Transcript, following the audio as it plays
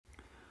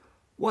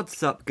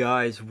What's up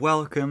guys,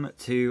 welcome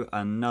to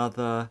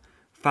another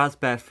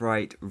Fazbear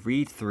Fright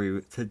read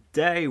through.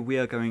 Today we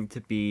are going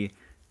to be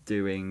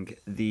doing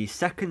the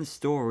second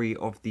story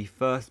of the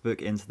first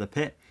book, Into the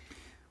Pit,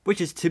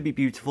 which is To Be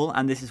Beautiful,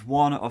 and this is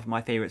one of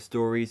my favourite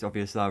stories.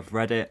 Obviously I've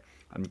read it,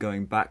 I'm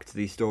going back to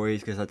these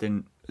stories because I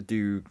didn't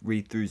do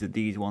read throughs of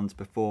these ones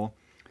before.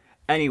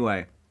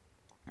 Anyway,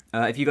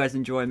 if you guys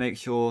enjoy, make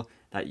sure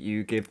that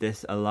you give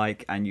this a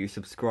like and you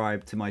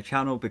subscribe to my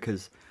channel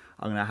because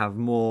I'm going to have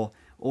more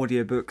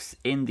audiobooks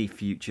in the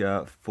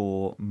future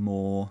for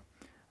more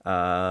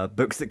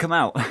books that come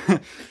out.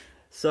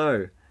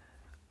 So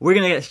we're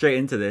gonna get straight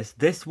into this.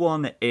 This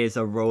one is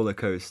a roller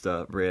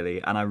coaster,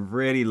 really, and I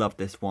really love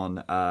this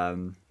one.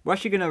 We're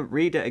actually gonna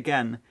read it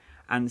again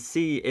and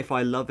see if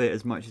I love it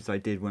as much as I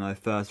did when I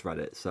first read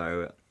it.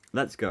 So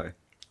let's go,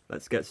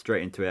 let's get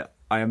straight into it.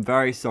 I am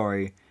very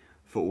sorry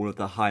for all of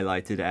the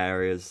highlighted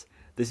areas.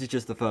 This is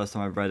just the first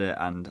time I've read it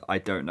and I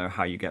don't know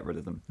how you get rid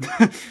of them.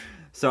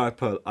 So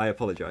I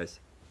apologize.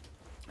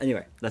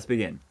 Anyway, let's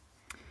begin.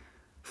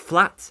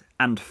 Flat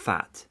and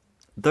fat.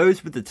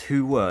 Those were the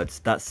two words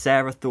that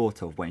Sarah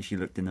thought of when she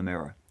looked in the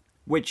mirror,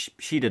 which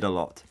she did a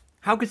lot.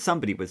 How could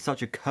somebody with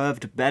such a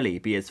curved belly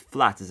be as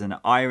flat as an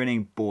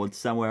ironing board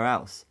somewhere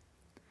else?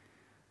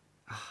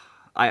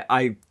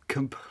 I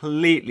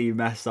completely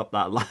messed up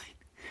that line.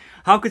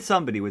 How could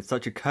somebody with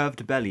such a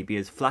curved belly be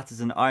as flat as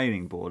an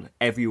ironing board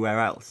everywhere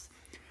else?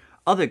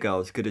 Other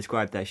girls could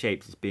describe their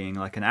shapes as being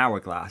like an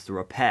hourglass or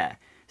a pear.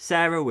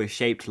 Sarah was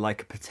shaped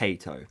like a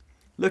potato.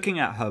 Looking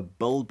at her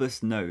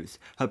bulbous nose,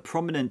 her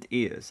prominent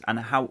ears, and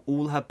how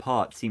all her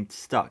parts seemed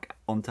stuck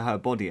onto her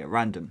body at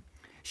random,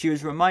 she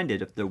was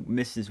reminded of the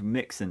Mrs.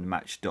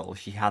 Mix-and-Match doll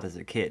she had as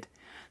a kid.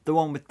 The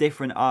one with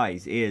different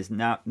eyes, ears,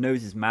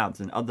 noses, mouths,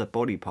 and other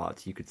body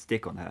parts you could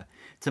stick on her,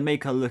 to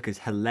make her look as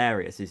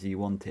hilarious as you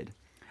wanted.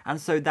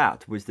 And so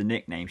that was the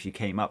nickname she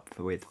came up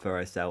with for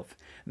herself,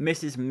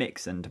 Mrs.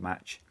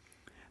 Mix-and-Match.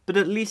 But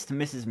at least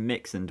Mrs.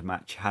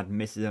 Mix-and-Match had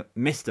Mr.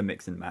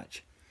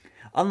 Mix-and-Match.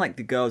 Unlike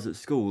the girls at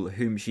school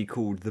whom she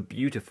called the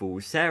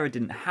Beautiful, Sarah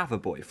didn't have a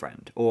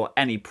boyfriend, or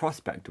any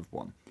prospect of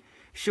one.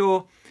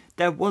 Sure,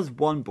 there was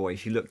one boy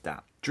she looked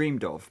at,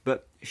 dreamed of,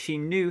 but she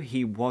knew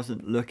he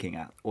wasn't looking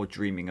at or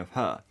dreaming of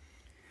her.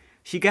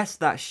 She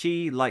guessed that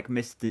she, like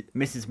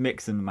Mrs.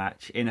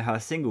 Mix-and-Match in her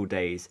single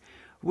days,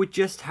 would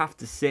just have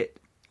to sit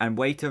and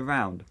wait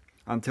around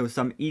until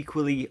some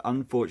equally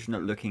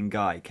unfortunate looking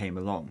guy came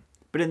along.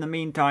 But in the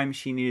meantime,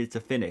 she needed to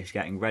finish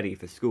getting ready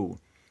for school.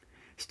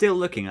 Still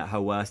looking at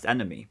her worst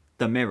enemy,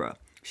 the mirror,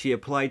 she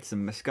applied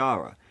some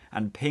mascara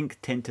and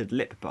pink-tinted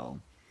lip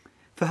balm.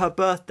 For her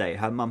birthday,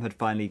 her mum had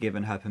finally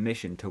given her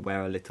permission to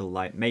wear a little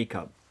light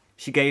makeup.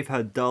 She gave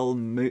her dull,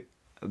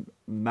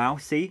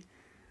 mousy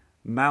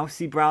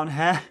brown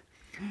hair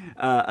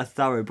a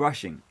thorough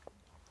brushing.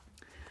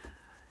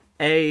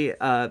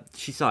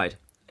 She sighed.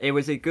 It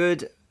was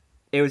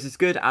as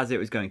good as it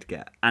was going to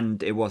get,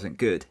 and it wasn't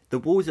good. The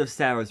walls of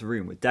Sarah's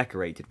room were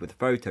decorated with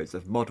photos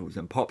of models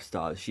and pop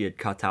stars she had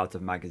cut out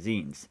of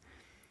magazines.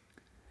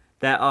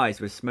 Their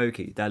eyes were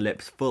smoky, their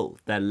lips full,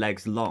 their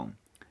legs long.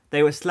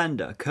 They were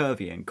slender,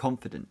 curvy and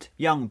confident,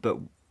 young but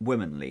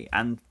womanly,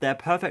 and their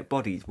perfect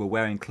bodies were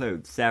wearing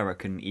clothes Sarah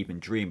couldn't even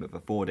dream of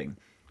affording.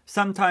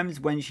 Sometimes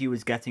when she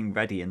was getting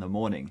ready in the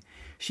morning,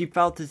 she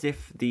felt as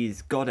if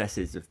these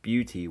goddesses of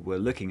beauty were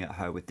looking at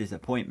her with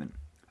disappointment.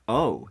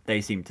 "Oh,"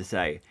 they seemed to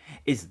say,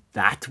 "is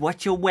that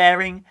what you're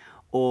wearing?"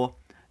 Or,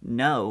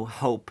 "No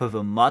hope of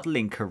a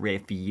modelling career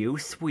for you,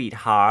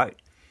 sweetheart."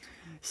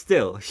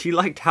 Still, she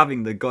liked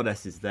having the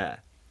goddesses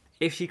there.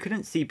 If she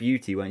couldn't see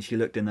beauty when she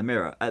looked in the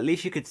mirror, at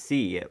least she could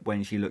see it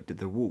when she looked at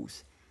the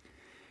walls.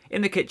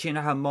 In the kitchen,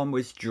 her mum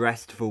was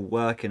dressed for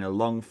work in a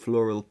long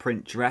floral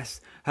print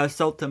dress, her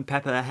salt and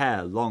pepper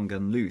hair long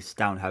and loose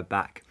down her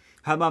back.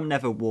 Her mum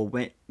never wore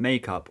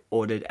makeup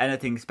or did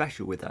anything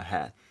special with her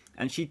hair,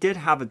 and she did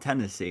have a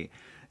tendency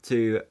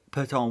to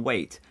put on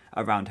weight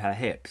around her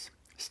hips.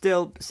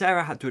 Still,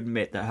 Sarah had to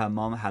admit that her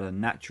mum had a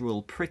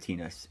natural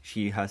prettiness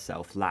she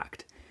herself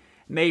lacked.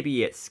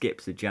 Maybe it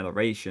skips a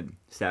generation,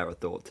 Sarah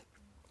thought.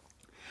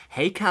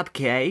 "Hey,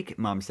 Cupcake,"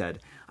 Mum said.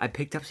 "I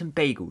picked up some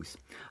bagels.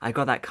 I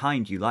got that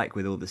kind you like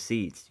with all the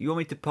seeds. You want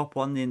me to pop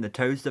one in the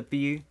toaster for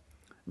you?"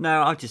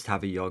 "No, I'll just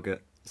have a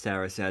yogurt,"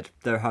 Sarah said,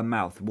 though her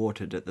mouth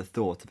watered at the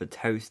thought of a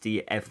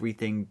toasty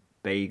everything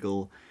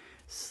bagel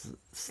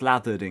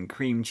slathered in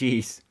cream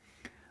cheese.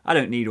 "I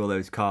don't need all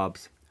those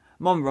carbs."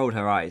 Mom rolled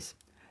her eyes.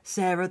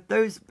 "Sarah,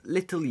 those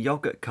little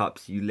yogurt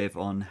cups you live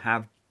on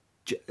have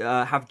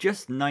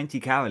just 90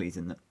 calories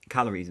in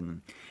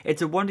them.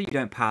 It's a wonder you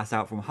don't pass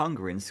out from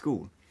hunger in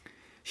school."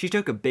 She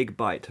took a big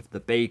bite of the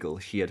bagel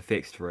she had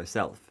fixed for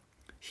herself.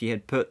 She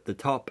had put the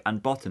top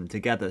and bottom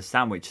together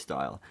sandwich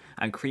style,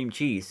 and cream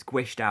cheese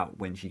squished out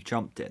when she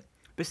chomped it.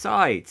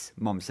 "Besides,"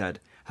 Mom said,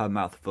 her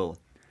mouth full,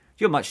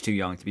 "you're much too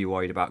young to be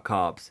worried about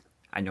carbs.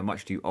 And you're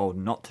much too old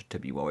not to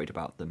be worried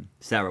about them,"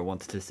 Sarah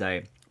wanted to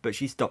say, but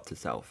she stopped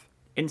herself.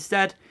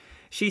 Instead,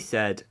 she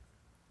said,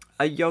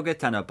 "A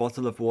yogurt and a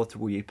bottle of water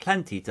will be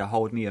plenty to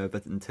hold me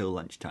over until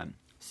lunchtime."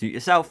 "Suit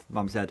yourself,"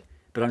 Mum said.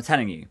 But I'm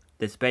telling you,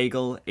 this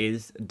bagel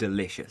is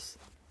delicious.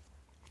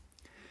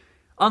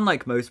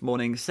 Unlike most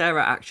mornings,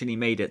 Sarah actually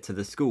made it to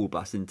the school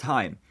bus in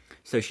time,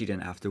 so she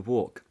didn't have to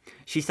walk.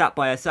 She sat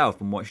by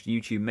herself and watched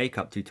YouTube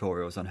makeup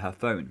tutorials on her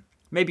phone.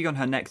 Maybe on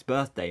her next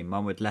birthday,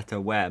 Mum would let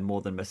her wear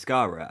more than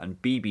mascara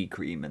and BB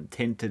cream and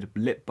tinted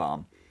lip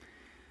balm.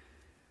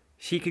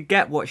 She could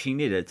get what she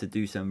needed to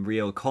do some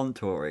real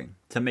contouring,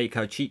 to make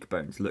her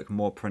cheekbones look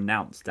more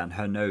pronounced and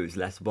her nose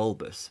less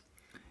bulbous.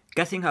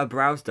 Getting her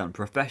brows done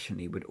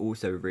professionally would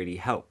also really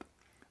help.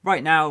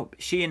 Right now,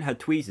 she and her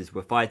tweezers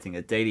were fighting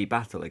a daily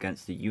battle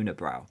against the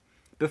unibrow.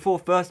 Before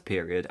first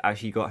period, as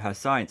she got her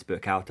science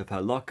book out of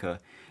her locker,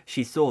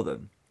 she saw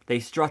them. They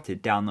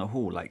strutted down the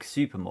hall like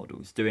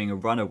supermodels doing a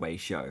runaway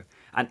show,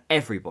 and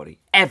everybody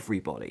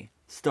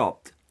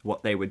stopped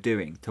what they were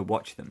doing to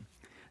watch them.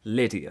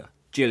 Lydia,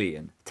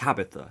 Gillian,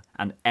 Tabitha,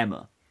 and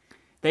Emma.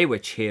 They were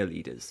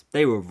cheerleaders.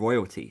 They were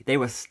royalty. They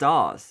were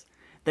stars.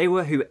 They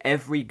were who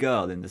every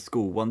girl in the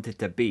school wanted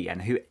to be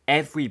and who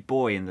every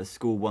boy in the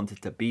school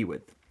wanted to be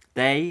with.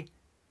 They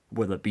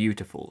were the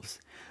Beautifuls.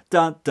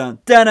 Dun dun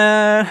dun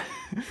dun!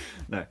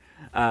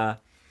 No.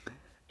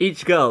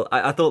 Each girl,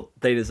 I thought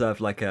they deserved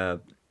like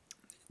the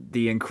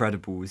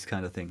Incredibles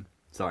kind of thing.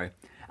 Sorry.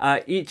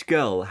 Each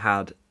girl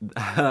had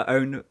her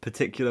own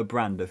particular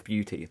brand of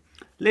beauty.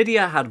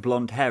 Lydia had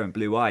blonde hair and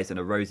blue eyes and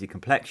a rosy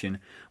complexion,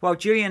 while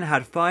Gillian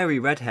had fiery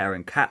red hair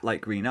and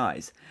cat-like green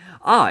eyes.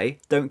 I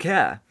don't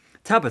care.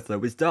 Tabitha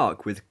was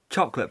dark with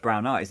chocolate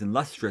brown eyes and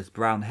lustrous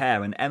brown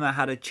hair, and Emma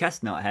had a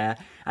chestnut hair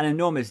and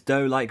enormous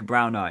dough-like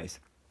brown eyes.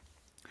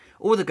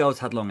 All the girls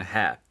had long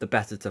hair, the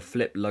better to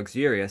flip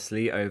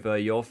luxuriously over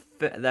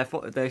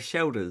their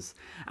shoulders,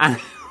 and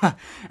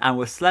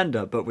were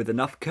slender but with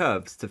enough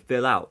curves to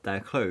fill out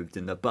their clothes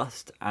in the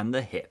bust and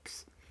the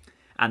hips.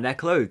 And their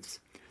clothes.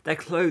 Their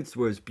clothes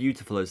were as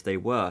beautiful as they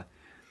were,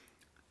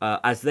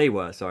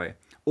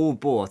 all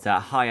bought at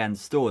high-end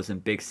stores in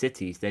big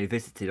cities they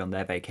visited on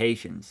their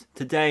vacations.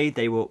 Today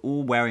they were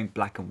all wearing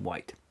black and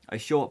white, a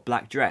short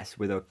black dress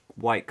with a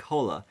white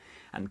collar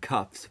and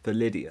cuffs for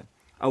Lydia,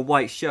 a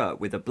white shirt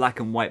with a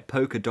black and white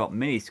polka dot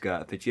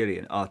miniskirt for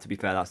Gillian. Oh, to be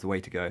fair, that's the way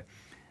to go.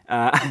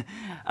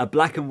 A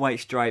black and white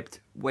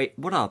striped... Wait,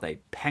 what are they?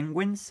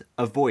 Penguins?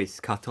 A voice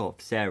cut off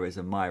Sarah's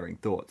admiring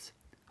thoughts.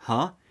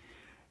 Huh?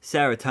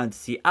 Sarah turned to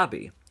see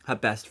Abby, her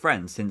best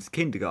friend since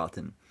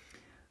kindergarten.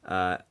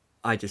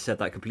 I just said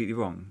that completely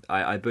wrong.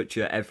 I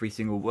butcher every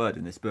single word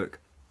in this book.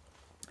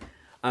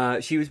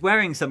 She was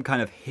wearing some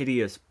kind of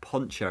hideous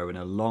poncho and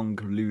a long,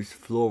 loose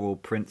floral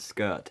print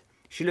skirt.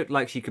 She looked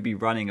like she could be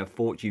running a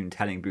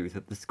fortune-telling booth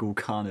at the school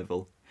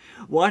carnival.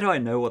 Why do I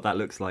know what that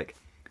looks like?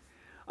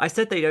 I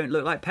said they don't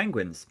look like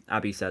penguins,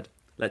 Abby said.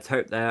 Let's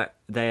hope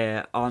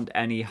there aren't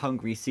any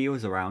hungry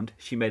seals around.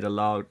 She made a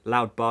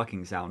loud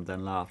barking sound,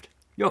 then laughed.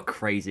 You're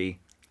crazy,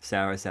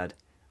 Sarah said.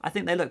 I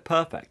think they look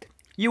perfect.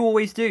 You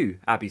always do,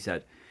 Abby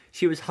said.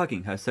 She was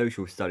hugging her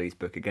social studies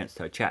book against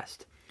her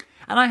chest.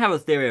 And I have a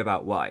theory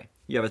about why.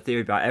 You have a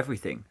theory about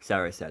everything,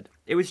 Sarah said.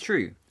 It was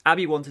true.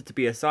 Abby wanted to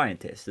be a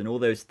scientist, and all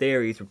those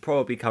theories would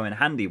probably come in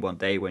handy one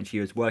day when she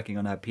was working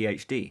on her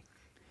PhD.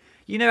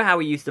 You know how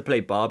we used to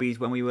play Barbies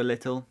when we were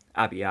little?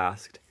 Abby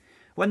asked.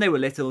 When they were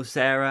little,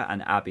 Sarah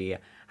and Abby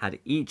had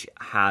each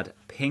had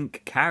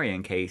pink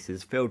carrying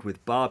cases filled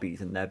with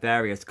Barbies and their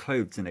various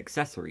clothes and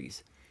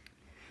accessories.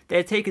 They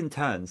had taken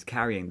turns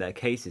carrying their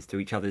cases to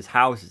each other's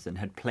houses and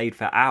had played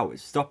for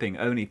hours, stopping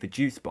only for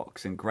juice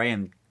box and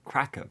graham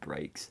cracker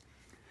breaks.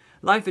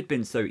 Life had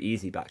been so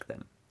easy back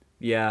then.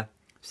 Yeah,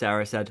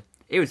 Sarah said.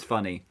 It was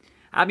funny.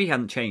 Abby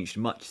hadn't changed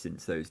much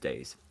since those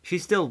days. She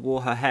still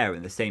wore her hair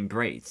in the same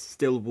braids,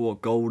 still wore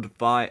gold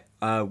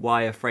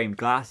wire-framed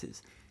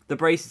glasses. The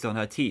braces on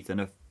her teeth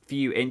and a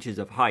few inches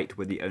of height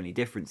were the only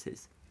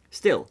differences.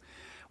 Still,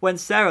 when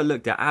Sarah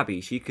looked at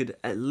Abby, she could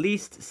at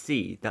least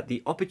see that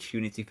the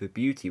opportunity for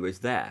beauty was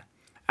there.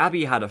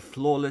 Abby had a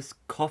flawless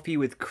coffee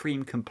with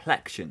cream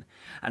complexion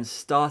and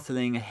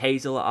startling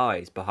hazel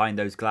eyes behind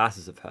those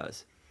glasses of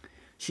hers.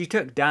 She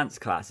took dance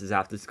classes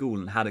after school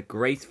and had a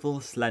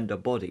graceful, slender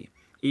body,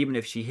 even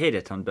if she hid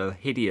it under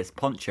hideous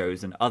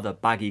ponchos and other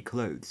baggy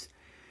clothes.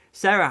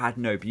 Sarah had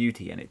no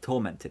beauty and it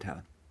tormented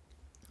her.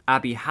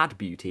 Abby had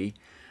beauty,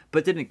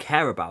 but didn't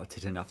care about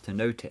it enough to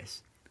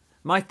notice.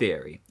 My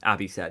theory,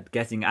 Abby said,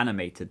 getting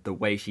animated the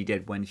way she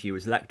did when she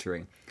was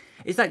lecturing,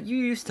 is that you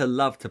used to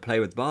love to play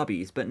with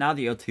Barbies, but now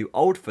that you're too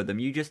old for them,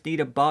 you just need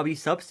a Barbie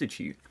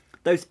substitute.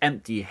 Those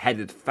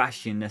empty-headed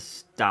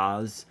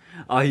fashionistas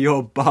are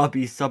your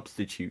Barbie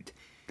substitute.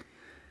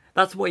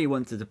 That's why you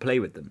wanted to play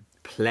with them.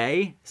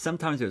 Play?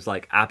 Sometimes it was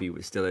like Abby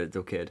was still a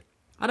little kid.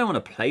 I don't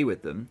want to play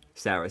with them,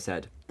 Sarah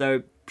said,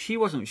 though she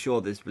wasn't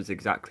sure this was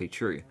exactly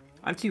true.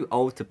 I'm too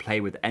old to play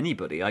with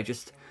anybody, I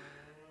just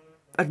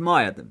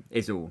admire them,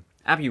 is all.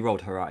 Abby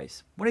rolled her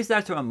eyes. What is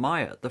there to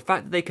admire? The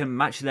fact that they can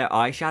match their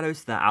eyeshadows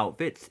to their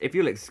outfits? If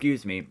you'll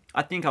excuse me,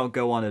 I think I'll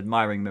go on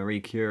admiring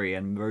Marie Curie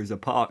and Rosa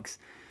Parks.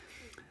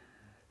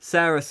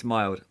 Sarah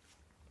smiled.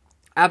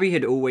 Abby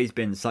had always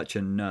been such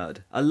a nerd.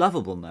 A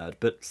lovable nerd,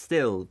 but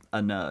still a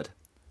nerd.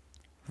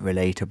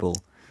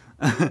 Relatable.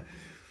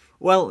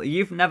 Well,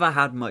 you've never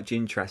had much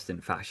interest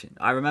in fashion.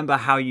 I remember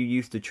how you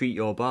used to treat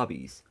your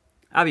Barbies.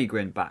 Abby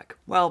grinned back.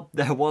 Well,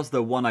 there was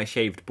the one I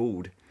shaved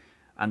bald.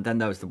 And then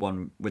there was the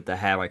one with the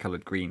hair I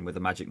coloured green with a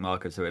magic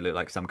marker so it looked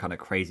like some kind of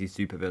crazy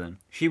supervillain.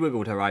 She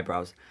wiggled her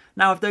eyebrows.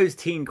 Now, if those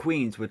teen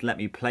queens would let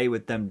me play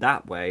with them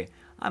that way,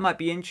 I might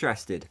be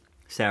interested.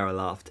 Sarah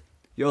laughed.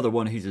 You're the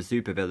one who's a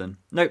supervillain.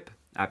 Nope,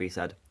 Abby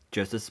said.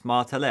 Just a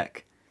smart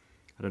aleck.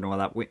 I don't know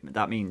what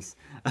that means.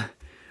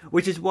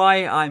 Which is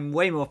why I'm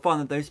way more fun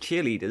than those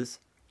cheerleaders.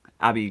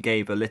 Abby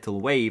gave a little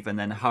wave and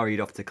then hurried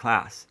off to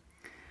class.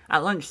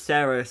 At lunch,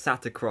 Sarah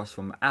sat across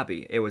from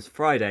Abby. It was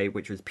Friday,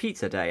 which was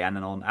pizza day, and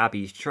on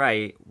Abby's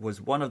tray was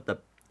one of the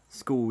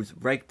school's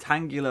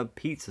rectangular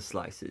pizza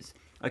slices,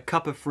 a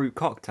cup of fruit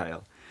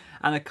cocktail,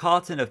 and a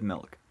carton of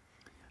milk.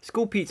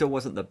 School pizza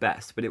wasn't the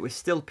best, but it was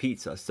still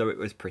pizza, so it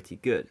was pretty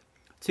good.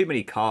 Too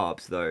many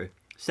carbs, though.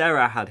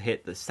 Sarah had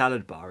hit the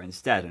salad bar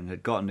instead and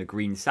had gotten a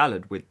green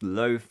salad with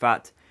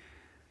low-fat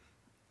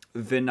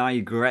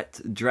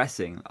vinaigrette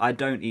dressing. I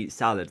don't eat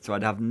salad, so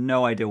I'd have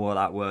no idea what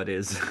that word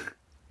is.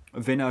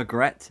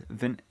 Vinaigrette?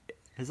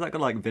 Has that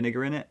got like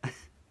vinegar in it?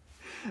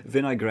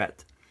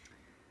 Vinaigrette.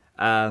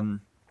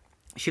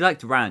 She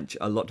liked ranch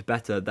a lot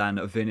better than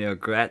a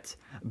vinaigrette,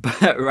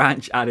 but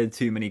ranch added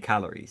too many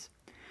calories.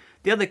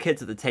 The other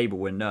kids at the table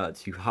were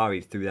nerds who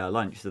hurried through their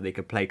lunch so they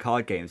could play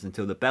card games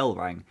until the bell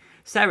rang.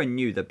 Sarah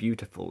knew the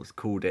Beautifuls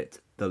called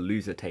it the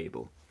loser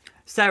table.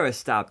 Sarah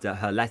stabbed at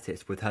her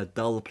lettuce with her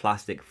dull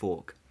plastic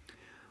fork.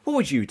 What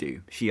would you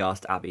do, she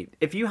asked Abby,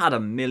 if you had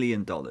 $1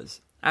 million?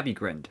 Abby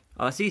grinned.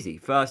 Oh, that's easy.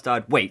 First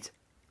I'd... Wait,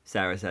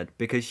 Sarah said,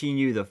 because she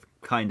knew the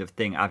kind of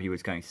thing Abby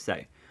was going to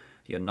say.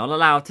 You're not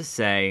allowed to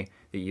say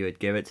that you would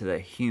give it to the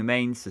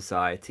Humane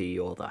Society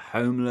or the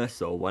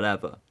homeless or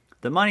whatever.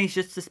 The money's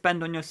just to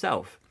spend on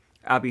yourself.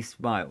 Abby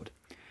smiled.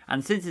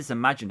 And since it's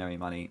imaginary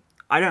money,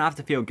 I don't have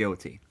to feel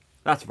guilty.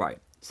 That's right,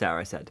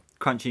 Sarah said,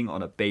 crunching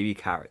on a baby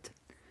carrot.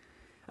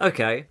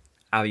 Okay.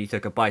 Abby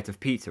took a bite of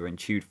pizza and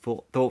chewed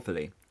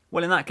thoughtfully.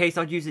 Well, in that case,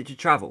 I'd use it to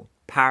travel.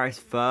 Paris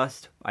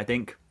first, I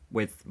think.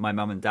 With my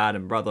mum and dad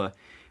and brother,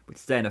 we'd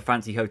stay in a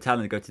fancy hotel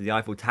and go to the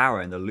Eiffel Tower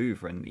and the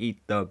Louvre and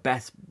eat the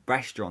best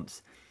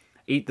restaurants.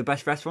 Eat the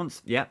best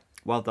restaurants? Yeah,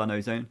 well done,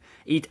 Ozone.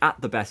 Eat at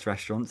the best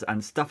restaurants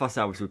and stuff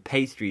ourselves with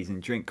pastries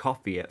and drink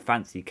coffee at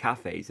fancy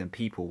cafes and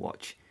people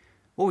watch.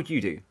 What would you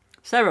do?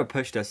 Sarah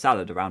pushed her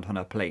salad around on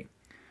her plate.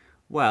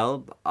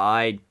 Well,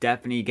 I'd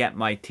definitely get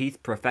my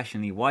teeth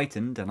professionally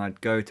whitened and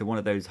I'd go to one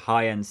of those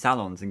high-end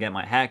salons and get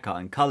my hair cut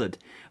and coloured.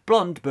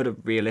 Blonde, but a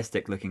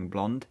realistic-looking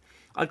blonde.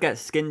 I'd get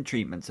skin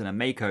treatments and a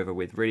makeover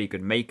with really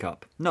good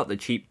makeup, not the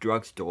cheap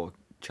drugstore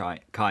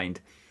kind.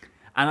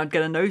 And I'd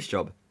get a nose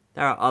job.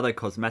 There are other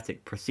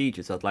cosmetic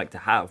procedures I'd like to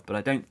have, but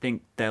I don't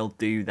think they'll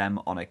do them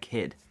on a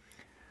kid.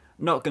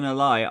 Not gonna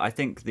lie, I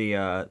think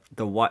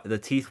the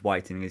teeth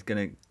whitening is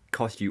gonna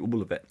cost you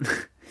all of it.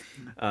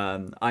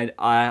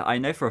 I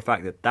know for a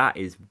fact that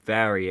is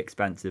very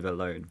expensive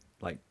alone.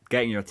 Like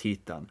getting your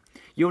teeth done.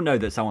 You'll know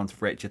that someone's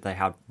rich if they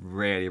have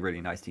really, really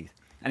nice teeth.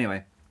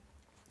 Anyway.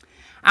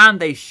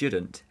 And they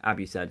shouldn't,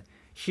 Abby said.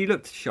 She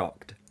looked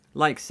shocked,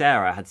 like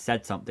Sarah had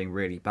said something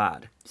really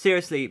bad.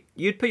 Seriously,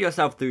 you'd put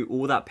yourself through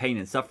all that pain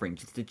and suffering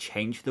just to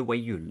change the way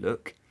you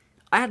look?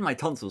 I had my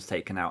tonsils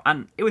taken out,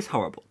 and it was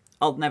horrible.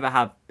 I'll never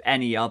have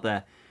any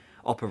other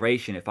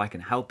operation if I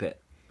can help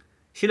it.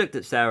 She looked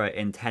at Sarah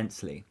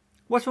intensely.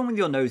 What's wrong with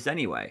your nose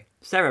anyway?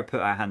 Sarah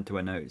put her hand to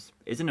her nose.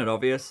 Isn't it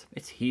obvious?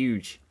 It's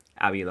huge.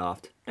 Abby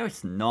laughed. No,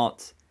 it's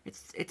not.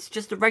 It's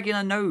just a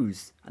regular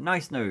nose. A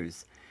nice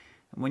nose.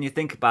 And when you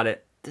think about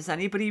it, does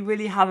anybody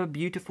really have a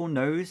beautiful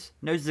nose?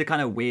 Noses are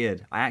kind of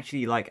weird. I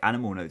actually like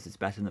animal noses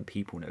better than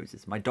people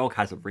noses. My dog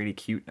has a really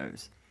cute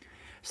nose.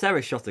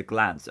 Sarah shot a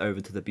glance over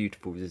to the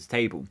Beautifuls'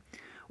 table.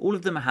 All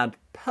of them had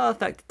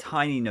perfect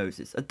tiny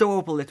noses,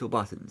 adorable little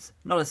buttons.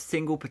 Not a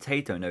single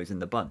potato nose in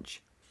the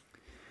bunch.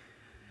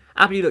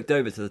 Abby looked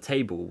over to the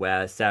table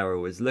where Sarah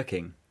was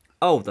looking.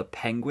 Oh, the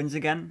penguins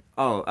again?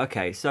 Oh,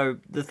 okay, so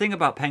the thing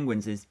about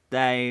penguins is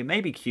they may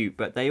be cute,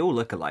 but they all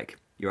look alike.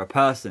 You're a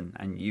person,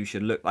 and you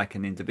should look like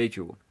an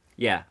individual.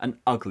 Yeah, an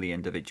ugly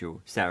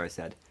individual, Sarah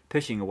said,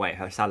 pushing away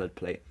her salad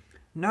plate.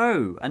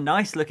 No, a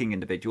nice-looking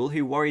individual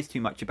who worries too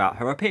much about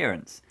her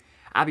appearance.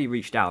 Abby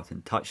reached out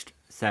and touched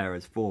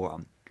Sarah's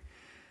forearm.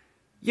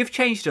 You've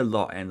changed a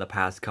lot in the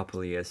past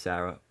couple of years,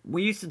 Sarah.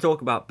 We used to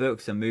talk about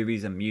books and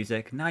movies and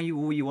music. Now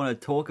all you want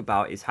to talk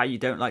about is how you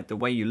don't like the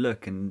way you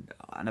look and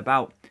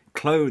about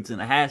clothes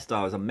and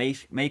hairstyles and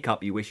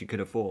makeup you wish you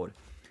could afford.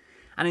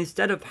 And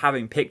instead of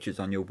having pictures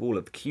on your wall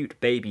of cute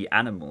baby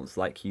animals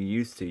like you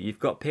used to, you've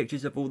got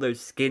pictures of all those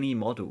skinny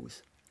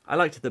models. I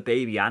liked the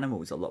baby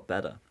animals a lot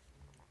better.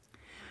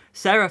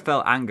 Sarah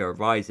felt anger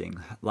rising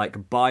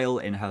like bile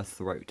in her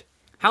throat.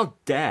 How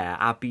dare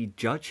Abby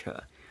judge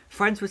her?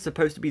 Friends were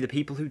supposed to be the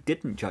people who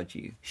didn't judge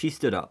you. She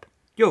stood up.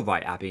 You're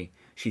right, Abby,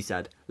 she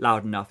said,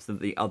 loud enough so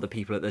that the other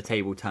people at the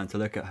table turned to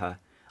look at her.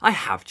 I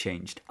have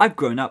changed. I've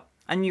grown up,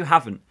 and you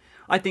haven't.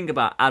 I think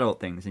about adult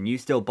things and you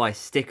still buy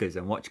stickers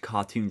and watch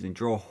cartoons and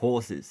draw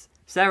horses.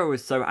 Sarah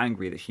was so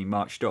angry that she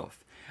marched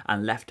off.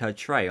 and left her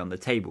tray on the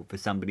table for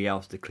somebody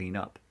else to clean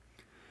up.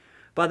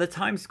 By the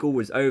time school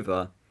was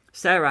over,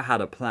 Sarah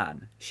had a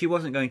plan. She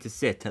wasn't going to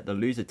sit at the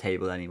loser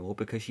table anymore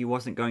because she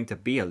wasn't going to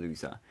be a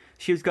loser.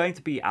 She was going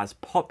to be as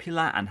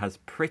popular and as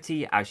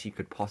pretty as she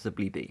could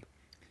possibly be.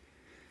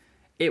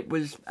 It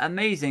was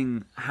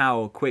amazing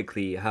how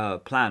quickly her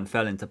plan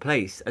fell into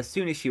place. As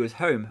soon as she was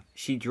home,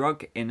 she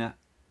dug in a...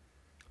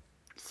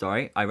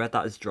 Sorry, I read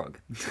that as drug.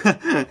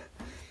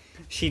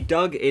 She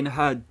dug in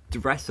her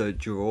dresser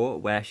drawer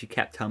where she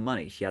kept her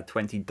money. She had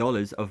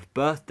 $20 of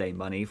birthday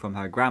money from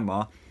her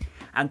grandma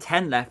and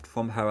 $10 left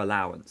from her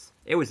allowance.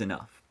 It was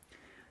enough.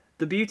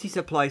 The beauty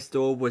supply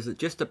store was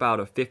just about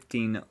a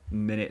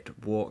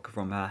 15-minute walk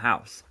from her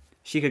house.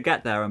 She could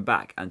get there and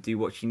back and do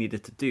what she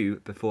needed to do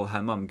before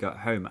her mum got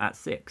home at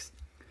 6.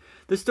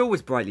 The store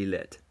was brightly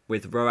lit,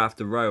 with row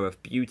after row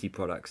of beauty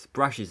products,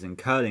 brushes and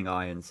curling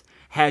irons,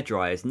 hair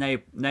dryers,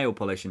 nail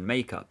polish and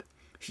makeup.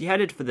 She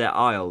headed for their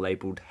aisle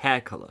labelled hair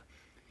colour.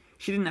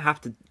 She didn't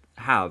have to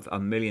have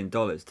 $1 million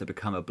to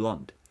become a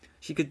blonde.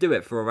 She could do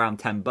it for around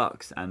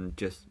 $10 and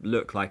just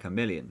look like $1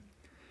 million.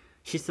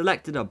 She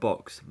selected a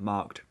box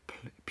marked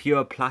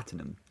Pure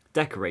Platinum,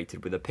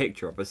 decorated with a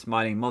picture of a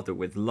smiling model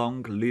with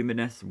long,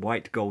 luminous,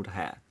 white gold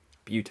hair.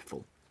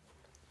 Beautiful.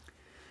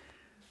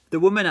 The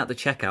woman at the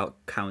checkout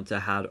counter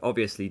had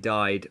obviously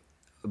dyed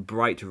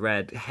bright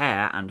red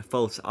hair and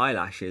false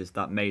eyelashes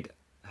that made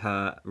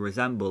her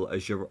resemble a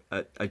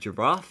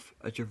giraffe?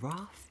 A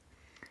giraffe?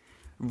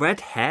 Red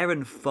hair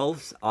and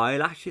false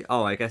eyelashes?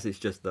 Oh, I guess it's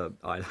just the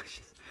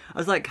eyelashes. I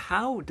was like,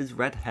 how does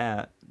red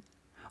hair...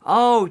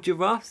 Oh,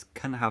 giraffes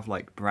can have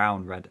like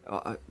brown, red...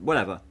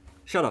 whatever.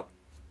 Shut up.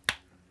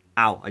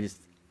 Ow, I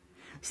just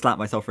slapped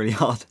myself really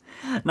hard.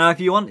 Now, if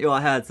you want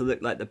your hair to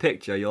look like the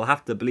picture, you'll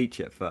have to bleach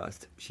it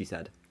first, she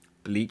said.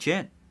 Bleach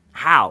it?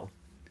 How?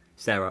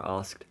 Sarah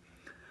asked.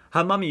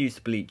 Her mum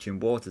used bleach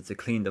and water to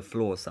clean the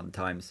floor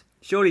sometimes.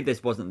 Surely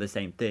this wasn't the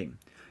same thing.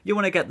 You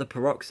want to get the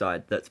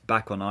peroxide that's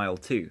back on aisle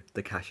 2,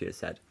 the cashier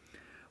said.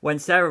 When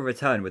Sarah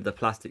returned with the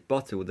plastic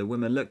bottle, the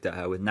woman looked at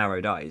her with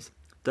narrowed eyes.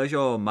 Does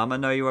your mama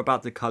know you're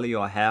about to colour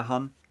your hair,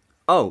 hon?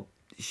 Oh,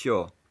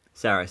 sure,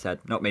 Sarah said,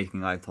 not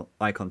making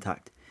eye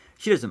contact.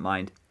 She doesn't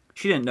mind.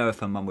 She didn't know if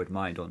her mum would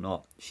mind or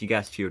not. She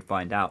guessed she would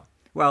find out.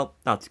 Well,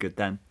 that's good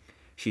then,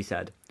 she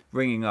said,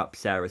 ringing up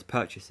Sarah's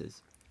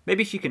purchases.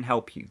 Maybe she can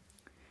help you.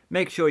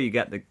 Make sure you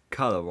get the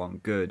colour on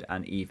good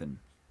and even.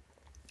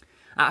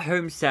 At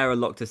home, Sarah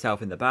locked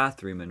herself in the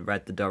bathroom and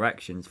read the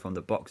directions from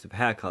the box of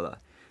hair colour.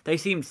 They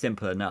seemed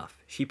simple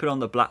enough. She put on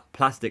the black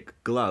plastic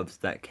gloves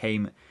that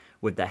came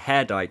with the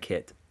hair dye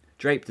kit,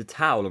 draped a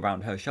towel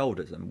around her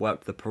shoulders and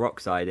worked the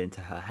peroxide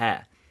into her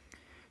hair.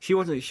 She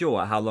wasn't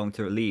sure how long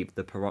to leave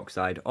the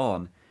peroxide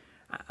on,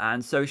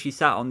 and so she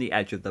sat on the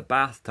edge of the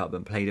bathtub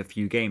and played a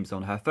few games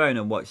on her phone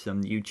and watched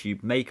some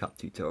YouTube makeup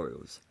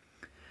tutorials.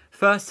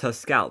 First, her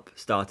scalp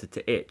started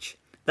to itch.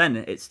 Then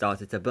it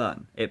started to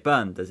burn. It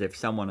burned as if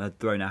someone had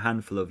thrown a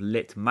handful of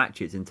lit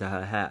matches into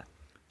her hair.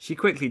 She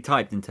quickly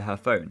typed into her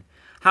phone,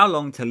 how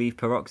long to leave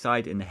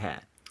peroxide in the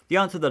hair? The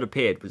answer that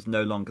appeared was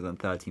no longer than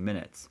 30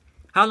 minutes.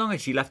 How long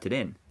had she left it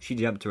in? She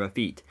jumped to her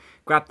feet,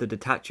 grabbed the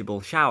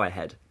detachable shower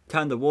head,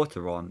 turned the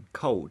water on,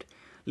 cold,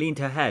 leaned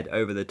her head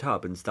over the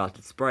tub and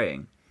started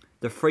spraying.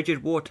 The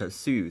frigid water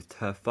soothed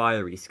her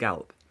fiery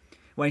scalp.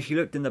 When she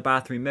looked in the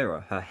bathroom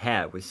mirror, her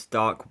hair was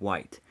stark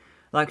white,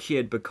 like she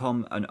had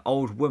become an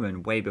old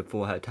woman way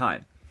before her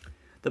time.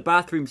 The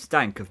bathroom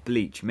stank of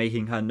bleach,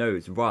 making her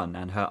nose run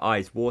and her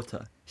eyes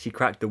water. She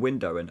cracked the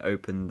window and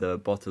opened the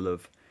bottle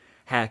of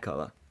hair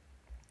colour.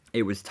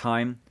 It was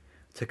time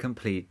to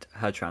complete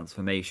her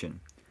transformation.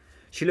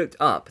 She looked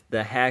up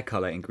the hair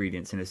colour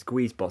ingredients in a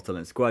squeeze bottle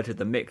and squirted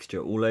the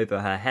mixture all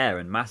over her hair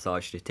and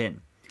massaged it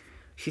in.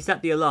 She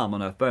set the alarm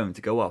on her phone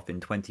to go off in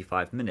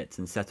 25 minutes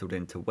and settled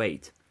in to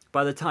wait.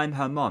 By the time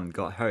her mom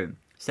got home,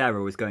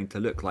 Sarah was going to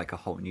look like a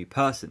whole new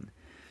person.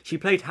 She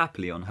played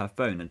happily on her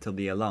phone until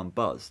the alarm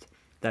buzzed,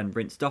 then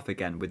rinsed off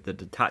again with the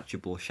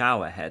detachable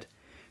shower head.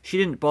 She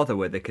didn't bother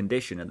with the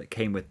conditioner that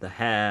came with the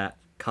hair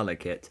colour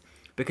kit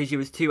because she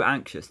was too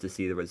anxious to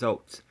see the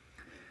results.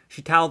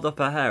 She toweled off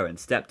her hair and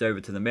stepped over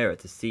to the mirror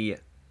to see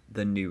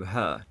the new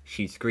her.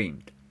 She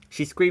screamed.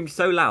 She screamed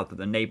so loud that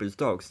the neighbour's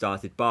dog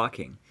started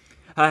barking.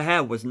 Her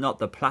hair was not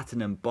the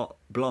platinum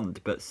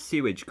blonde but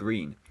sewage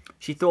green.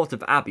 She thought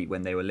of Abby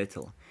when they were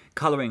little,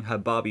 colouring her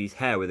Barbie's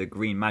hair with a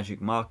green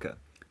magic marker.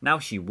 Now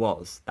she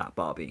was that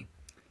Barbie.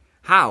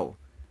 How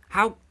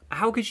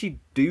could she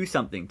do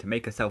something to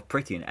make herself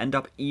pretty and end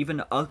up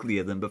even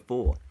uglier than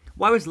before?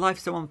 Why was life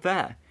so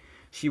unfair?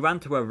 She ran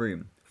to her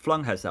room,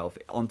 flung herself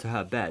onto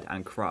her bed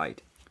and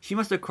cried. She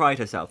must have cried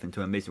herself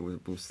into a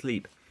miserable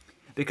sleep,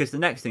 because the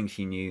next thing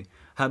she knew,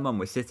 her mum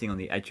was sitting on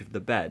the edge of the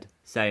bed,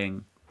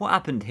 saying, "What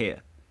happened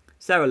here?"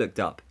 Sarah looked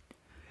up.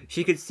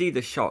 She could see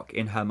the shock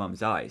in her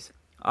mum's eyes.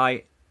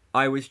 I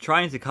was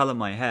trying to colour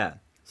my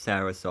hair,"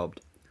 Sarah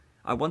sobbed.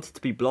 "I wanted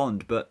to be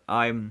blonde, but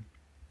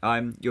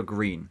you're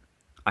green.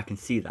 I can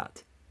see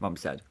that," Mum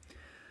said.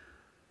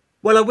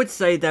 "Well, I would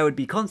say there would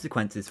be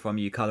consequences from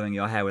you colouring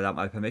your hair without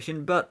my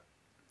permission, but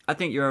I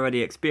think you're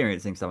already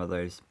experiencing some of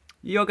those.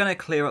 You're going to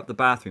clear up the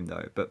bathroom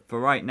though, but for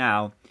right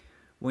now,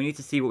 we need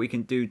to see what we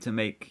can do to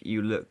make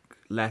you look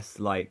less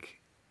like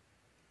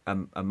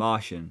a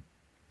Martian.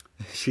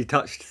 She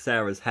touched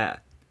Sarah's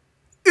hair.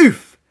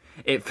 Oof!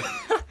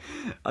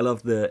 I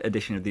love the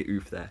addition of the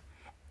oof there.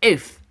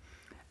 Oof!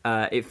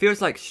 It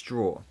feels like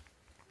straw.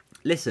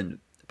 Listen,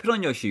 put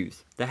on your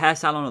shoes. The hair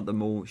salon at the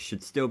mall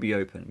should still be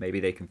open. Maybe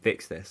they can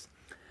fix this.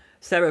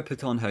 Sarah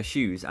put on her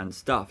shoes and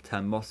stuffed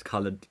her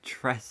moss-coloured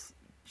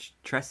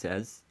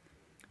tresses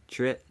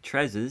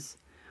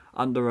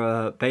under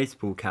a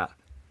baseball cap.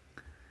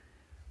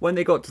 When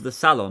they got to the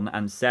salon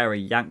and Sarah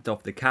yanked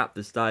off the cap,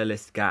 the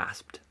stylist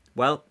gasped.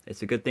 Well,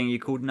 it's a good thing you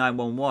called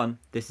 911.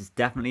 This is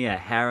definitely a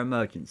hair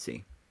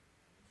emergency.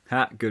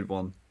 Ha, good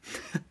one.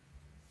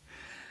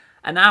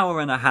 An hour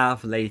and a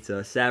half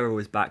later, Sarah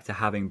was back to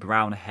having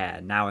brown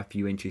hair, now a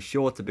few inches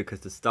shorter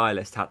because the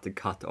stylist had to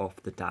cut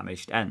off the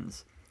damaged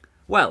ends.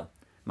 Well,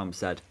 Mum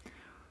said,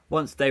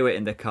 once they were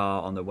in the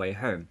car on the way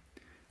home.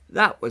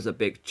 That was a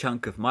big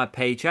chunk of my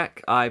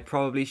paycheck. I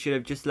probably should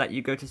have just let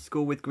you go to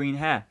school with green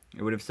hair.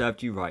 It would have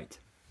served you right.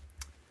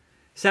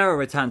 Sarah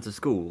returned to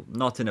school,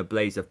 not in a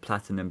blaze of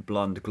platinum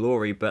blonde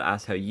glory, but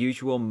as her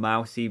usual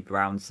mousy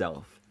brown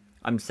self.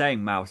 I'm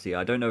saying mousy,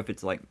 I don't know if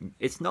it's like...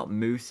 It's not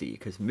moosey,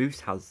 because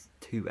moose has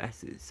 2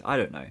 S's. I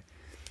don't know.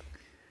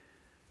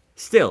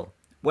 Still,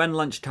 when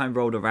lunchtime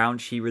rolled around,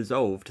 she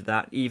resolved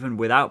that even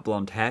without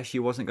blonde hair, she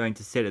wasn't going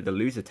to sit at the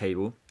loser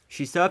table.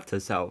 She served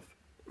herself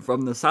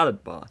from the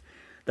salad bar,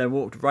 then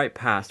walked right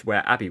past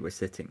where Abby was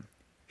sitting.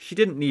 She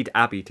didn't need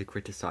Abby to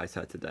criticise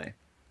her today.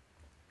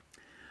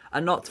 A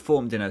knot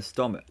formed in her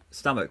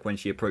stomach when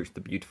she approached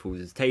the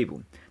Beautifuls'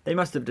 table. They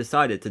must have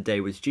decided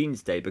today was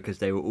jeans day because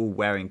they were all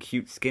wearing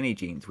cute skinny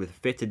jeans with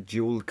fitted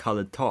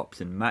jewel-coloured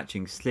tops and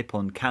matching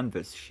slip-on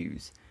canvas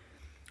shoes.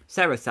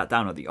 Sarah sat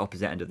down at the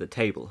opposite end of the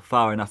table,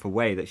 far enough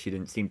away that she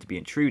didn't seem to be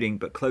intruding,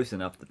 but close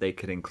enough that they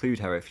could include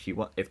her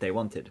if they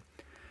wanted.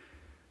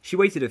 She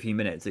waited a few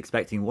minutes,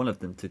 expecting one of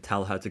them to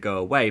tell her to go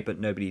away, but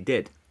nobody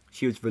did.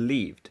 She was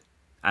relieved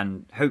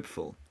and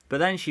hopeful. But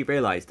then she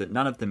realised that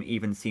none of them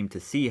even seemed to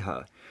see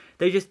her.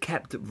 They just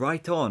kept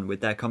right on with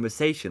their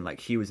conversation like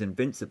she was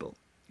invincible.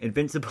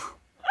 Invincible?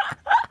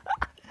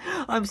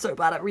 I'm so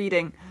bad at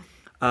reading.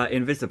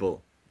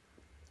 Invisible.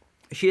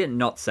 She did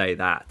not say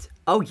that.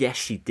 Oh, yes,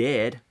 she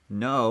did.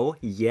 No,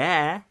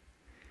 yeah.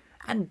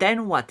 And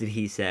then what did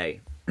he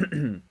say?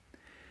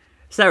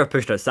 Sarah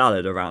pushed her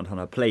salad around on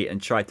her plate and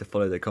tried to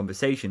follow the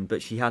conversation,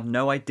 but she had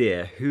no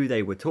idea who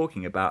they were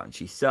talking about, and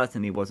she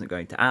certainly wasn't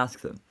going to ask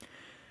them.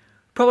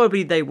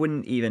 Probably they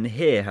wouldn't even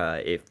hear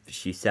her if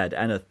she said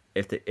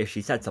if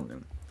she said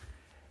something.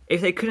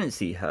 If they couldn't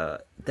see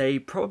her, they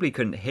probably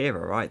couldn't hear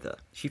her either.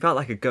 She felt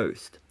like a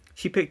ghost.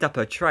 She picked up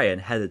her tray and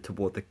headed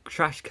toward the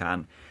trash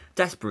can,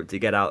 desperate to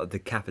get out of the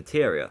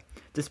cafeteria,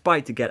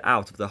 despite to get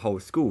out of the whole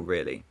school,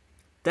 really.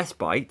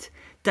 Desperate.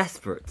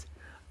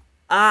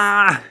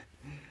 But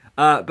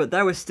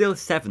there was still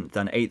 7th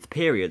and 8th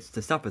periods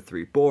to suffer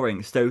through,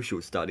 boring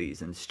social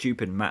studies and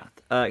stupid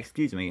math.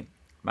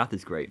 Math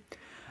is great.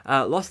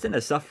 Lost in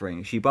her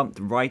suffering, she bumped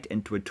right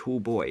into a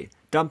tall boy,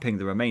 dumping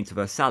the remains of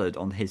her salad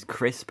on his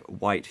crisp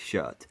white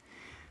shirt.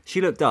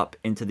 She looked up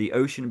into the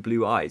ocean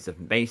blue eyes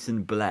of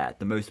Mason Blair,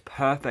 the most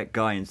perfect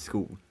guy in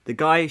school, the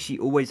guy she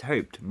always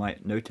hoped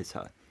might notice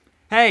her.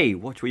 Hey,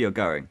 watch where you're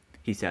going,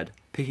 he said,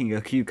 picking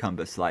a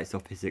cucumber slice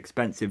off his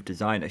expensive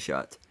designer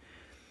shirt.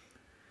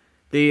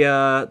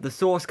 The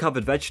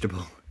sauce-covered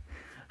vegetable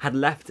had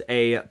left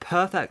a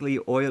perfectly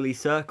oily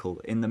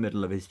circle in the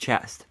middle of his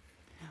chest.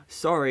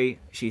 Sorry,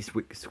 she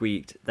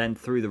squeaked, then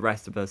threw the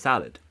rest of her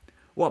salad,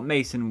 what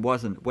Mason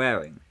wasn't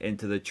wearing,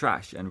 into the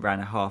trash and ran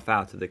half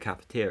out of the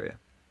cafeteria.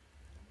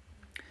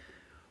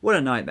 What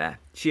a nightmare.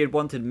 She had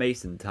wanted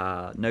Mason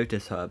to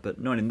notice her,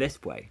 but not in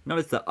this way. Not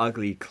as the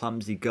ugly,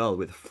 clumsy girl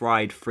with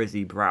fried,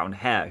 frizzy brown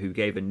hair who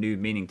gave a new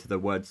meaning to the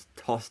words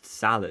tossed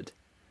salad.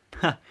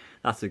 Ha,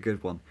 that's a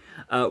good one.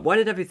 Why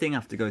did everything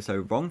have to go so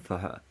wrong for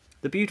her?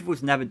 The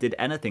Beautifuls never did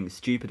anything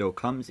stupid or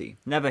clumsy,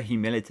 never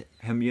humiliated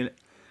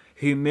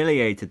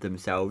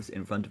themselves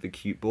in front of a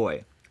cute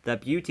boy. Their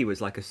beauty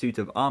was like a suit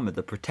of armour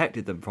that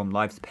protected them from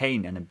life's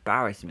pain and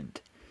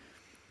embarrassment.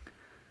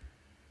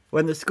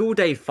 When the school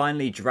day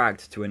finally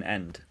dragged to an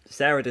end,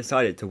 Sarah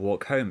decided to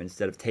walk home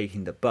instead of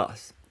taking the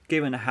bus.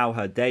 Given how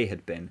her day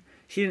had been,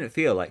 she didn't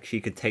feel like she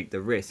could take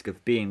the risk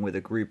of being with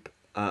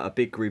a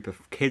big group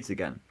of kids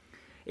again.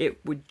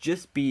 It would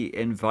just be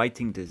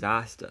inviting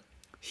disaster.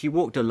 She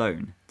walked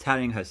alone,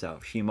 telling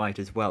herself she might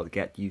as well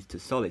get used to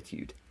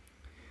solitude.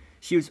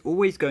 She was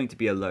always going to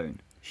be alone.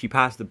 She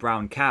passed the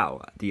brown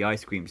cow at the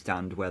ice cream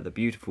stand where the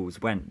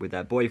Beautifuls went with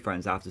their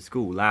boyfriends after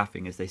school,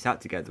 laughing as they sat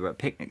together at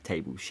picnic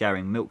tables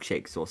sharing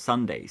milkshakes or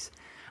sundaes.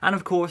 And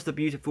of course the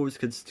Beautifuls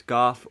could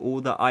scarf all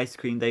the ice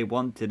cream they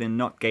wanted and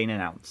not gain an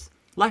ounce.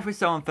 Life was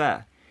so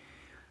unfair.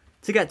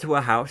 To get to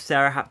her house,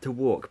 Sarah had to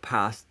walk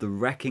past the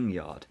wrecking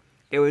yard.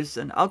 It was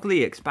an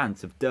ugly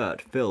expanse of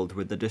dirt filled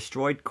with the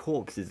destroyed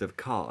corpses of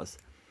cars.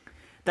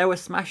 There were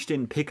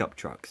smashed-in pickup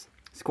trucks,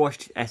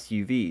 squashed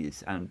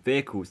SUVs, and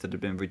vehicles that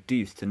had been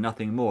reduced to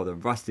nothing more than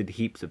rusted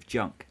heaps of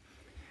junk.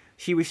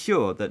 She was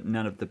sure that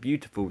none of the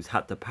beautifuls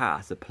had to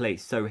pass a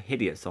place so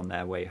hideous on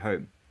their way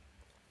home.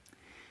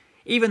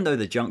 Even though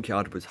the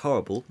junkyard was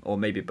horrible, or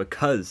maybe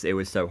because it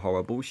was so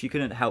horrible, she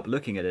couldn't help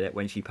looking at it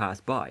when she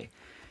passed by.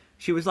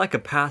 She was like a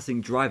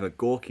passing driver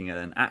gawking at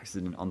an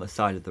accident on the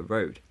side of the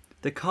road.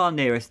 The car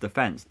nearest the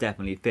fence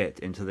definitely fit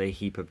into the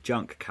heap of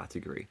junk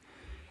category.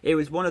 It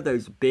was one of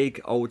those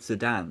big old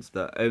sedans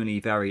that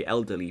only very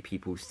elderly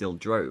people still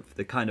drove,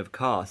 the kind of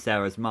car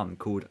Sarah's mum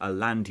called a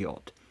land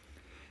yacht.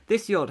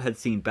 This yacht had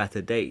seen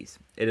better days.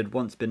 It had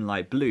once been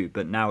light blue,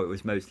 but now it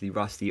was mostly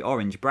rusty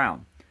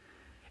orange-brown.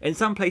 In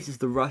some places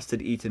the rust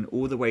had eaten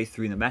all the way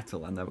through the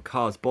metal, and the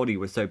car's body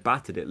was so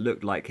battered it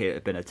looked like it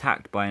had been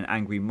attacked by an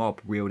angry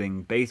mob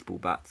wielding baseball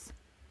bats.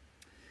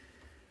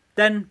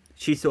 Then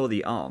she saw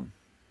the arm.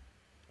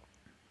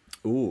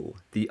 Ooh,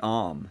 the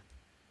arm.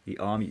 The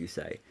arm, you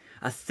say.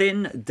 A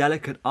thin,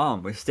 delicate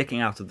arm was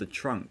sticking out of the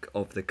trunk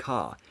of the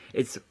car,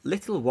 its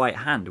little white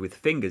hand with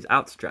fingers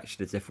outstretched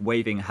as if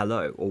waving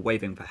hello or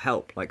waving for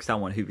help like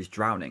someone who was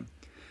drowning.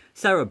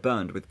 Sarah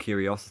burned with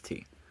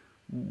curiosity.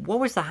 What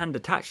was the hand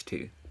attached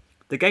to?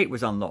 The gate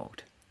was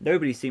unlocked.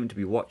 Nobody seemed to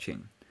be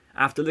watching.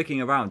 After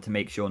looking around to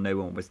make sure no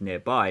one was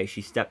nearby,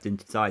 she stepped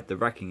inside the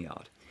wrecking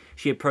yard.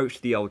 She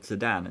approached the old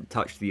sedan and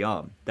touched the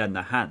arm, then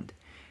the hand.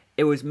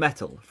 It was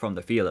metal from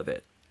the feel of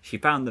it. She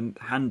found the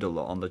handle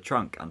on the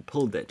trunk and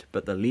pulled it,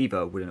 but the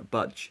lever wouldn't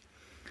budge.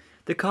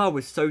 The car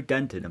was so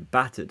dented and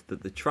battered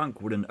that the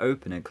trunk wouldn't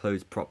open and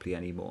close properly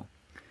anymore.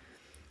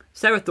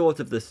 Sarah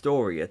thought of the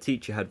story a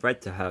teacher had read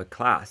to her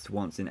class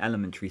once in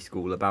elementary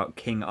school about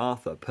King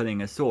Arthur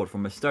pulling a sword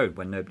from a stone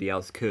when nobody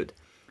else could.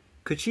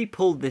 Could she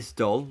pull this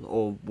doll,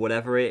 or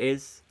whatever it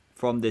is,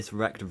 from this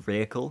wrecked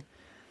vehicle?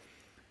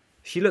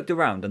 She looked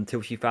around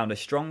until she found a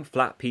strong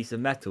flat piece of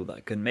metal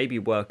that could maybe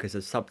work as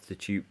a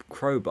substitute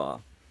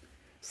crowbar.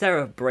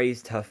 Sarah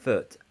braced her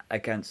foot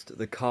against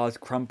the car's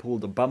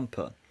crumpled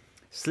bumper,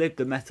 slid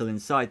the metal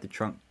inside the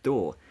trunk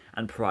door,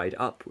 and pried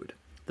upward.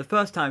 The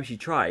first time she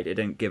tried, it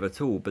didn't give at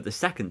all, but the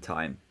second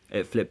time,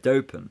 it flipped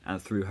open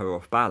and threw her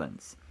off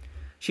balance.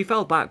 She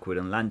fell backward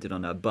and landed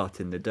on her butt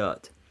in the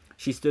dirt.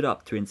 She stood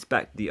up to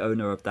inspect the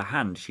owner of the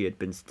hand she had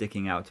been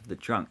sticking out of the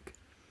trunk.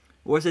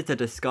 Was it a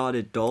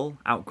discarded doll,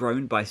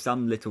 outgrown by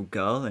some little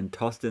girl and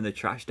tossed in the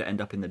trash to end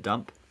up in the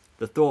dump?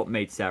 The thought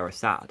made Sarah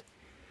sad.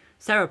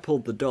 Sarah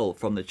pulled the doll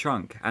from the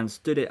trunk and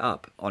stood it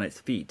up on its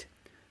feet,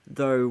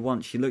 though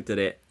once she looked at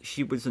it,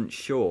 she wasn't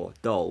sure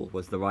doll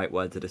was the right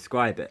word to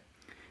describe it.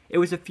 It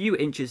was a few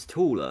inches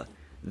taller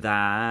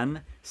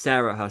than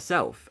Sarah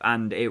herself,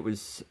 and it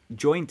was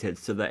jointed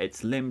so that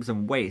its limbs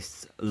and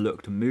waists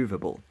looked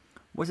movable.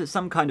 Was it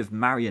some kind of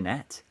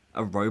marionette?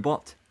 A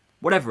robot?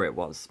 Whatever it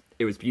was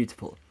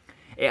beautiful.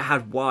 It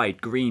had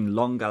wide, green,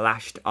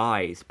 longer-lashed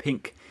eyes,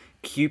 pink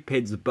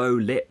Cupid's bow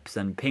lips,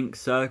 and pink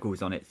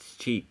circles on its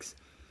cheeks.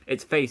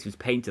 Its face was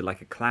painted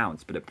like a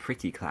clown's, but a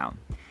pretty clown.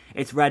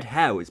 Its red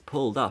hair was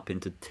pulled up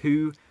into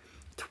two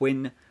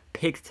twin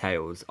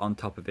pigtails on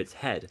top of its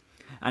head,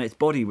 and its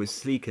body was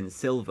sleek and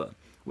silver,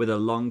 with a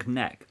long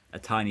neck, a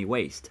tiny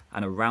waist,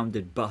 and a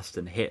rounded bust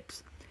and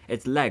hips.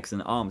 Its legs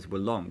and arms were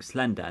long,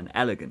 slender, and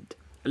elegant.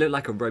 It looked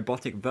like a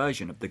robotic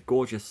version of the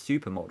gorgeous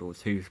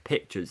supermodels whose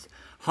pictures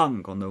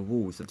hung on the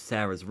walls of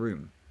Sarah's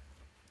room.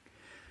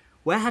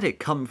 Where had it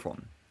come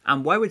from?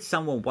 And why would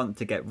someone want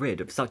to get rid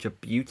of such a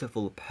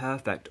beautiful,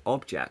 perfect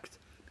object?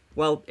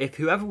 Well, if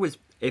whoever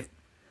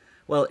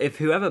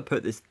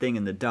put this thing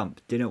in the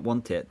dump didn't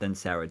want it, then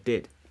Sarah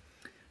did.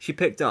 She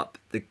picked up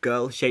the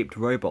girl-shaped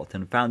robot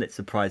and found it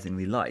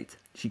surprisingly light.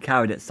 She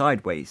carried it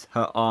sideways,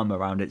 her arm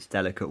around its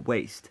delicate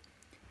waist.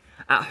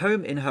 At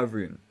home in her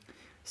room,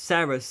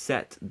 Sarah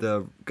set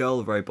the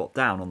girl robot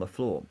down on the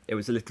floor. It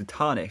was a little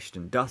tarnished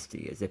and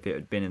dusty, as if it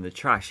had been in the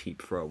trash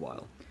heap for a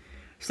while.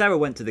 Sarah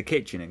went to the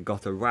kitchen and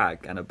got a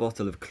rag and a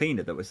bottle of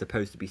cleaner that was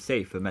supposed to be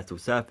safe for metal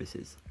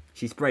surfaces.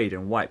 She sprayed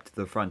and wiped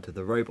the front of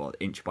the robot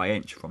inch by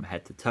inch from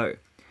head to toe.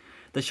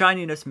 The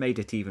shininess made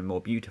it even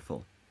more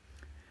beautiful.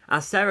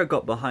 As Sarah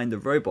got behind the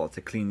robot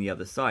to clean the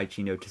other side,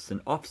 she noticed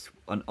an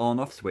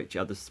on-off switch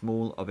at the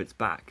small of its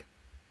back.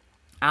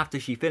 After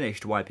she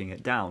finished wiping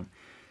it down,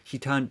 she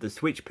turned the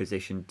switch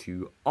position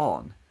to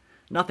on.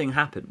 Nothing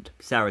happened.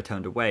 Sarah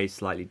turned away,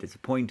 slightly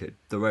disappointed.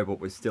 The robot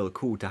was still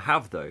cool to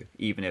have though,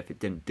 even if it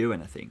didn't do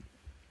anything.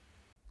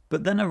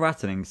 But then a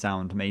rattling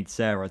sound made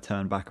Sarah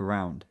turn back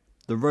around.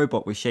 The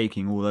robot was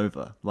shaking all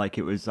over, like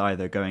it was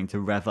either going to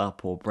rev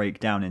up or break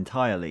down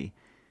entirely.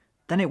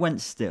 Then it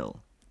went still.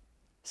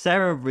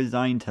 Sarah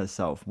resigned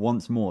herself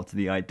once more to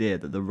the idea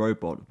that the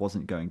robot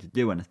wasn't going to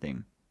do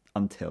anything,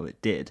 until it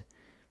did.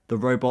 The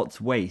robot's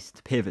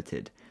waist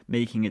pivoted,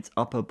 making its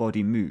upper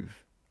body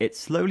move. It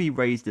slowly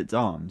raised its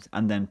arms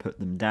and then put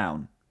them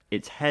down.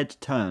 Its head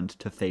turned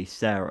to face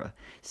Sarah,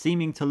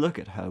 seeming to look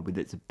at her with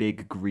its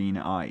big green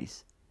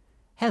eyes.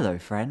 "Hello,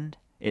 friend,"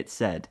 it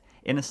said,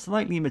 in a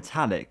slightly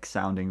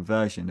metallic-sounding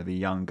version of a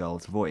young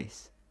girl's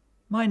voice.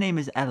 "My name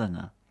is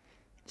Eleanor."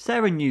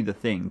 Sarah knew the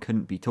thing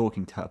couldn't be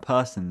talking to her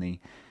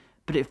personally,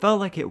 but it felt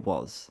like it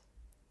was.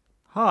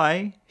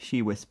 "Hi,"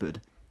 she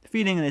whispered,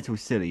 feeling a little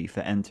silly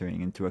for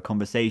entering into a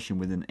conversation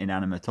with an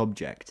inanimate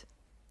object.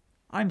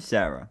 "I'm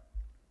Sarah."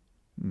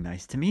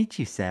 "Nice to meet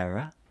you,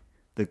 Sarah,"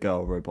 the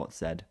girl robot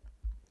said.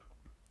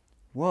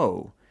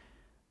 Whoa,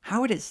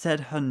 how had it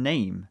said her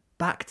name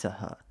back to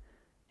her?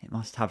 It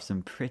must have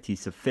some pretty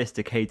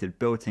sophisticated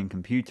built-in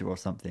computer or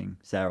something,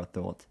 Sarah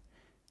thought.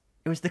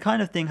 It was the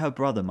kind of thing her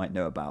brother might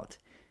know about.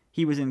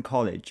 He was in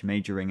college,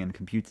 majoring in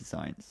computer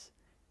science.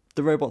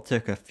 The robot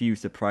took a few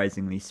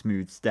surprisingly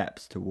smooth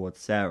steps towards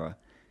Sarah.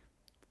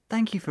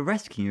 "Thank you for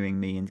rescuing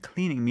me and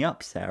cleaning me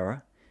up,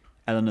 Sarah,"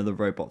 Eleanor the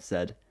robot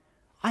said.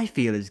 "I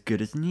feel as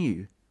good as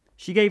new."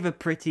 She gave a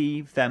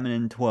pretty,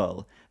 feminine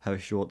twirl, her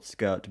short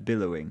skirt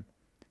billowing.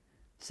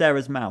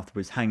 Sarah's mouth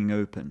was hanging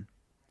open.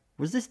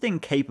 Was this thing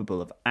capable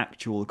of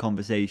actual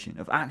conversation,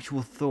 of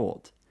actual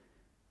thought?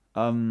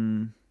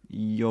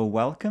 You're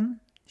welcome,"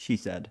 she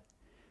said.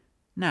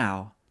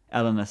 "Now,"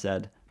 Eleanor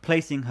said,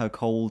 placing her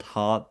cold,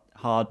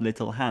 hard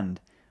little hand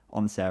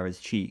on Sarah's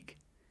cheek.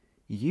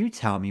 "You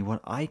tell me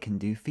what I can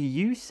do for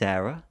you,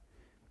 Sarah."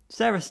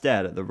 Sarah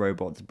stared at the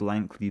robot's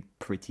blankly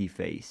pretty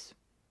face.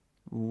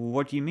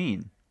 "What do you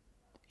mean?"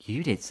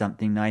 "You did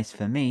something nice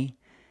for me.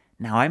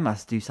 Now I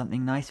must do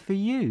something nice for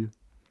you."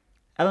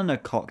 Eleanor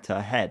cocked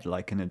her head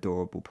like an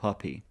adorable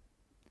puppy.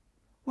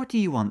 "What do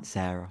you want,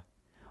 Sarah?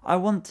 I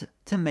want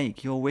to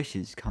make your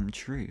wishes come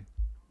true."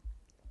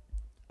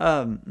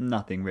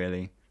 Nothing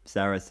really,"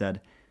 Sarah said.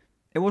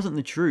 It wasn't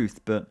the truth,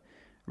 but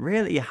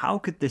really, how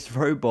could this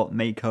robot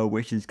make her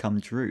wishes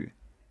come true?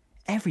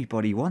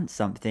 "Everybody wants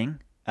something,"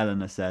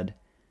 Eleanor said,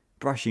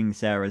 brushing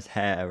Sarah's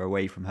hair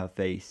away from her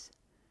face.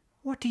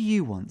 "What do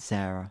you want,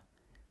 Sarah?"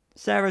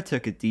 Sarah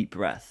took a deep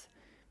breath.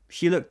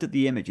 She looked at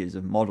the images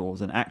of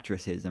models and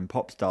actresses and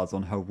pop stars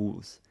on her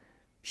walls.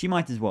 She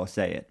might as well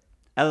say it.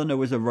 Eleanor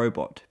was a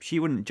robot. She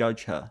wouldn't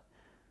judge her.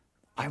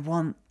 "I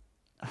want,"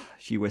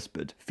 she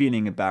whispered,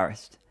 feeling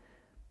embarrassed.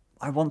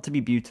 "I want to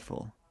be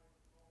beautiful."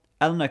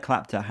 Eleanor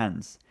clapped her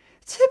hands.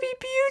 "To be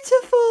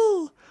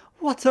beautiful!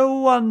 What a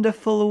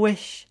wonderful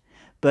wish!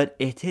 But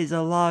it is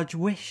a large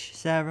wish,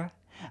 Sarah,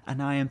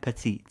 and I am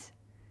petite.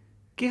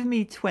 Give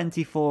me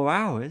 24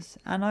 hours,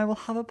 and I will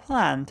have a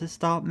plan to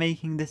start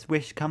making this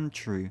wish come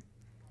true."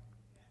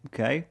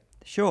 "Okay,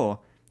 sure,"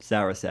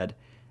 Sarah said,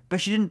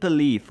 but she didn't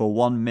believe for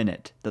 1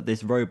 minute that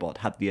this robot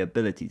had the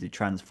ability to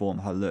transform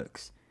her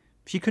looks.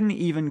 She couldn't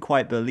even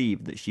quite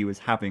believe that she was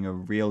having a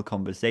real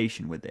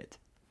conversation with it.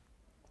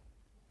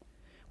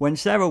 When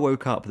Sarah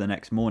woke up the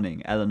next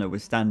morning, Eleanor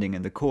was standing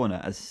in the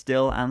corner as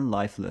still and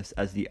lifeless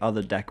as the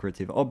other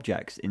decorative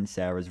objects in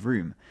Sarah's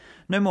room,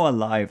 no more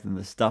alive than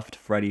the stuffed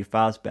Freddy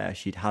Fazbear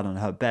she'd had on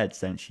her bed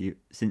since she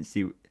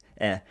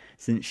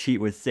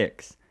was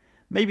 6.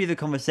 Maybe the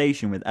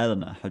conversation with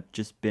Eleanor had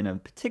just been a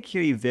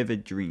particularly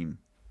vivid dream.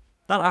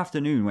 That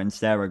afternoon when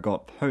Sarah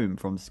got home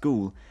from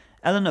school,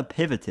 Eleanor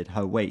pivoted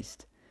her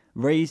waist,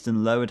 raised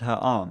and lowered her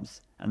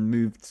arms, and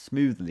moved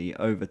smoothly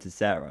over to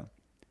Sarah.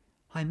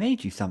 "I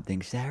made you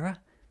something, Sarah,"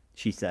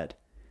 she said.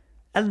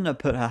 Eleanor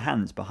put her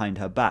hands behind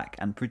her back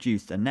and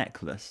produced a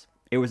necklace.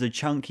 It was a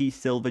chunky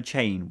silver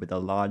chain with a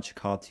large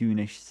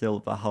cartoonish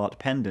silver heart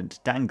pendant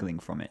dangling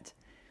from it.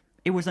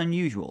 It was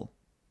unusual.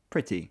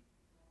 Pretty.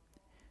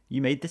 "You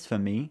made this for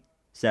me?"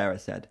 Sarah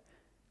said.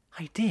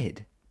 "I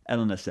did,"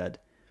 Eleanor said.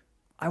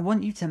 "I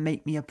want you to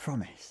make me a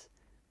promise.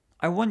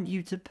 I want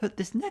you to put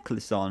this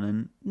necklace on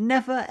and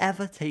never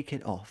ever take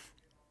it off.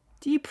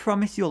 Do you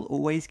promise you'll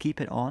always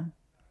keep it on?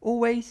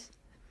 Always?"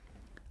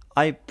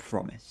 "I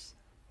promise,"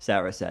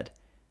 Sarah said.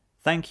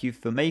 "Thank you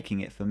for making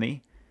it for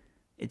me.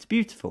 It's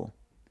beautiful."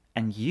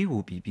 "And you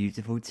will be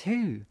beautiful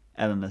too,"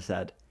 Eleanor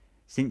said.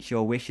 "Since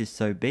your wish is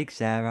so big,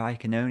 Sarah, I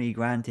can only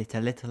grant it a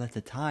little at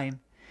a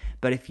time.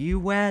 But if you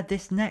wear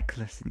this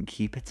necklace and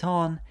keep it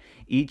on,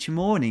 each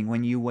morning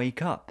when you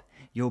wake up,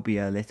 you'll be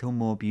a little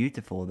more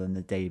beautiful than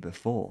the day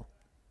before."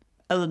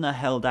 Eleanor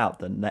held out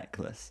the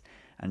necklace,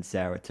 and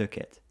Sarah took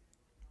it.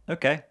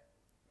 "Okay,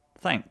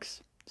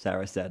 thanks,"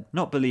 Sarah said,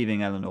 not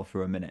believing Eleanor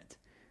for a minute.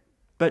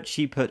 But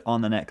she put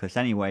on the necklace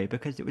anyway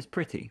because it was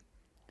pretty.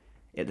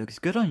 "It looks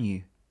good on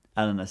you,"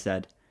 Eleanor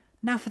said.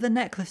 "Now for the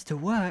necklace to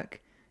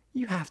work,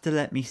 you have to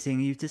let me sing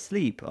you to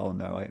sleep." Oh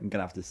no, I'm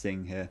gonna have to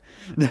sing here.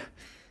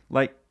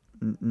 "Like,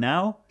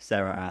 now?"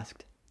 Sarah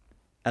asked.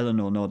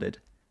 Eleanor nodded.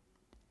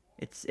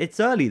 It's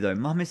early though,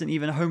 Mum isn't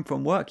even home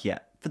from work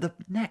yet. For the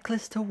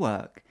necklace to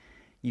work,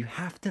 you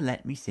have to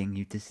let me sing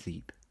you to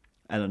sleep,"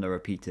 Eleanor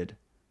repeated.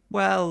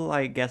 "Well,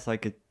 I guess I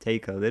could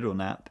take a little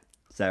nap,"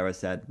 Sarah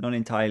said, not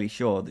entirely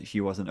sure that she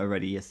wasn't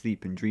already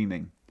asleep and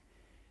dreaming.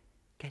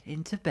 "Get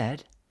into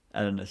bed,"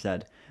 Eleanor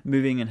said,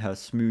 moving in her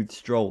smooth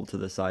stroll to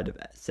the side of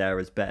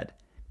Sarah's bed.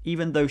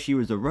 Even though she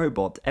was a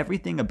robot,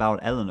 everything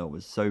about Eleanor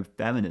was so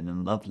feminine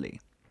and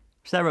lovely.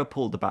 Sarah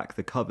pulled back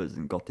the covers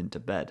and got into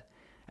bed.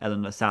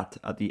 Eleanor sat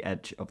at the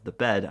edge of the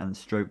bed and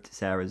stroked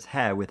Sarah's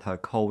hair with her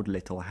cold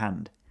little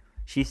hand.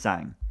 She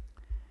sang,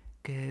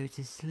 "Go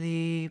to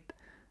sleep,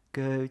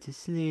 go to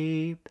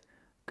sleep,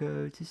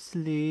 go to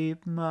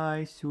sleep,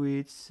 my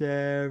sweet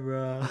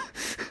Sarah.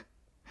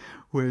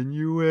 When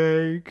you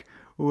wake,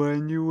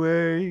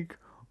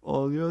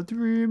 All your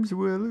dreams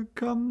will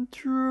come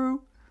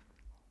true.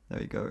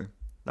 There you go.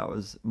 That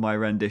was my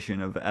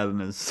rendition of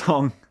Eleanor's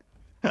song.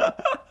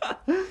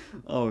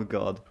 Oh,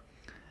 God.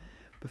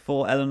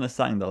 Before Eleanor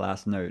sang the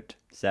last note,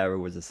 Sarah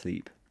was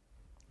asleep.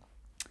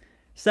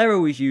 Sarah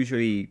was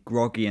usually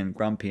groggy and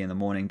grumpy in the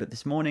morning, but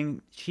this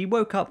morning she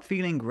woke up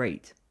feeling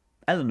great.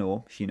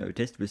 Eleanor, she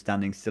noticed, was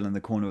standing still in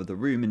the corner of the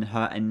room in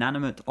her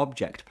inanimate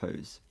object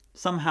pose.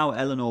 Somehow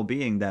Eleanor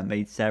being there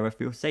made Sarah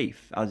feel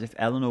safe, as if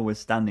Eleanor was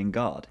standing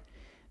guard.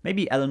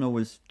 Maybe Eleanor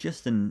was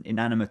just an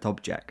inanimate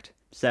object,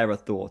 Sarah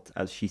thought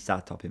as she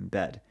sat up in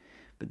bed,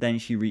 but then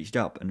she reached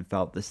up and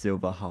felt the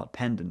silver heart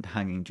pendant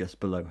hanging just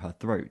below her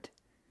throat.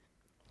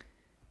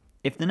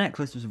 If the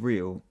necklace was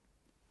real,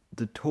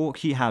 the talk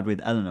she had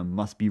with Eleanor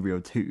must be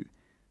real too.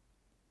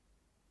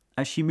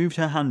 As she moved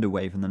her hand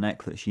away from the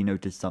necklace, she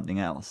noticed something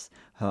else.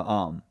 Her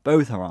arm.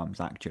 Both her arms,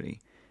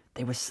 actually.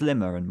 They were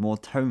slimmer and more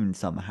toned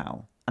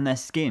somehow, and their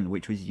skin,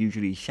 which was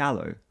usually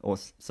sallow,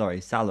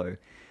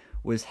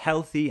 was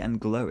healthy and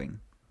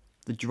glowing.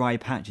 The dry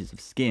patches of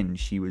skin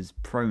she was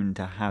prone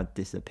to had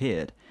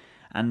disappeared,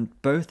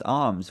 and both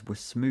arms were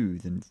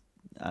smooth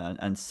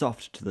and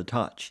soft to the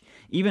touch.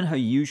 Even her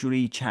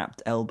usually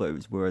chapped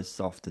elbows were as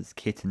soft as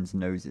kittens'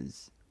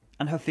 noses.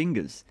 And her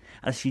fingers,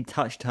 as she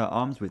touched her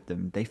arms with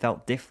them, they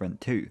felt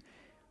different too.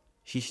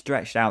 She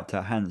stretched out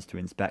her hands to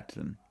inspect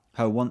them.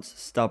 Her once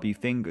stubby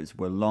fingers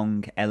were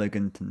long,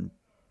 elegant, and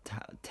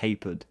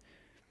tapered.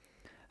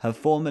 Her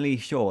formerly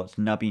short,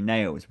 nubby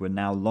nails were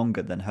now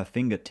longer than her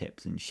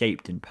fingertips and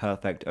shaped in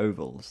perfect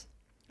ovals.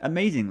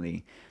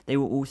 Amazingly, they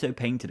were also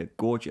painted a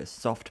gorgeous,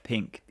 soft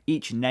pink,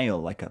 each nail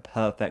like a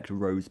perfect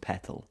rose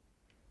petal.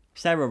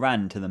 Sarah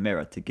ran to the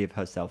mirror to give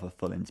herself a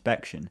full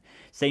inspection.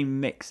 Same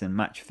mix and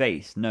match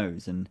face,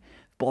 nose, and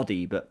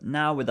body, but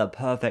now with a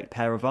perfect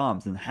pair of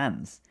arms and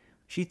hands.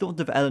 She thought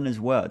of Eleanor's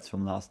words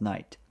from last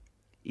night.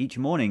 Each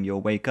morning you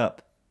wake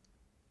up,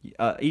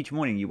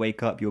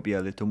 you'll be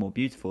a little more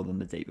beautiful than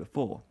the day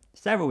before.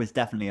 Sarah was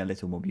definitely a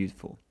little more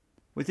beautiful.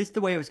 Was this the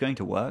way it was going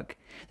to work?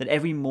 That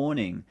every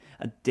morning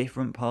a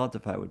different part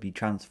of her would be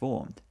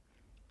transformed?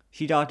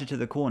 She darted to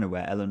the corner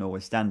where Eleanor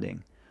was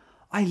standing.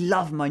 "I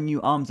love my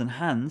new arms and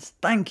hands,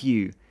 thank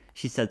you,"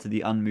 she said to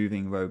the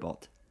unmoving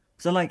robot.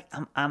 "So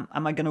am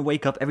I going to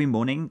wake up every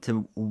morning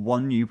to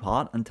one new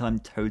part until I'm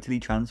totally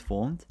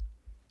transformed?"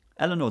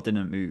 Eleanor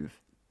didn't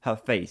move. Her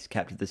face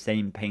kept the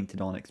same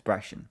painted-on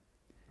expression.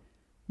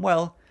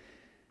 "Well,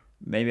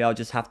 maybe I'll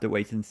just have to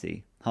wait and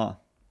see, huh?"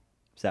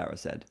 Sarah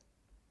said.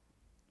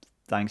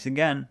 "Thanks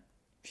again."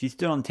 She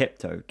stood on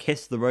tiptoe,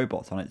 kissed the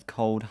robot on its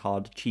cold,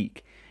 hard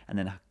cheek, and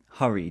then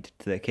hurried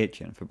to the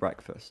kitchen for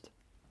breakfast.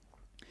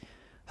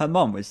 Her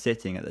mom was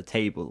sitting at the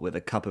table with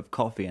a cup of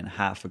coffee and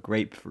half a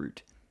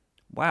grapefruit.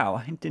 "Wow,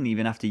 I didn't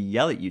even have to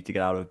yell at you to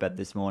get out of bed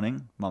this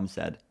morning," Mom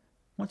said.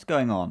 "What's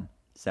going on?"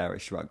 Sarah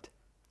shrugged.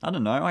 "I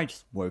don't know, I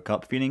just woke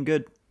up feeling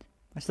good.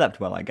 I slept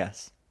well, I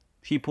guess."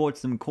 She poured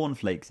some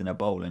cornflakes in a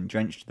bowl and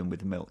drenched them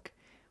with milk.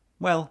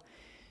 "Well,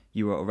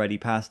 you were already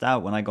passed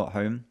out when I got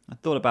home. I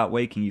thought about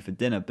waking you for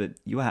dinner, but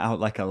you were out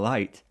like a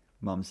light,"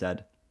 Mom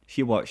said.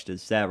 She watched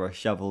as Sarah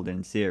shoveled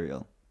in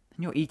cereal.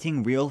 "And you're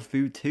eating real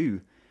food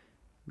too.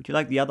 Would you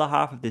like the other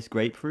half of this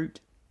grapefruit?"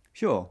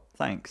 "Sure,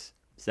 thanks,"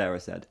 Sarah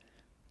said.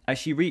 As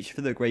she reached for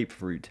the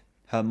grapefruit,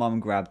 her mom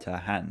grabbed her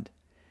hand.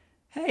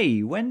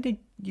 "Hey, when did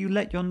you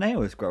let your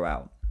nails grow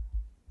out?"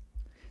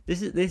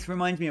 This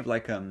reminds me of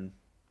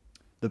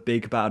the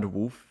big bad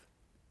wolf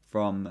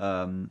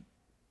from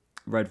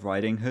Red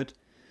Riding Hood.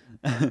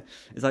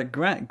 It's like,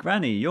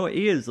 Granny, your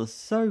ears are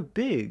so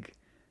big.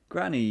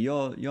 Granny,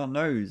 your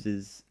nose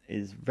is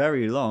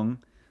very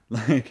long.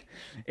 Like,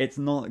 it's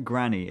not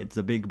Granny, it's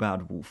a big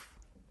bad wolf.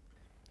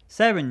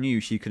 Sarah knew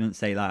she couldn't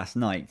say last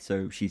night,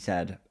 so she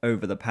said,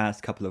 "Over the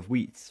past couple of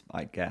weeks,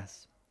 I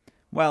guess."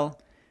 "Well,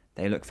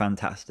 they look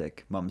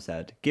fantastic," Mum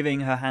said,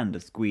 giving her hand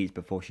a squeeze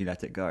before she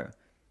let it go.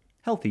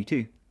 "Healthy,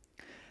 too.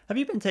 Have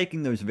you been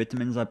taking those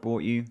vitamins I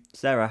brought you?"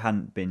 Sarah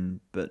hadn't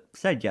been, but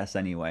said yes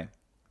anyway.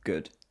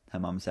 "Good," her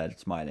mum said,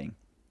 smiling.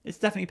 "It's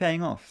definitely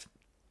paying off."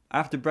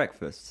 After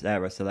breakfast,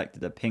 Sarah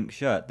selected a pink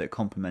shirt that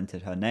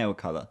complemented her nail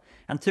colour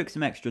and took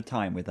some extra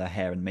time with her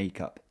hair and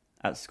makeup.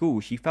 At school,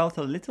 she felt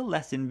a little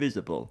less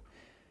invisible.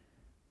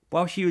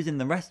 While she was in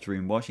the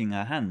restroom washing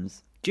her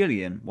hands,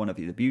 Gillian, one of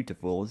the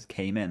beautifuls,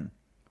 came in.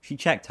 She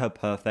checked her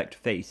perfect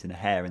face and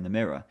hair in the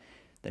mirror,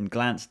 then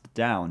glanced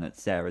down at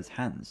Sarah's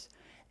hands.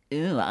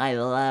 "Ooh, I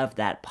love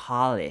that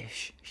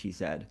polish," she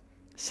said.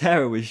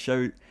 Sarah was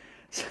so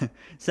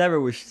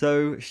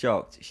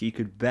shocked she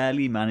could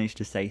barely manage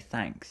to say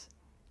thanks.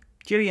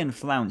 Gillian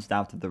flounced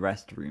out of the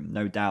restroom,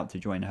 no doubt to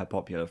join her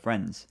popular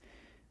friends.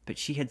 But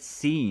she had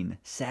seen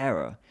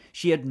Sarah.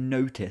 She had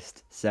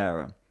noticed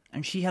Sarah.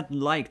 And she had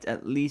liked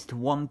at least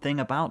one thing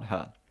about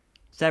her.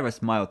 Sarah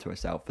smiled to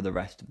herself for the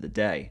rest of the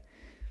day.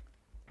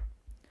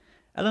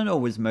 Eleanor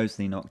was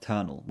mostly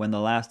nocturnal. When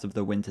the last of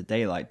the winter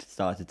daylight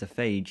started to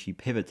fade, she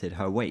pivoted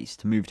her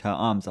waist, moved her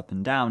arms up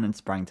and down, and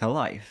sprang to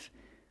life.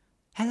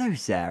 "Hello,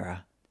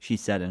 Sarah," she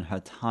said in her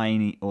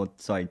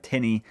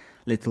tinny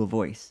little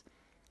voice.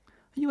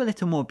 Are you a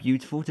little more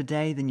beautiful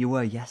today than you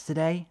were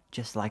yesterday,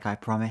 just like I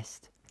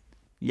promised?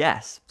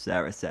 Yes,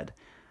 Sarah said.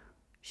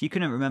 She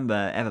couldn't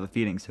remember ever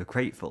feeling so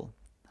grateful.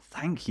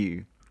 Thank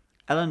you.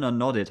 Eleanor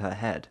nodded her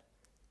head.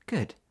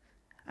 Good.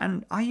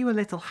 And are you a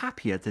little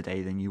happier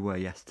today than you were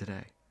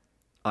yesterday?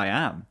 I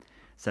am,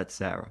 said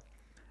Sarah.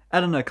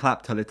 Eleanor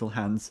clapped her little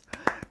hands.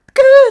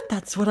 Good,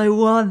 that's what I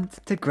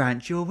want, to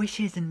grant your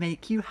wishes and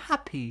make you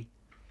happy.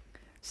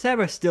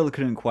 Sarah still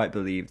couldn't quite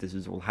believe this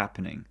was all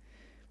happening.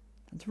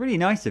 It's really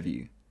nice of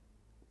you.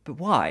 But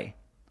why?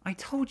 I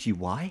told you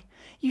why.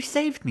 You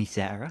saved me,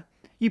 Sarah.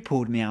 You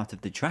pulled me out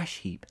of the trash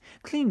heap,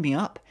 cleaned me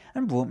up,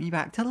 and brought me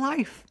back to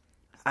life.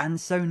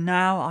 And so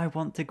now I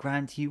want to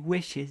grant you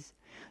wishes,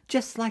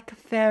 just like a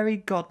fairy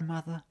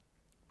godmother.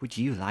 Would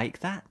you like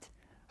that?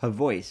 Her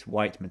voice,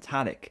 while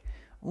metallic,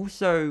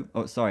 also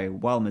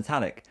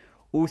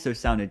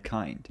sounded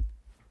kind.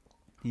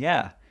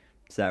 Yeah,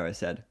 Sarah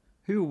said.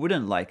 Who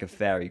wouldn't like a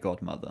fairy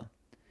godmother?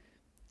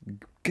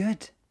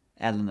 Good,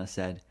 Eleanor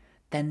said.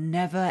 Then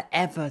never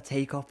ever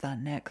take off that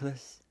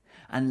necklace,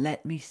 and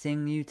let me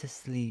sing you to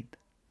sleep.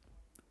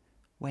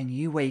 When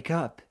you wake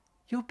up,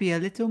 you'll be a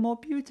little more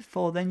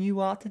beautiful than you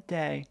are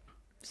today.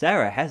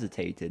 Sarah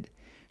hesitated.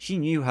 She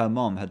knew her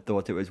mom had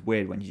thought it was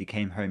weird when she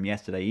came home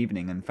yesterday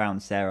evening and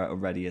found Sarah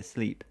already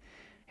asleep.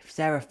 If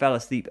Sarah fell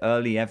asleep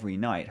early every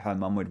night, her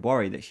mum would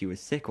worry that she was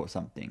sick or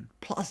something.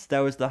 Plus,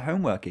 there was the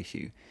homework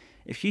issue.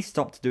 If she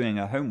stopped doing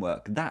her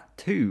homework, that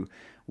too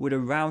would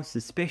arouse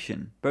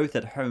suspicion, both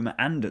at home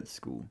and at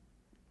school.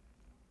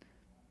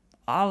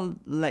 I'll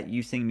let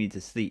you sing me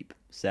to sleep,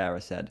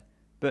 Sarah said.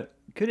 But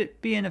could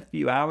it be in a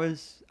few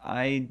hours?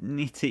 I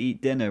need to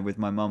eat dinner with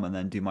my mum and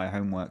then do my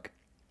homework.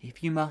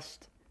 If you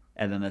must,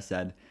 Eleanor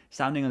said,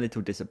 sounding a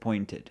little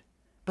disappointed.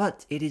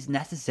 But it is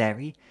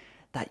necessary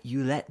that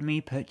you let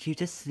me put you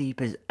to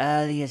sleep as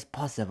early as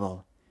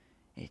possible.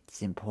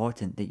 It's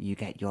important that you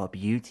get your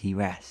beauty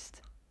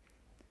rest.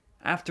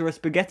 After a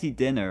spaghetti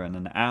dinner and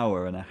an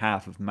hour and a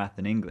half of math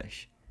and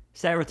English,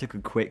 Sarah took a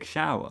quick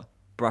shower,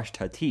 brushed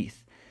her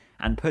teeth,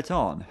 and put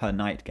on her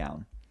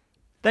nightgown.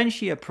 Then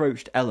she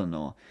approached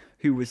Eleanor,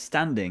 who was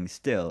standing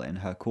still in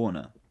her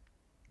corner.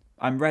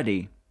 I'm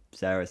ready,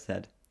 Sarah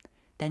said.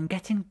 Then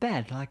get in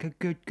bed like a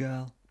good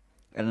girl,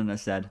 Eleanor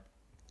said.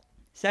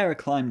 Sarah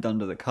climbed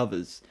under the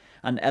covers,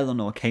 and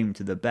Eleanor came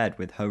to the bed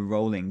with her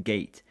rolling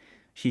gait.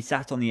 She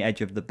sat on the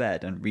edge of the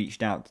bed and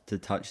reached out to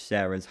touch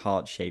Sarah's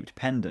heart-shaped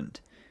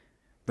pendant.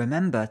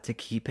 Remember to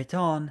keep it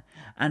on,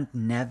 and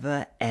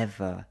never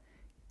ever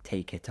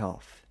take it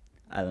off,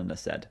 Eleanor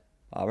said.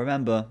 I'll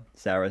remember,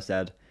 Sarah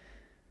said.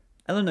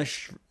 Eleanor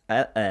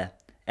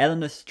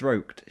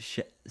stroked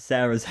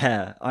Sarah's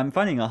hair. I'm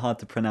finding it hard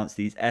to pronounce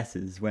these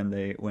S's when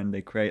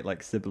they create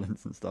like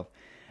sibilants and stuff.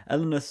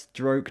 Eleanor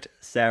stroked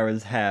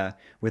Sarah's hair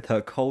with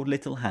her cold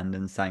little hand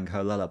and sang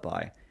her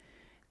lullaby.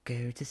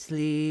 Go to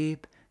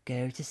sleep,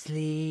 go to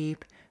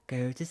sleep,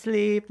 go to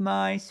sleep,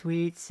 my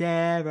sweet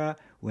Sarah.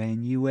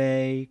 When you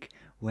wake,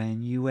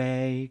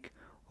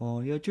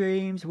 all your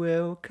dreams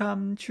will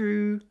come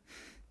true.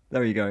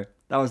 There you go.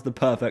 That was the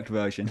perfect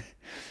version.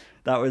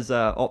 That was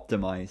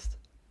optimized.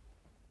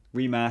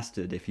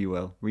 Remastered, if you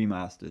will.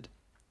 Remastered.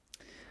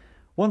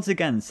 Once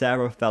again,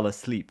 Sarah fell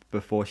asleep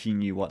before she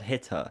knew what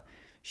hit her.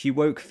 She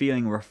woke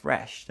feeling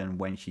refreshed, and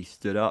when she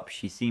stood up,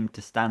 she seemed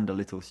to stand a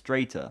little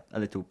straighter, a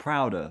little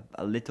prouder,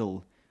 a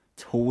little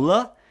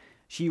taller.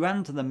 She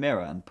ran to the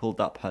mirror and pulled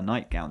up her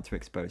nightgown to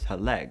expose her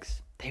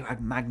legs. They were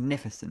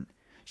magnificent.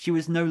 She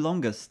was no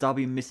longer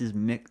stubby Mrs.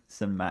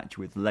 Mix-and-Match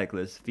with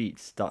legless feet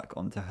stuck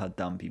onto her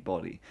dumpy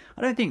body.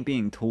 I don't think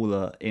being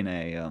taller in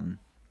a...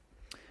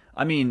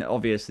 I mean,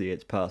 obviously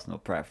it's personal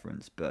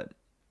preference, but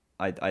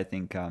I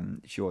think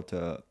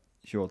shorter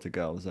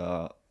girls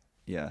are...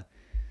 Yeah.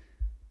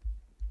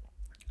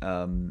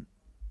 I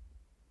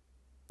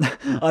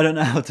don't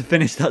know how to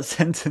finish that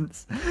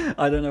sentence.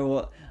 I don't know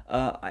what...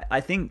 I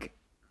think...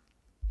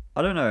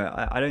 I don't know.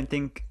 I don't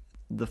think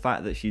the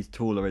fact that she's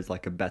taller is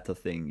like a better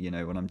thing, you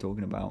know what I'm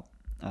talking about.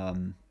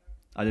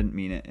 I didn't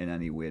mean it in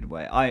any weird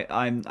way.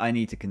 I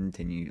need to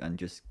continue and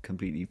just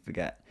completely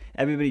forget.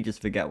 Everybody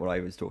just forget what I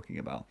was talking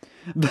about.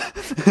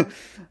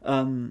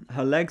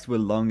 Her legs were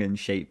long and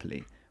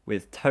shapely,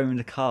 with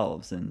toned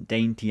calves and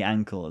dainty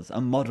ankles,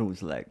 a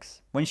model's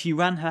legs. When she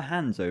ran her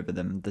hands over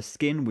them, the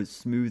skin was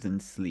smooth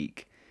and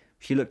sleek.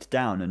 She looked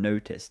down and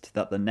noticed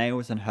that the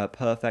nails on her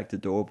perfect,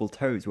 adorable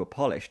toes were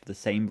polished the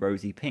same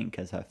rosy pink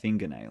as her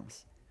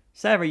fingernails.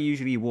 Sarah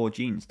usually wore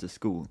jeans to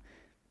school,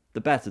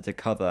 the better to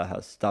cover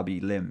her stubby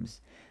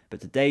limbs,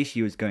 but today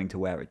she was going to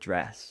wear a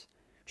dress.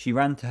 She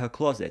ran to her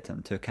closet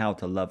and took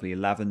out a lovely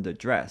lavender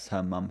dress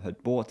her mum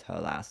had bought her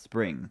last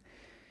spring.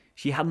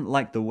 She hadn't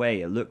liked the way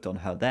it looked on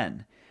her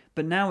then,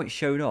 but now it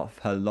showed off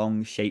her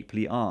long,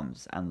 shapely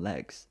arms and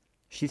legs.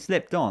 She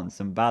slipped on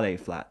some ballet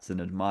flats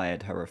and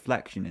admired her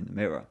reflection in the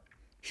mirror.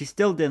 She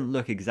still didn't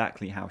look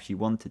exactly how she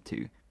wanted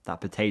to.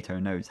 That potato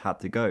nose had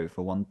to go,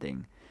 for one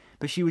thing.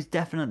 But she was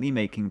definitely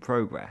making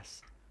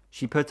progress.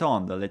 She put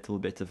on the little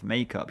bit of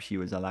makeup she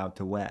was allowed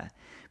to wear,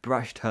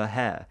 brushed her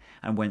hair,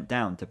 and went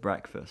down to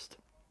breakfast.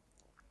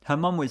 Her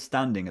mum was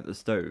standing at the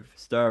stove,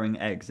 stirring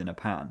eggs in a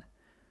pan.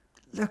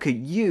 "Look at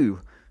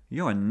you!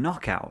 You're a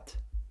knockout."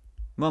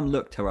 Mum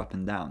looked her up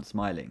and down,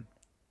 smiling.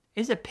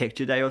 "Is it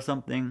picture day or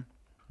something?"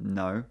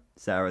 "No,"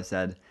 Sarah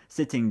said,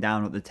 sitting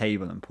down at the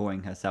table and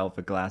pouring herself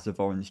a glass of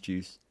orange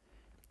juice.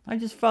 "I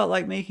just felt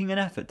like making an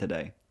effort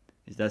today."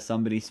 "Is there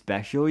somebody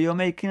special you're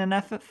making an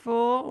effort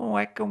for?"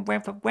 I don't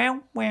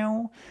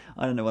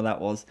know what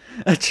that was.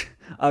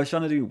 I was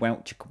trying to do wow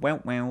chicka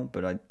wow wow,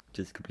 but I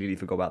just completely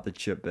forgot about the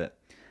chip bit.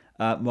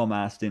 Mom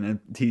asked in a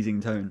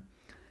teasing tone.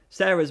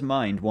 Sarah's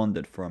mind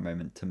wandered for a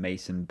moment to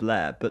Mason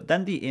Blair, but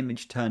then the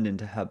image turned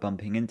into her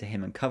bumping into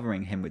him and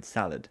covering him with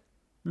salad.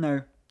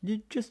 "No,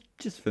 you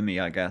just for me,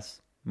 I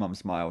guess." Mum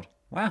smiled.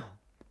 "Wow,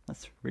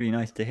 that's really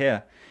nice to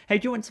hear. Hey,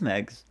 do you want some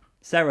eggs?"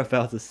 Sarah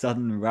felt a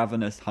sudden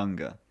ravenous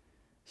hunger.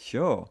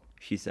 "Sure,"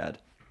 she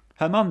said.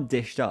 Her mum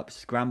dished up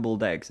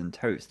scrambled eggs and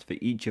toast for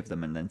each of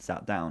them and then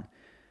sat down.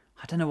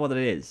 "I don't know what it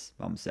is,"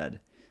 Mum said,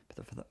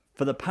 "but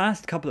for the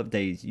past couple of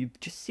days you've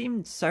just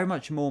seemed so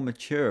much more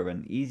mature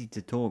and easy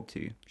to talk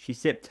to." She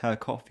sipped her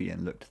coffee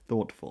and looked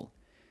thoughtful.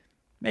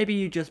 "Maybe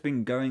you've just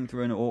been going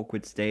through an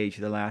awkward stage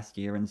the last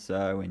year and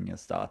so, and you're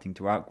starting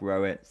to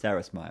outgrow it."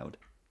 Sarah smiled.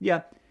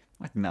 "Yeah,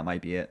 I think that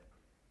might be it."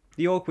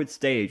 "The awkward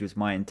stage was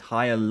my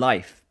entire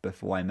life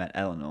before I met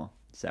Eleanor,"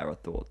 Sarah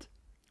thought.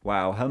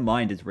 Wow, her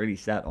mind is really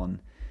set on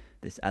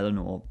this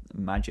Eleanor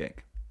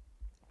magic.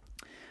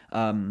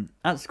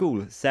 At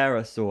school,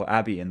 Sarah saw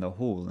Abby in the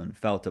hall and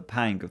felt a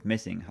pang of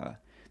missing her.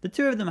 The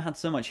two of them had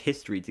so much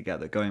history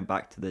together, going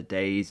back to the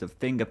days of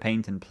finger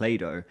paint and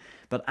Play-Doh,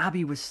 but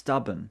Abby was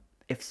stubborn.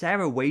 If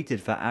Sarah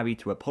waited for Abby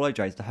to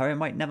apologize to her, it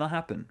might never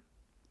happen.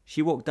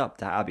 She walked up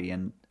to Abby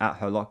and at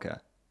her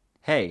locker.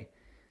 "Hey,"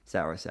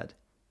 Sarah said.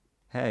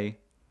 "Hey."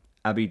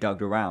 Abby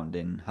dug around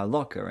in her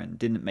locker and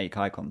didn't make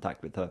eye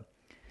contact with her.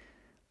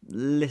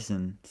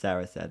 "Listen,"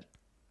 Sarah said.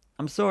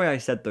 "I'm sorry I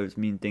said those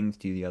mean things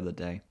to you the other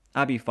day."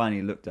 Abby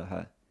finally looked at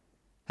her.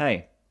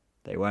 "Hey,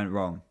 they weren't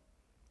wrong.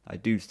 I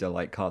do still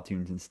like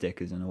cartoons and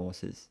stickers and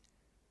horses."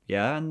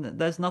 "Yeah, and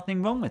there's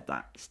nothing wrong with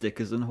that.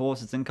 Stickers and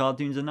horses and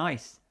cartoons are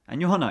nice.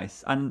 And you're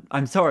nice. And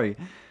I'm sorry.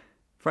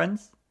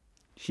 Friends?"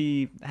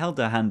 She held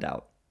her hand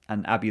out,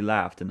 and Abby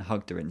laughed and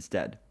hugged her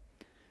instead.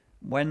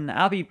 When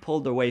Abby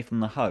pulled away from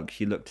the hug,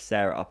 she looked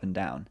Sarah up and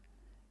down.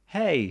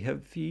 "Hey,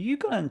 have you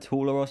gotten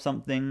taller or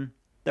something?"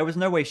 There was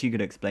no way she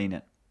could explain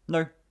it.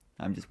 "No,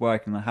 I'm just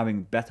working on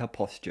having better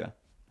posture."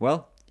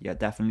 "Well, you're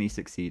definitely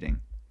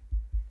succeeding."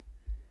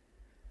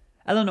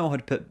 Eleanor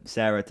had put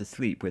Sarah to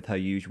sleep with her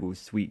usual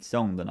sweet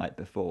song the night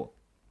before.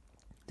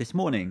 This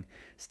morning,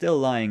 still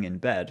lying in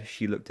bed,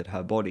 she looked at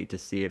her body to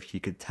see if she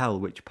could tell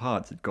which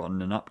parts had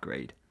gotten an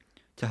upgrade.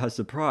 To her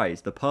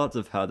surprise, the parts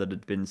of her that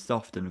had been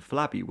soft and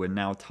flabby were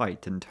now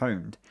tight and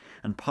toned,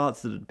 and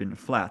parts that had been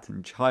flat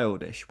and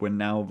childish were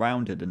now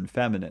rounded and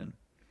feminine.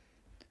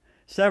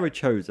 Sarah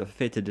chose a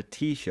fitted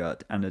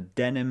t-shirt and a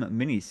denim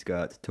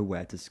miniskirt to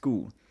wear to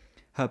school.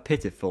 Her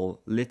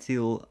pitiful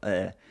little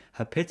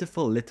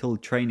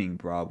training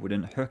bra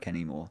wouldn't hook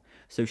anymore,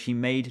 so she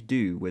made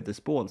do with the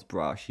sports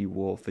bra she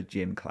wore for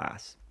gym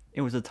class.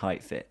 It was a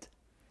tight fit.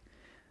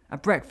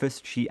 At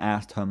breakfast, she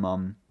asked her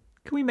mum,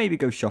 "Can we maybe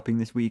go shopping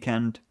this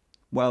weekend?"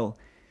 "Well,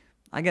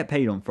 I get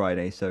paid on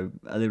Friday, so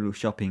a little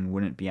shopping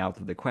wouldn't be out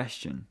of the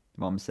question,"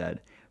 Mum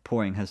said,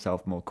 pouring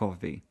herself more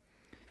coffee.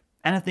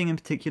 "Anything in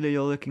particular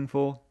you're looking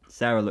for?"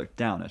 Sarah looked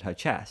down at her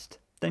chest,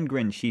 then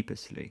grinned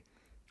sheepishly.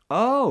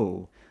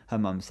 "Oh," her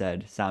mum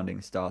said,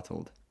 sounding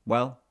startled.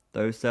 "Well,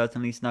 those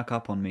certainly snuck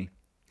up on me.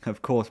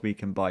 Of course we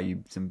can buy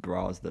you some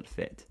bras that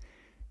fit."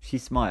 She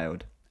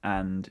smiled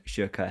and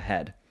shook her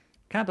head.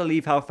 "Can't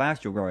believe how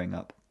fast you're growing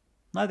up."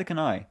 "Neither can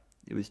I."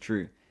 It was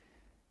true.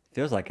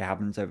 "Feels like it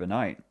happens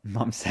overnight,"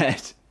 Mum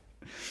said.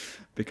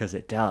 Because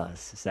it does,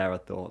 Sarah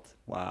thought.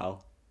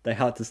 Wow, they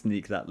had to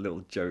sneak that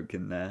little joke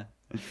in there.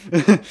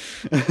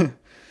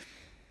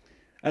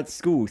 At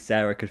school,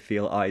 Sarah could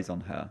feel eyes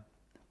on her.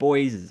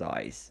 Boys'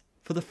 eyes.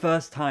 For the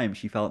first time,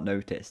 she felt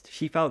noticed.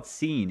 She felt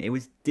seen. It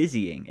was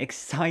dizzying,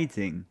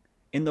 exciting.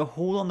 In the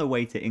hall on the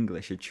way to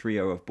English, a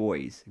trio of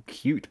boys,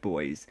 cute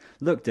boys,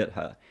 looked at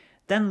her,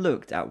 then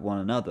looked at one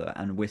another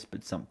and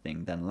whispered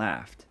something, then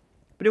laughed.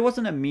 But it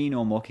wasn't a mean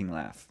or mocking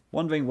laugh.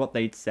 Wondering what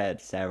they'd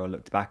said, Sarah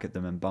looked back at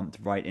them and bumped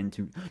right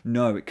into...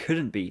 No, it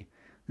couldn't be.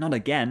 Not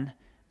again.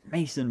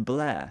 Mason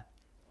Blair.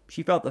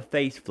 She felt the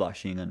face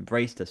flushing and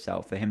braced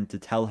herself for him to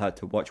tell her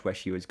to watch where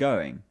she was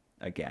going.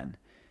 Again.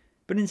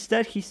 But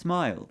instead he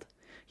smiled.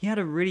 He had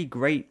really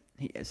great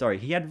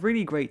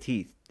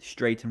teeth,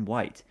 straight and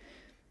white.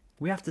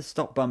 "We have to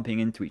stop bumping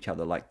into each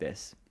other like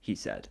this," he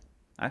said.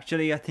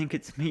 "Actually, I think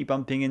it's me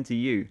bumping into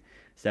you,"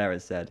 Sarah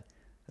said.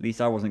 "At least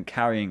I wasn't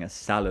carrying a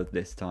salad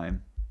this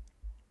time."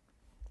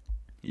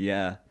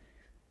 "Yeah."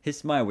 His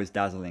smile was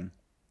dazzling.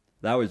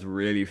 "That was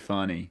really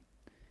funny."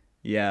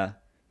 "Yeah,"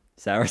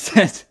 Sarah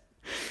said.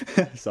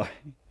 Sorry,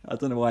 I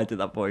don't know why I did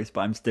that voice,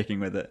 but I'm sticking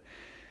with it.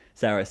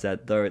 Sarah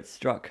said, though it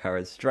struck her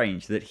as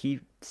strange that he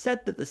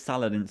said that the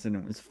salad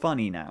incident was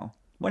funny now.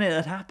 When it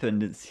had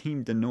happened, it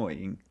seemed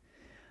annoying.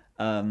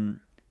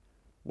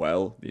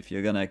 Well, if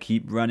you're gonna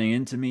keep running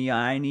into me,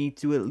 I need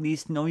to at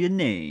least know your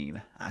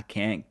name. I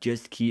can't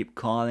just keep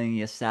calling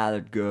you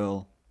Salad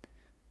Girl.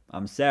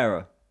 I'm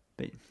Sarah,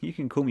 but you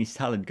can call me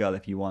Salad Girl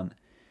if you want.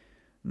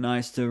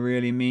 Nice to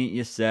really meet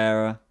you,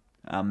 Sarah.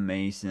 I'm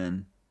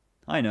Mason.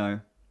 I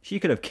know, she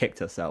could have kicked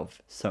herself,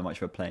 so much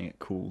for playing it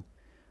cool.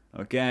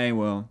 Okay,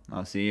 well,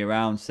 I'll see you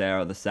around,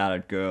 Sarah the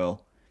Salad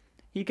Girl.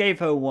 He gave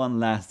her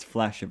one last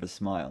flash of a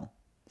smile.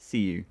 See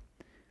you,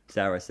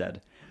 Sarah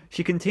said.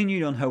 She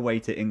continued on her way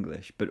to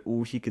English, but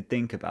all she could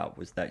think about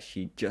was that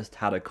she just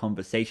had a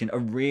conversation, a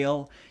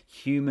real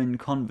human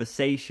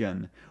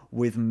conversation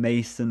with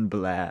Mason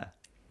Blair.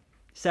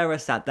 Sarah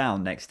sat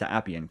down next to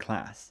Abby in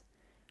class.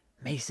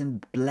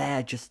 Mason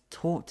Blair just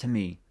talked to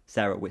me,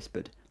 Sarah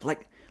whispered.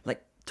 Like,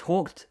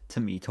 talked to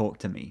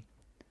me.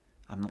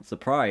 I'm not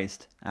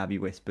surprised, Abby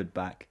whispered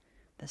back.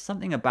 There's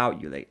something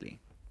about you lately.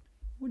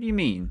 What do you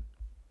mean?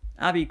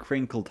 Abby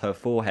crinkled her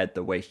forehead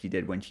the way she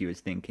did when she was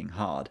thinking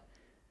hard.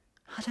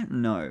 I don't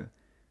know.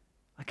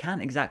 I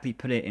can't exactly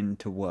put it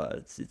into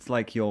words. It's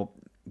like you're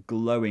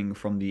glowing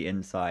from the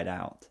inside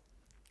out.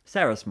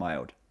 Sarah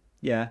smiled.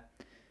 Yeah,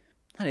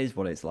 that is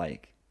what it's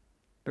like.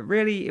 But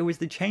really, it was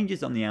the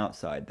changes on the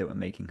outside that were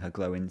making her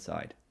glow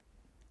inside.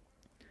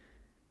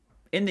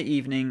 In the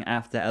evening,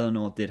 after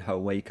Eleanor did her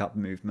wake-up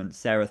movement,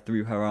 Sarah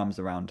threw her arms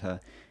around her.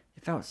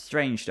 It felt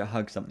strange to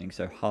hug something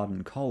so hard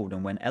and cold,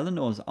 and when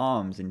Eleanor's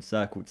arms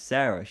encircled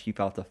Sarah, she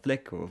felt a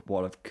flicker of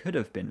what could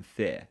have been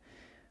fear.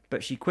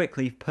 But she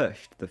quickly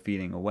pushed the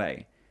feeling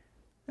away.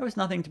 There was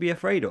nothing to be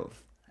afraid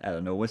of.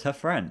 Eleanor was her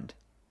friend.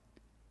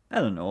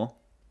 Eleanor,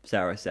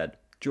 Sarah said,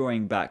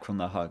 drawing back from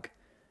the hug,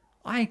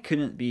 I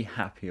couldn't be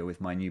happier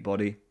with my new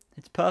body.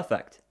 It's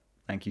perfect.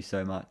 Thank you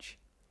so much.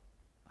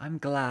 I'm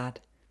glad,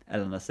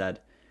 Eleanor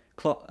said,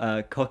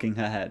 cocking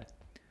her head.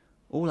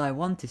 All I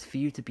want is for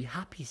you to be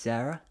happy,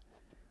 Sarah.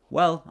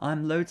 Well,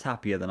 I'm loads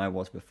happier than I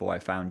was before I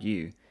found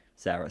you,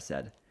 Sarah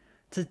said.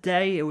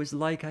 Today it was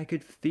like I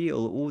could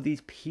feel all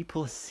these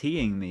people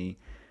seeing me,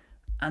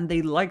 and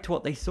they liked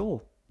what they saw.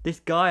 This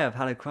guy I've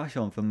had a crush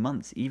on for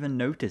months even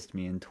noticed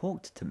me and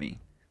talked to me.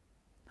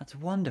 That's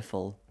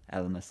wonderful,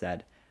 Eleanor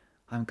said.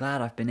 I'm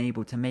glad I've been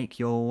able to make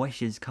your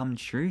wishes come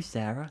true,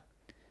 Sarah.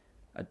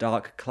 A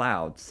dark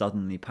cloud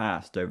suddenly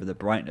passed over the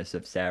brightness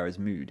of Sarah's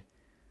mood.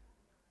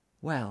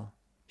 Well,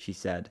 she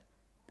said,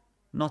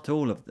 not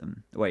all of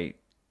them. Wait,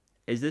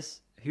 is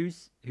this...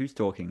 Who's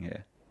talking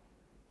here?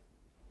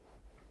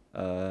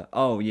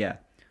 Oh, yeah.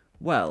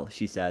 Well,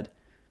 she said,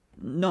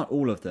 not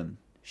all of them.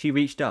 She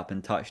reached up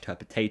and touched her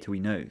potatoey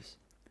nose.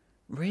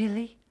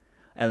 Really?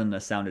 Eleanor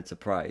sounded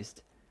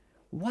surprised.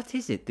 What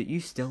is it that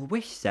you still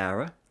wish,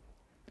 Sarah?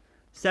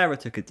 Sarah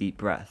took a deep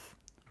breath.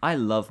 I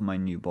love my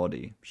new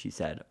body, she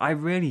said. I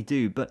really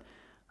do, but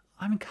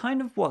I'm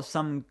kind of what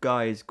some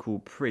guys call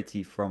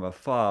pretty from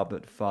afar,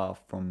 but far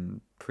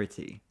from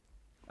pretty.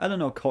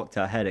 Eleanor cocked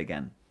her head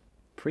again.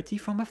 Pretty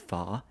from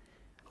afar?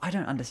 I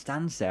don't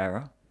understand,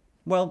 Sarah.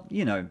 Well,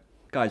 you know,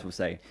 guys will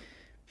say,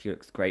 she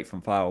looks great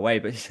from far away,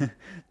 but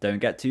don't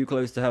get too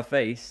close to her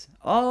face.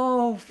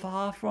 Oh,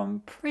 far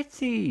from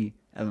pretty,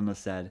 Eleanor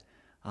said.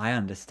 I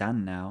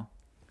understand now.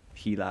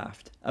 She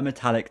laughed, a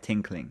metallic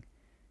tinkling.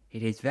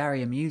 It is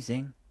very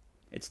amusing.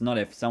 It's not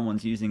if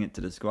someone's using it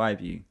to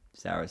describe you,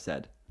 Sarah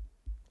said.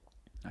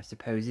 I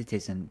suppose it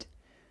isn't,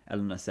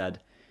 Eleanor said.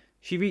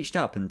 She reached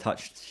up and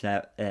touched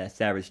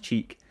Sarah's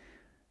cheek.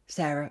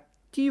 Sarah,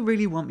 do you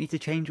really want me to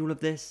change all of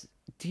this?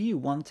 Do you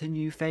want a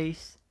new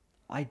face?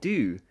 I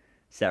do,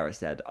 Sarah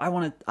said. I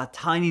want a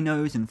tiny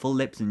nose and full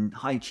lips and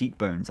high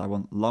cheekbones. I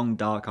want long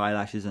dark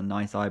eyelashes and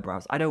nice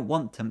eyebrows. I don't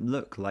want to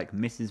look like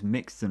Mrs.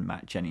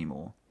 Mix-and-Match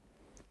anymore.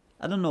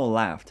 Eleanor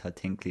laughed her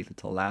tinkly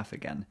little laugh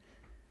again.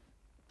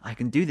 I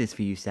can do this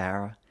for you,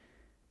 Sarah,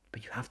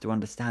 but you have to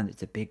understand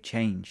it's a big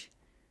change.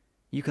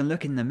 You can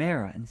look in the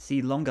mirror and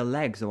see longer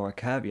legs or a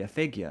curvier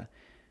figure,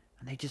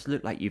 and they just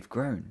look like you've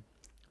grown.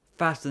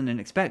 Faster than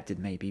expected,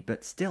 maybe,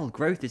 but still,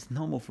 growth is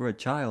normal for a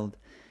child.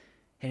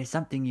 It is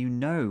something you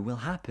know will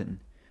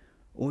happen.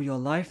 All your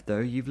life,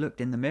 though, you've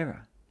looked in the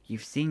mirror,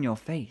 you've seen your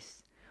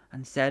face,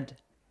 and said,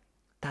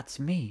 that's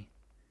me.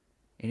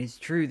 It is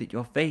true that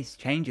your face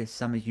changes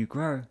some as you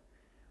grow,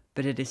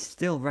 but it is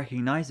still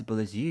recognizable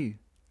as you.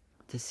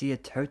 To see a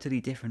totally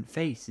different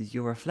face as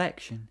your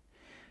reflection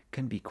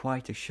can be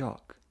quite a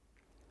shock.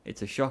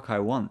 It's a shock I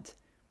want,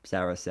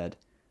 Sarah said.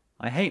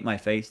 I hate my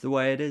face the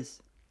way it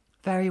is.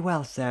 Very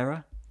well,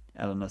 Sarah,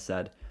 Eleanor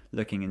said,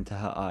 looking into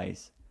her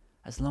eyes.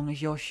 As long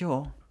as you're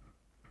sure.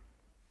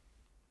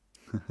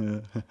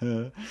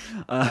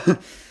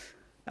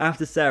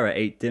 After Sarah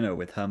ate dinner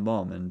with her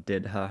mom and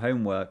did her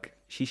homework,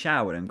 she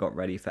showered and got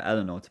ready for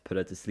Eleanor to put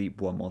her to sleep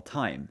one more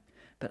time.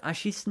 But as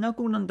she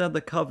snuggled under the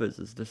covers,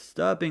 a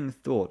disturbing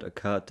thought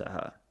occurred to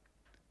her.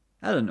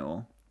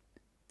 Eleanor?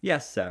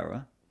 Yes,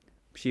 Sarah.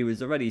 She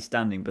was already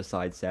standing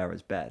beside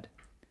Sarah's bed.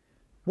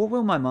 What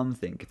will my mum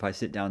think if I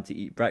sit down to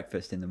eat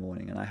breakfast in the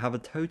morning and I have a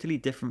totally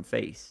different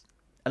face?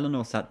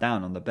 Eleanor sat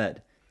down on the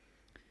bed.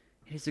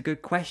 It is a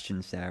good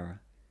question, Sarah.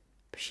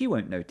 But she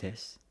won't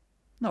notice.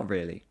 Not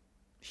really.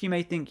 She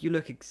may think you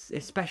look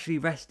especially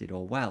rested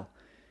or well.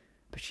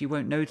 But she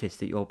won't notice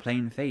that your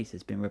plain face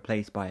has been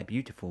replaced by a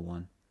beautiful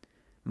one.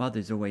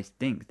 Mothers always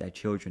think their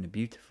children are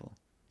beautiful.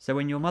 So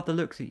when your mother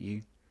looks at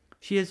you,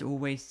 she has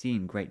always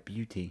seen great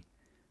beauty."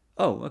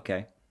 "Oh,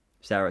 okay,"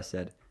 Sarah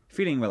said,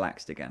 feeling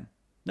relaxed again.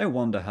 No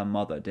wonder her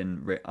mother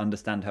didn't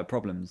understand her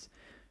problems.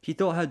 She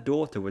thought her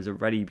daughter was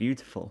already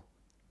beautiful.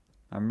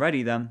 "I'm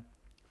ready then."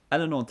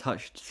 Eleanor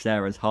touched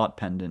Sarah's heart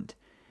pendant.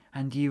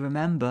 "And you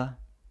remember..."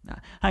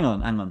 Hang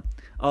on.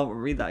 I'll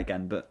read that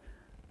again, but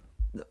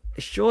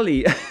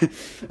surely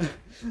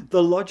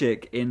the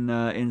logic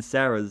in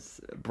Sarah's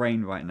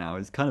brain right now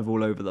is kind of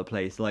all over the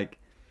place. Like,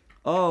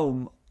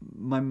 oh,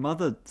 my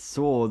mother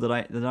saw that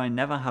I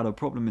never had a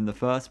problem in the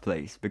first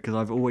place because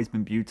I've always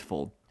been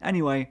beautiful.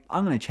 Anyway,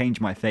 I'm gonna change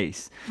my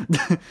face.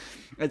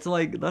 It's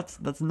like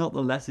that's not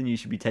the lesson you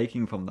should be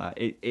taking from that.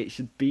 It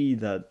should be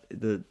that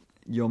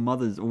your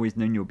mother's always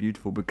known you're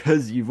beautiful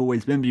because you've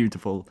always been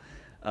beautiful.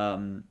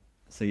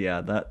 So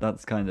yeah,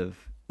 that's kind of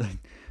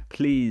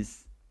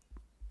please.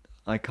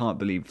 I can't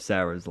believe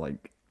Sarah's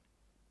like.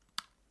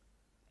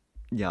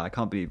 Yeah, I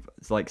can't believe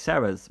it's like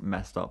Sarah's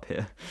messed up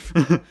here.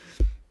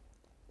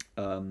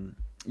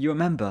 You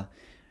remember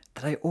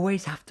that I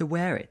always have to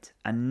wear it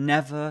and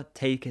never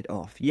take it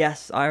off.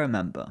 Yes, I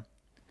remember.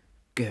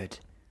 Good.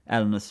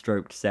 Eleanor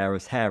stroked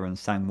Sarah's hair and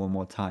sang one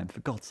more time. For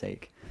God's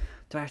sake.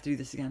 Do I have to do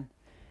this again?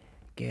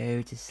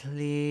 Go to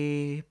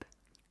sleep.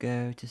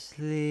 Go to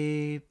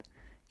sleep.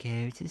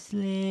 Go to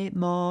sleep,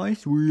 my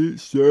sweet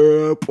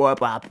Sarah.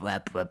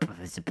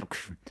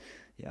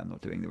 Yeah, I'm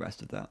not doing the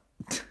rest of that.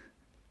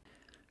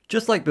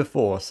 Just like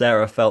before,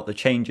 Sarah felt the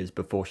changes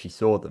before she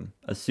saw them.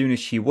 As soon as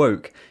she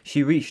woke,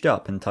 she reached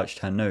up and touched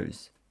her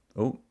nose.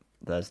 Oh,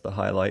 there's the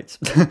highlights.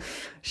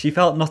 She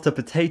felt not a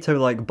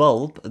potato-like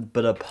bulb,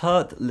 but a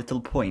pert little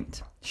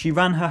point. She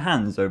ran her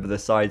hands over the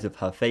sides of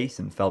her face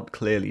and felt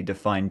clearly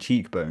defined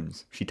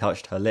cheekbones. She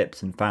touched her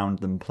lips and found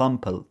them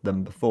plumper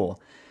than before.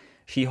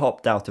 She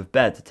hopped out of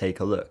bed to take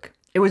a look.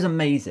 It was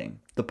amazing.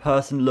 The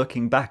person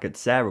looking back at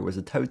Sarah was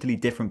a totally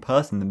different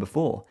person than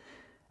before.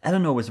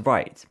 Eleanor was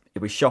right.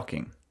 It was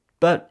shocking.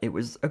 But it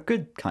was a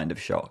good kind of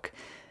shock.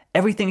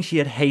 Everything she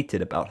had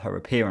hated about her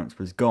appearance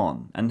was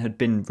gone and had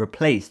been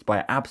replaced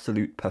by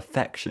absolute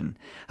perfection.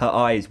 Her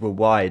eyes were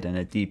wide and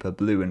a deeper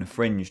blue and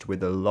fringed with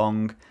the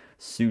long,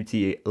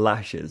 sooty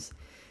lashes.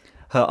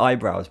 Her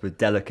eyebrows were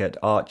delicate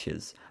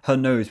arches. Her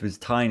nose was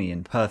tiny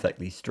and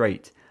perfectly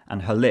straight,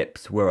 and her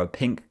lips were a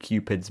pink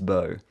cupid's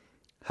bow.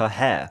 Her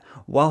hair,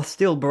 while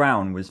still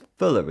brown, was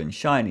fuller and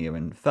shinier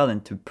and fell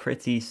into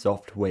pretty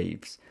soft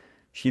waves.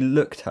 She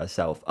looked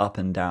herself up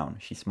and down.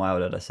 She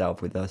smiled at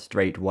herself with her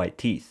straight white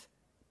teeth.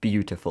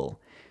 Beautiful.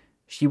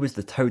 She was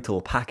the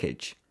total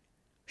package.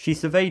 She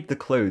surveyed the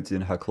clothes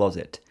in her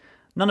closet.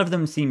 None of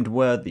them seemed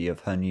worthy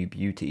of her new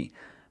beauty.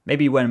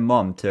 Maybe when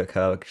Mom took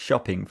her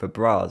shopping for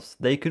bras,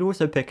 they could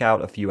also pick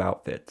out a few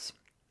outfits.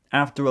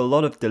 After a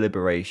lot of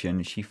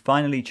deliberation, she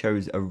finally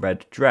chose a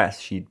red dress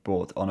she'd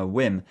bought on a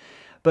whim,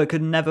 but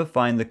could never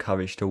find the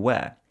courage to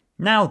wear.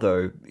 Now,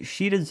 though,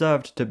 she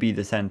deserved to be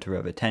the center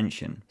of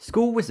attention.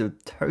 School was a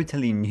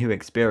totally new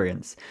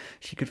experience.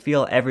 She could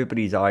feel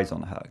everybody's eyes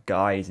on her,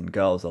 guys and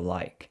girls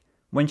alike.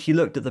 When she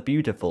looked at the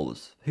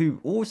beautifuls,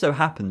 who also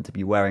happened to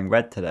be wearing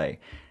red today,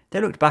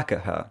 they looked back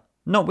at her,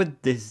 not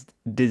with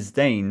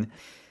disdain,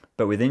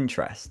 but with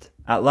interest.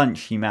 At lunch,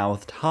 she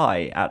mouthed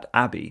hi at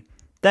Abby,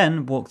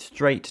 then walked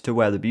straight to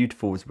where the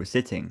beautifuls were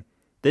sitting.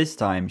 This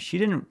time, she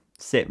didn't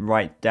sit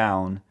right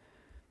down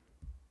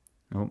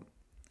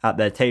at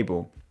their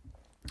table,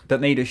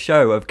 but made a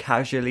show of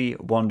casually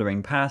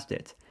wandering past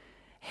it.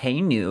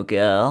 "Hey, new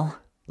girl,"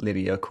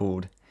 Lydia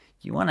called.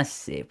 "You want to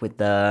sit with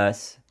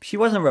us?" She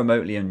wasn't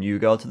remotely a new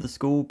girl to the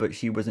school, but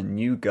she was a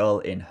new girl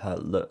in her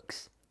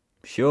looks.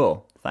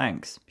 "Sure,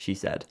 thanks," she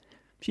said.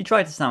 She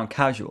tried to sound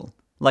casual,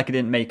 like it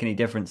didn't make any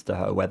difference to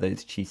her whether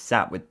she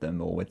sat with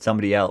them or with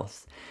somebody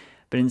else.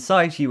 But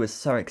inside she was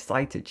so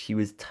excited, she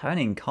was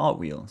turning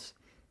cartwheels.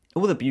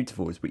 All the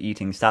beautifuls were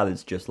eating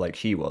salads just like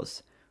she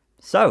was.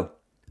 "So,"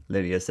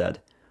 Lydia said,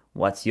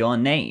 "what's your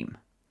name?"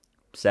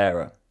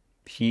 Sarah.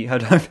 She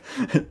had hoped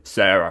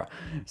Sarah.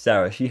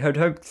 She had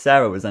hoped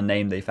Sarah was a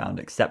name they found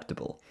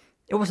acceptable.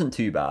 It wasn't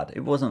too bad.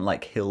 It wasn't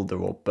like Hilda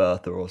or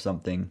Bertha or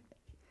something.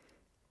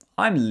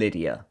 "I'm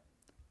Lydia."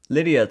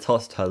 Lydia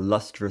tossed her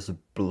lustrous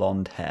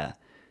blonde hair.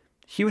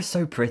 She was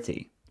so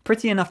pretty.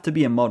 Pretty enough to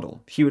be a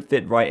model. She would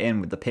fit right in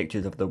with the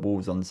pictures of the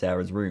walls on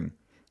Sarah's room.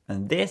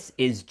 "And this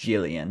is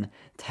Gillian,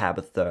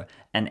 Tabitha,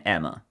 and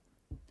Emma."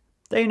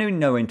 They knew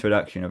no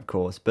introduction, of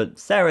course, but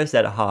Sarah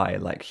said hi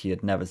like she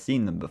had never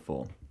seen them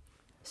before.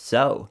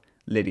 "So,"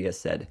 Lydia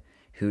said,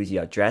 "who's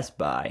your dress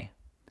by?"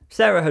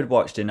 Sarah had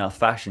watched enough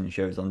fashion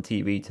shows on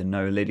TV to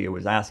know Lydia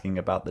was asking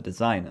about the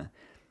designer.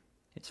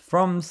 "It's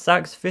from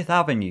Saks Fifth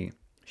Avenue,"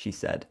 she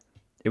said.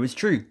 It was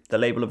true, the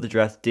label of the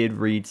dress did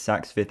read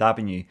Saks Fifth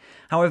Avenue.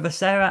 However,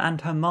 Sarah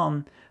and her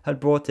mum had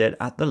bought it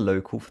at the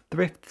local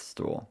thrift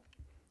store.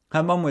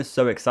 Her mum was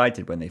so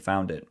excited when they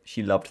found it.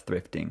 She loved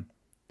thrifting.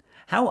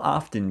 "How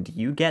often do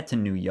you get to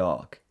New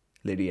York?"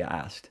 Lydia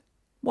asked.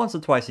 "Once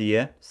or twice a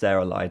year,"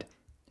 Sarah lied.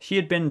 She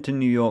had been to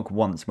New York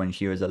once when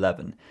she was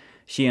 11.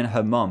 She and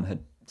her mum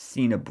had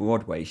seen a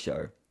Broadway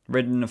show,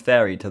 ridden a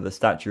ferry to the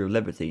Statue of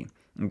Liberty,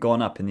 and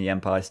gone up in the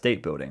Empire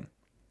State Building.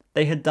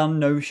 They had done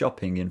no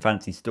shopping in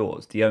fancy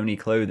stores. The only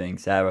clothing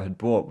Sarah had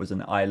bought was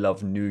an I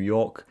Love New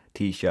York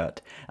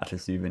t-shirt at a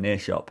souvenir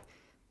shop.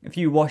 A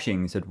few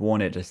washings had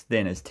worn it as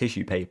thin as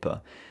tissue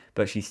paper,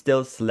 but she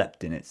still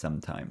slept in it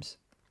sometimes.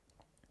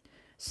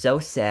 "So,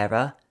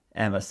 Sarah,"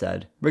 Emma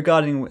said,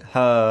 regarding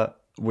her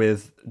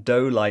with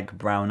doe-like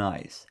brown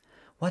eyes,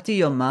 "what do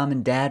your mum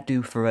and dad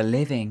do for a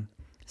living?"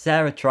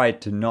 Sarah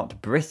tried to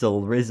not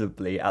bristle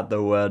visibly at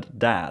the word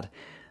dad.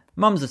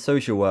 Mum's a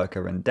social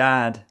worker, and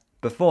dad,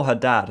 before her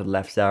dad had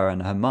left Sarah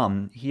and her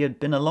mum, he had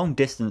been a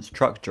long-distance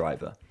truck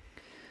driver.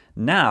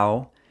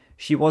 Now,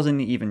 she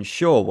wasn't even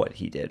sure what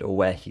he did or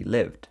where he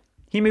lived.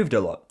 He moved a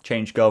lot,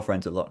 changed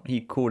girlfriends a lot.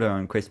 He called her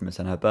on Christmas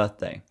and her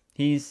birthday.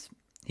 He's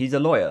a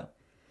lawyer.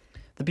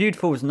 The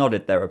Beautifuls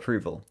nodded their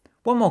approval.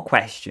 "One more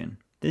question."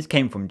 This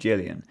came from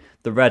Gillian,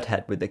 the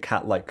redhead with the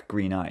cat-like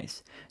green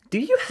eyes. "Do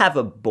you have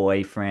a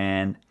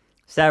boyfriend?"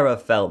 Sarah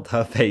felt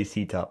her face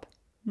heat up.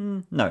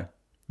 No,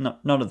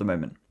 not at the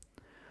moment."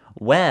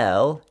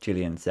 "Well,"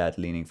 Gillian said,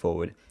 leaning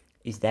forward,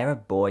 "is there a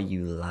boy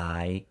you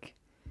like?"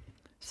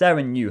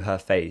 Sarah knew her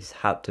face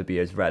had to be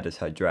as red as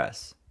her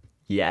dress.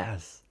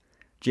 "Yes."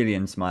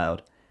 Gillian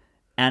smiled.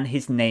 "And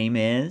his name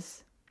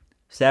is?"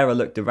 Sarah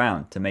looked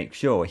around to make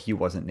sure he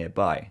wasn't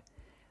nearby.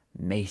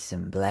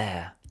 "Mason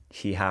Blair,"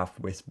 she half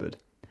whispered.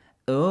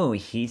 "Oh,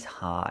 he's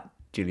hot,"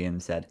 Gillian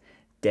said.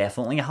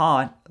 "Definitely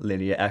hot,"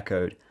 Lydia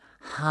echoed.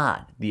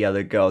 "Hot," the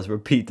other girls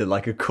repeated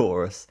like a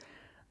chorus.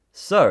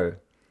 "So,"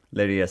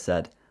 Lydia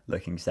said,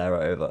 looking Sarah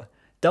over,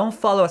 "don't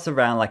follow us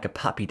around like a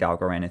puppy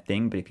dog or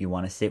anything, but if you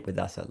want to sit with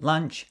us at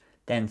lunch,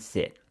 then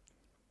sit.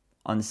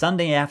 On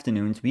Sunday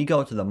afternoons, we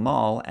go to the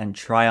mall and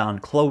try on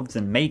clothes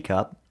and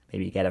makeup.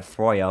 Maybe get a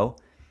froyo."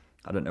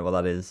 I don't know what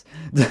that is.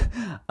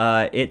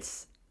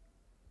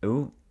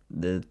 Ooh,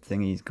 the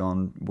thingy's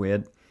gone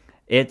weird.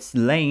 "It's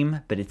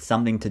lame, but it's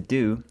something to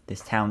do.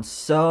 This town's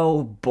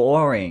so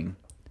boring."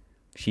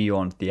 She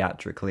yawned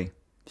theatrically.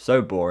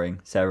 "So boring,"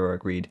 Sarah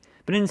agreed,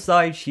 but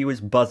inside she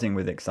was buzzing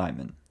with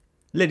excitement.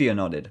 Lydia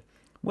nodded.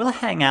 "We'll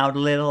hang out a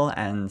little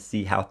and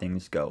see how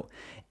things go.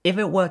 If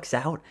it works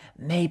out,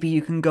 maybe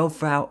you can go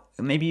out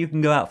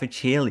for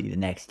cheerleader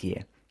next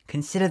year.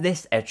 Consider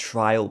this a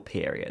trial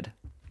period."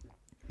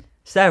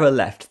 Sarah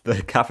left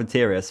the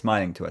cafeteria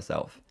smiling to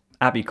herself.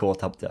 Abby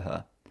caught up to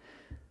her.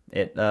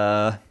 It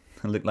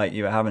looked like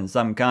you were having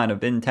some kind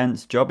of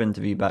intense job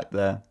interview back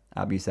there,"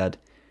 Abby said.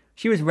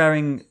 She was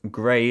wearing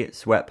grey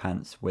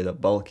sweatpants with a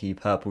bulky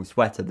purple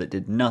sweater that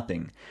did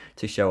nothing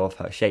to show off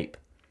her shape.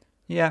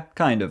 "Yeah,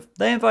 kind of.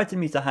 They invited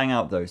me to hang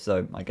out though,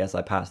 so I guess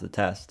I passed the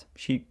test."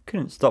 She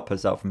couldn't stop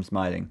herself from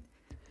smiling.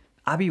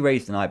 Abby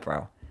raised an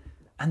eyebrow.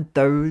 "And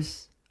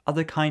those are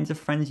the kinds of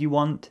friends you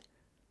want?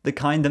 The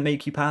kind that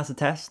make you pass a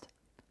test?"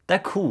 "They're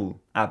cool,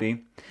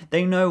 Abby.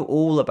 They know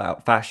all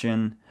about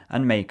fashion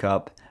and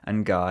makeup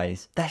and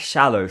guys. They're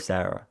shallow,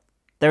 Sarah.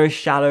 They're as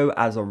shallow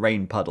as a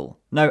rain puddle.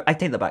 No, I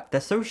take that back.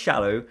 They're so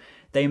shallow,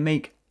 they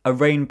make a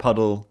rain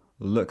puddle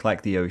look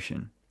like the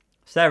ocean."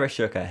 Sarah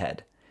shook her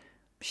head.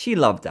 She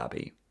loved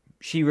Abby.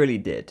 She really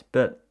did.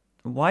 But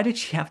why did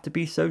she have to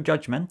be so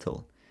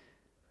judgmental?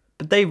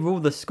 But they rule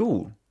the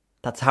school.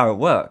 That's how it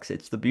works.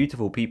 It's the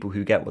beautiful people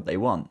who get what they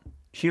want.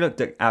 She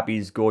looked at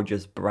Abby's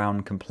gorgeous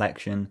brown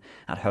complexion,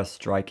 at her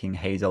striking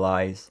hazel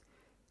eyes.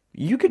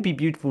 "You could be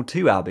beautiful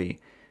too, Abby.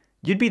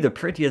 You'd be the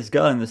prettiest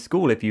girl in the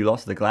school if you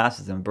lost the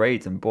glasses and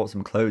braids and bought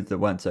some clothes that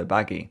weren't so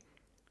baggy."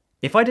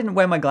 "If I didn't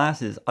wear my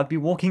glasses, I'd be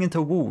walking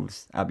into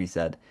walls," Abby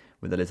said,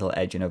 with a little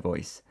edge in her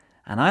voice.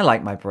 "And I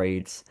like my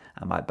braids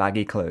and my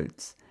baggy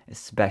clothes,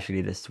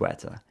 especially this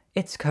sweater.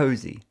 It's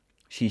cozy."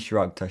 She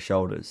shrugged her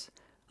shoulders.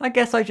 "I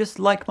guess I just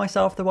like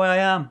myself the way I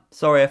am.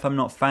 Sorry if I'm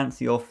not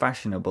fancy or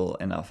fashionable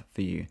enough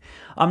for you.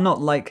 I'm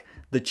not like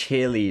the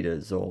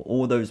cheerleaders or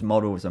all those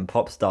models and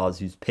pop stars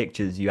whose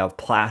pictures you have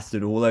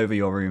plastered all over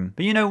your room.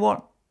 But you know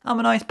what? I'm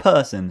a nice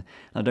person.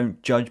 I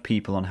don't judge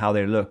people on how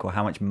they look or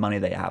how much money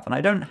they have. And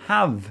I don't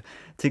have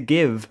to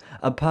give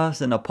a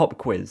person a pop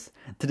quiz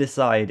to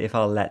decide if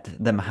I'll let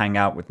them hang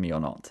out with me or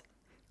not."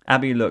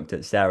 Abby looked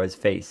at Sarah's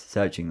face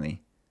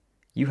searchingly.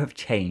 "You have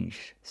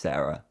changed,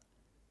 Sarah.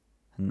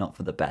 And not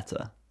for the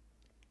better."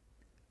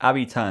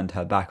 Abby turned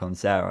her back on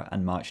Sarah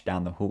and marched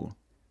down the hall.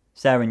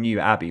 Sarah knew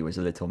Abby was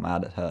a little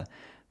mad at her,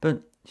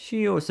 but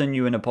she also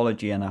knew an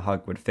apology and a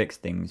hug would fix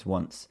things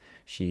once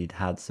she'd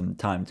had some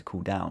time to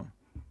cool down.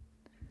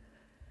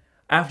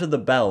 After the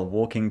bell,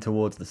 walking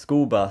towards the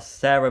school bus,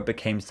 Sarah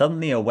became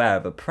suddenly aware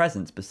of a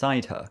presence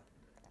beside her.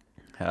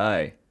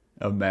 "Hi,"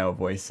 a male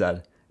voice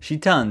said. She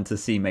turned to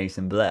see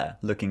Mason Blair,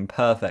 looking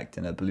perfect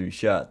in a blue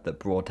shirt that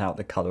brought out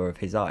the colour of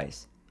his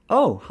eyes.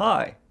 "Oh,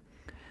 hi."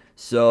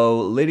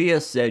 "So, Lydia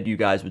said you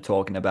guys were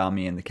talking about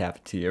me in the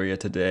cafeteria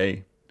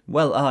today."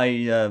 "Well,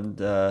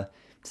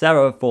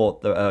 Sarah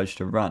fought the urge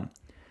to run.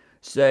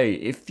 "Say,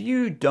 if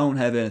you don't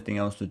have anything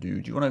else to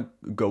do you want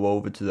to go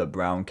over to the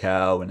Brown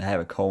Cow and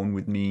have a cone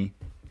with me?"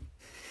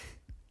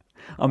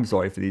 I'm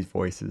sorry for these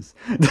voices.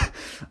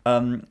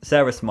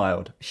 Sarah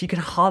smiled. She could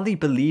hardly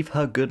believe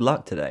her good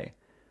luck today.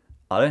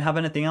 I don't have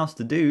anything else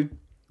to do.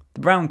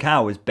 The brown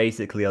cow was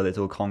basically a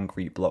little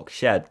concrete block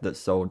shed that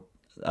sold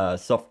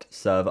soft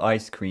serve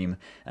ice cream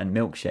and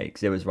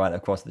milkshakes. It was right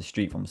across the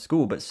street from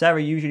school, but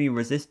Sarah usually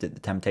resisted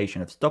the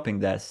temptation of stopping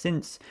there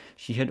since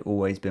she had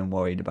always been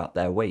worried about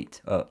her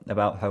weight.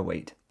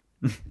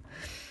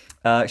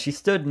 She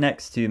stood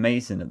next to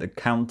Mason at the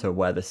counter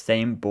where the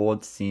same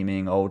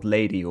bored-seeming old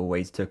lady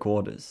always took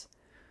orders.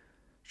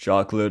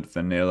 "Chocolate,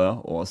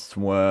 vanilla, or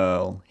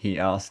swirl?" he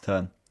asked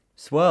her.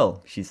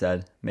 "Swirl," she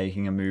said,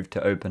 making a move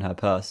to open her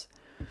purse.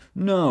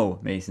 "No,"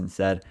 Mason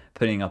said,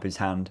 putting up his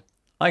hand.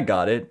 "I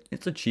got it.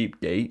 It's a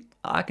cheap date.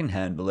 I can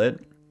handle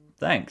it.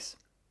 Thanks."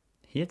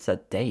 He had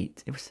said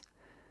date. It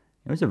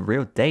was a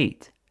real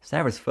date.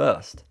 Sarah's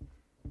first.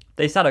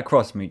 They sat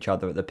across from each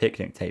other at the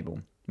picnic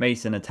table.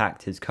 Mason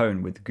attacked his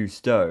cone with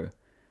gusto.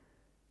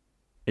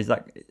 Is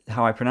that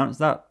how I pronounce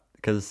that?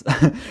 Because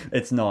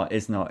it's not.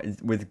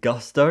 It's with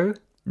gusto?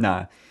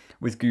 Nah,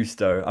 with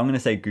gusto. I'm going to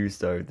say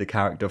Gusto, the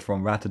character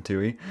from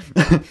Ratatouille.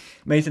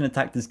 Mason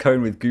attacked his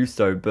cone with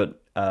gusto,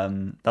 but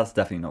that's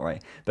definitely not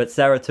right. But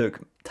Sarah took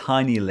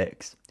tiny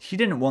licks. She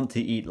didn't want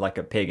to eat like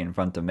a pig in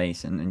front of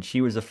Mason, and she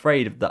was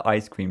afraid of the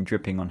ice cream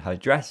dripping on her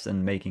dress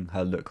and making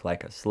her look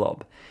like a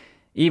slob.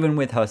 Even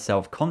with her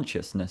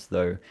self-consciousness,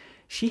 though,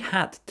 she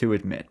had to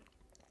admit,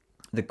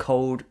 the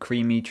cold,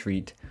 creamy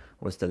treat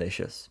was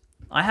delicious.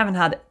 "I haven't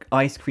had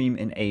ice cream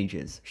in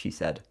ages," she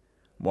said.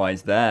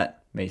 "Why's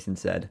that?" Mason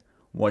said.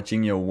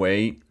 "Watching your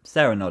weight?"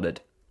 Sarah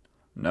nodded.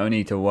 "No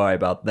need to worry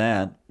about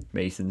that,"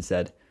 Mason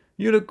said.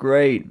 "You look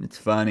great. It's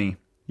funny.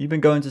 You've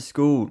been going to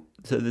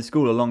the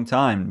school a long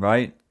time,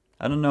 right?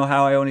 I don't know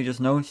how I only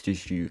just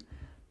noticed you."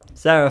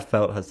 Sarah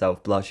felt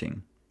herself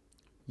blushing.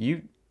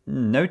 "You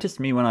noticed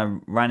me when I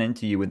ran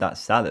into you with that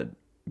salad,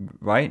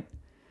 right?"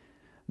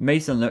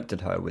 Mason looked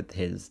at her with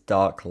his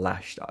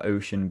dark-lashed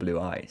ocean blue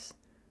eyes.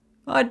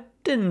 "I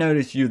didn't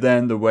notice you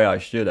then the way I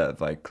should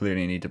have. I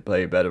clearly need to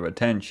pay better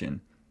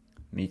attention."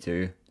 "Me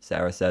too,"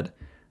 Sarah said,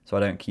 "so I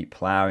don't keep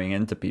plowing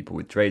into people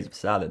with trays of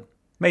salad."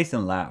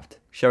 Mason laughed,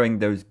 showing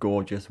those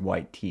gorgeous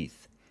white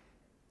teeth.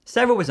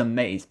 Sarah was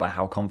amazed by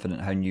how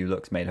confident her new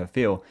looks made her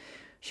feel.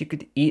 She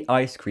could eat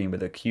ice cream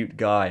with a cute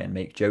guy and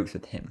make jokes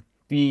with him.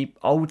 The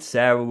old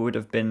Sarah would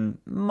have been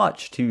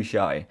much too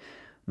shy.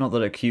 Not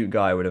that a cute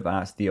guy would have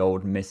asked the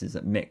old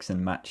Mrs. Mix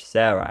and Match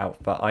Sarah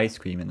out for ice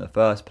cream in the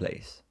first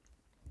place.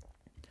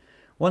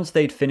 Once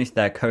they'd finished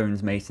their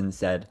cones, Mason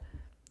said,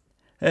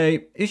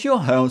 "Hey, is your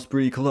house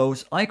pretty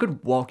close? I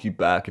could walk you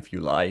back if you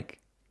like."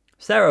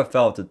 Sarah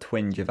felt a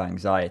twinge of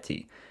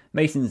anxiety.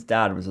 Mason's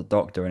dad was a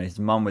doctor and his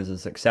mum was a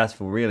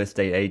successful real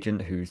estate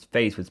agent whose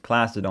face was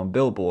plastered on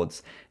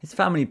billboards. His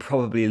family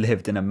probably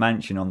lived in a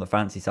mansion on the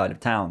fancy side of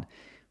town.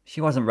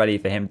 She wasn't ready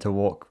for him to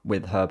walk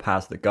with her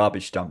past the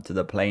garbage dump to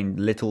the plain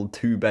little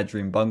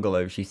two-bedroom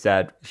bungalow she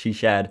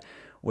shared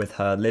with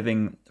her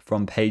living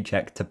from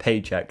paycheck to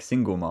paycheck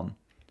single mom.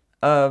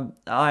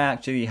 I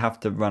actually have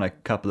to run a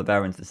couple of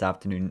errands this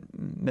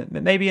afternoon.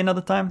 Maybe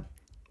another time?"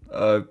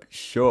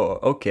 Sure,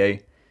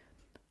 okay."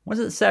 Was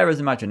it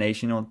Sarah's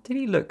imagination, or did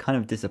he look kind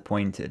of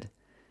disappointed?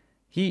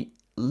 He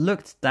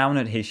looked down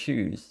at his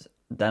shoes,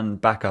 then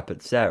back up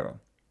at Sarah.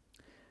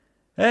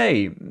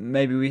 "Hey,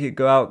 maybe we could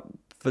go out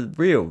for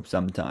real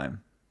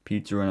sometime.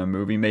 Pizza and a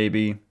movie,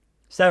 maybe."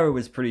 Sarah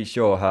was pretty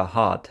sure her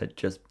heart had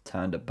just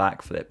turned a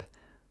backflip.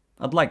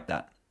 "I'd like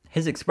that."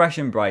 His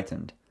expression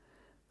brightened.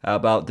 "How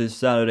about this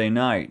Saturday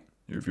night?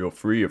 If you're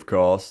free, of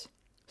course."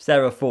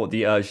 Sarah fought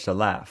the urge to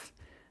laugh.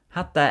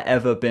 Had there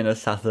ever been a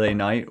Saturday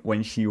night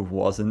when she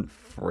wasn't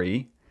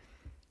free?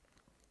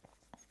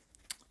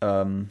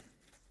 What?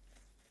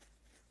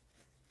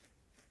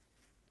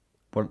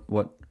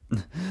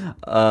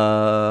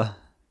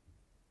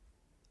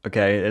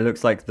 Okay, it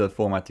looks like the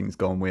formatting's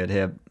gone weird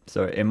here,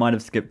 so it might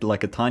have skipped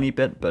like a tiny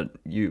bit, but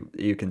you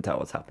can tell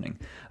what's happening.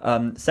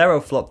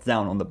 Sarah flopped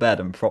down on the bed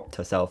and propped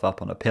herself up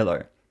on a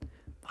pillow.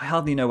 "I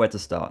hardly know where to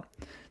start.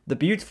 The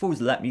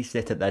Beautifuls let me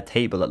sit at their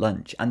table at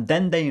lunch, and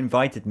then they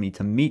invited me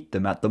to meet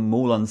them at the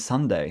mall on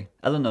Sunday."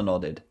 Eleanor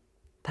nodded.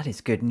 "That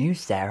is good news,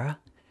 Sarah."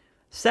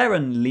 Sarah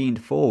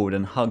leaned forward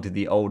and hugged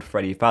the old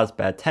Freddy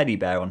Fazbear teddy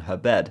bear on her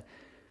bed.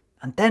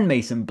 "And then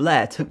Mason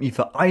Blair took me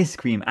for ice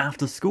cream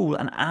after school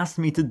and asked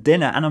me to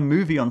dinner and a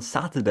movie on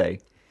Saturday."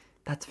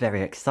 "That's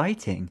very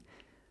exciting."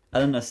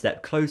 Eleanor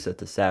stepped closer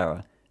to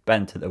Sarah,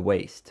 bent at the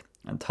waist,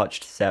 and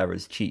touched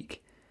Sarah's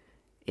cheek.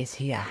 "Is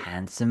he a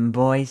handsome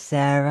boy,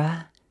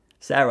 Sarah?"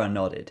 Sarah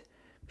nodded.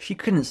 She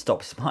couldn't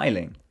stop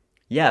smiling.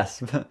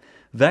 "Yes,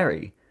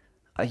 very."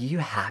 "Are you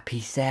happy,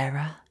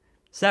 Sarah?"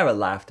 Sarah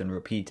laughed and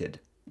repeated,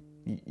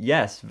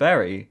 "Yes,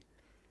 very."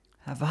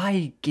 "Have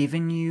I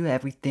given you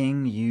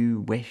everything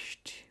you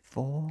wished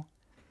for?"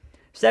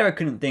 Sarah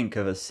couldn't think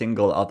of a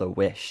single other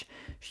wish.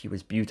 She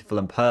was beautiful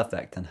and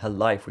perfect, and her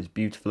life was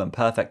beautiful and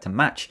perfect to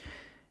match.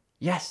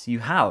 "Yes,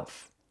 you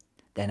have."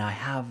 "Then I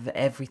have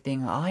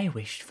everything I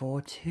wished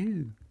for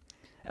too,"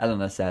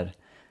 Eleanor said.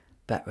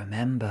 "But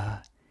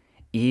remember,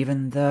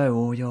 even though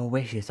all your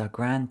wishes are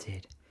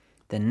granted,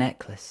 The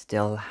necklace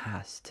still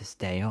has to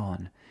stay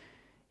on.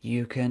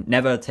 You can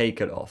never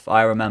take it off,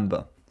 I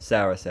remember,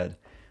 Sarah said.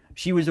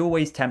 She was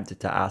always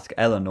tempted to ask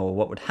Eleanor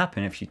what would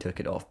happen if she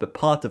took it off, but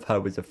part of her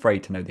was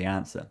afraid to know the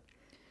answer.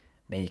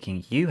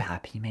 Making you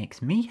happy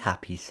makes me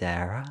happy,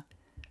 Sarah,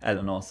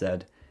 Eleanor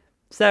said.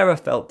 Sarah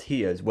felt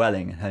tears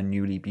welling in her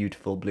newly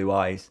beautiful blue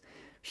eyes.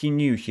 She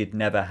knew she'd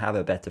never have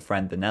a better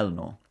friend than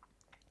Eleanor.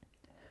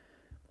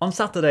 On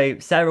Saturday,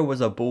 Sarah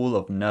was a ball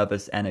of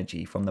nervous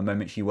energy from the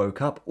moment she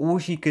woke up. All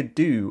she could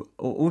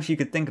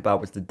think about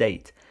was the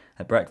date.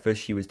 At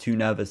breakfast, she was too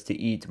nervous to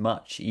eat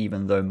much,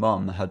 even though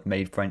Mum had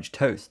made French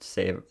toast,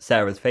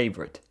 Sarah's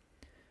favourite.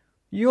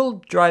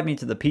 You'll drive me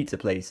to the pizza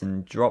place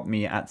and drop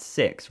me at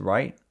 6,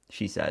 right?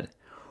 She said.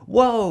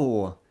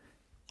 Whoa!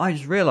 I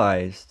just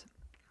realised.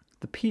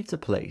 The pizza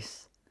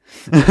place.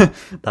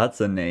 That's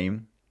a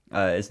name.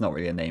 It's not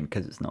really a name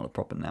because it's not a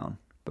proper noun,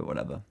 but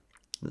whatever.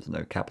 There's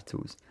no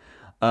capitals.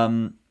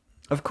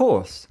 Of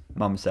course,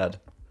 Mum said,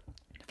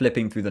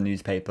 flipping through the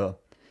newspaper.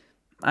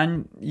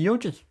 And you'll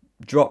just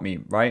drop me,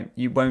 right?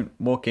 You won't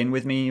walk in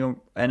with me or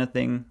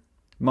anything?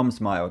 Mum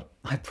smiled.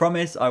 I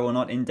promise I will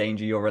not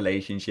endanger your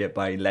relationship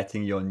by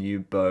letting your new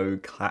beau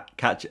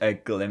catch a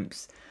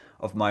glimpse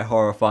of my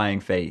horrifying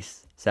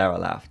face, Sarah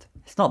laughed.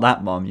 It's not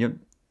that, Mum. You're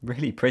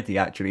really pretty,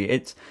 actually.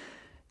 It's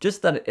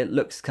just that it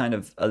looks kind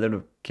of a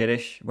little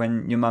kiddish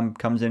when your mum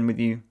comes in with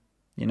you,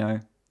 you know.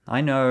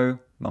 I know,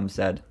 Mum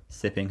said,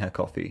 sipping her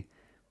coffee.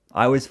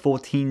 I was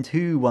 14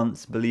 too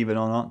once, believe it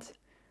or not.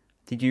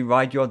 Did you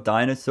ride your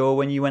dinosaur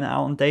when you went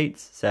out on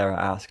dates? Sarah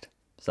asked.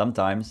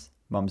 Sometimes,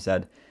 Mum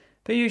said.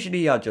 But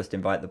usually I'd just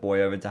invite the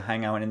boy over to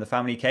hang out in the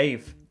family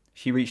cave.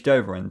 She reached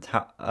over and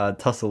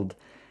tousled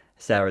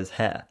Sarah's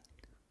hair.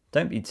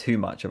 Don't be too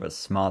much of a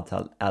smart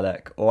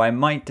aleck, or I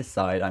might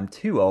decide I'm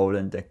too old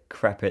and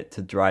decrepit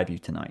to drive you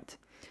tonight.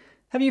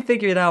 Have you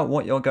figured out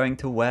what you're going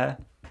to wear?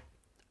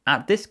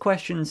 At this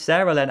question,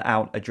 Sarah let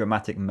out a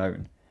dramatic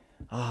moan.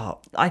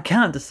 I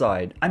can't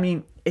decide. I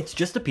mean, it's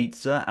just a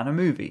pizza and a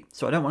movie,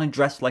 so I don't want to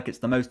dress like it's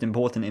the most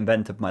important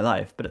event of my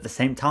life, but at the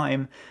same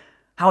time,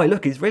 how I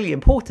look is really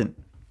important.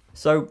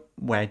 So,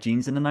 wear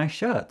jeans and a nice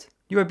shirt.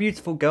 You're a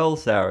beautiful girl,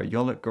 Sarah.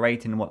 You'll look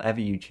great in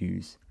whatever you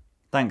choose.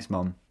 Thanks,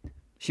 Mum.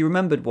 She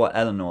remembered what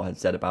Eleanor had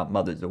said about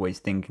mothers always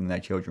thinking their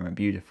children were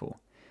beautiful.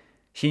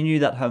 She knew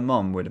that her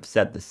mum would have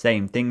said the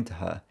same thing to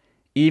her,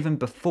 even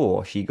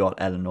before she got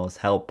Eleanor's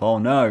help. Oh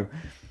no,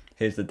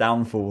 here's the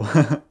downfall.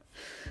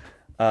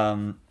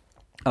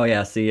 Oh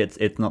yeah, see,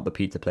 it's not the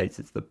pizza place,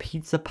 it's the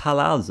Pizza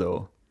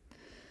Palazzo.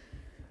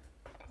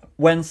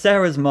 When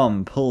Sarah's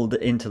mum pulled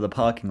into the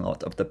parking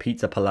lot of the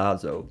Pizza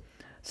Palazzo,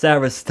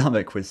 Sarah's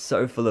stomach was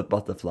so full of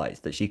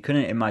butterflies that she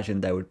couldn't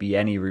imagine there would be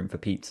any room for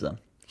pizza.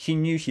 She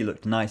knew she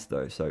looked nice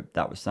though, so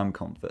that was some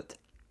comfort.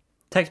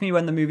 Text me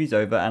when the movie's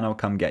over and I'll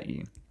come get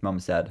you, Mum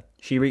said.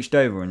 She reached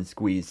over and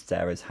squeezed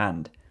Sarah's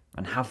hand.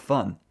 And have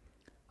fun.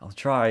 I'll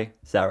try,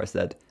 Sarah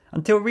said.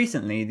 Until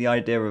recently, the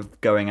idea of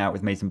going out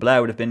with Mason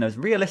Blair would have been as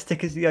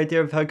realistic as the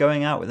idea of her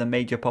going out with a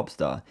major pop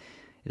star.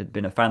 It had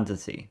been a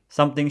fantasy,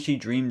 something she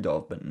dreamed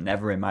of but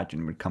never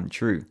imagined would come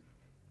true.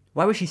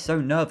 Why was she so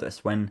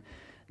nervous when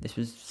this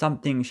was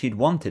something she'd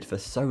wanted for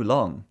so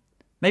long?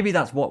 Maybe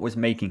that's what was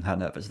making her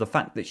nervous, the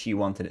fact that she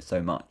wanted it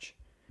so much.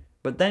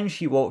 But then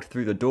she walked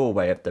through the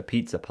doorway of the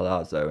Pizza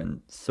Palazzo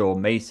and saw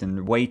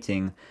Mason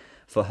waiting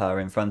for her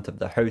in front of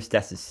the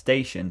hostess's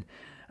station,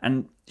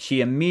 and she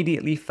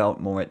immediately felt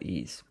more at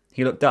ease.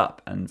 He looked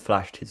up and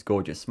flashed his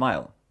gorgeous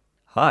smile.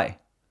 Hi,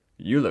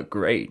 you look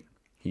great,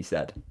 he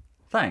said.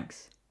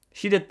 Thanks.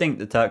 She did think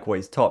the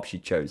turquoise top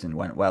she'd chosen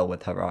went well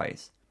with her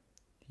eyes.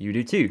 You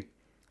do too.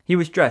 He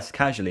was dressed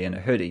casually in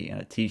a hoodie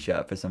and a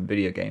t-shirt for some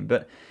video game,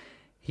 but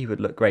he would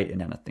look great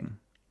in anything.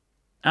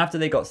 After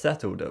they got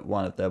settled at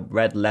one of the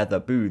red leather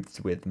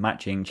booths with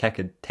matching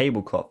checkered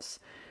tablecloths,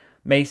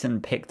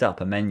 Mason picked up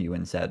a menu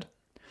and said,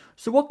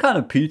 So what kind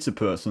of pizza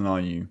person are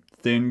you?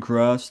 Thin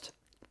crust?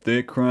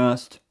 Thick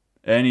crust?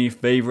 Any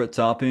favourite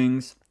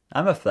toppings?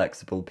 I'm a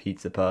flexible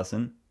pizza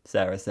person,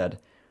 Sarah said.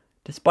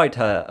 Despite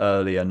her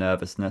earlier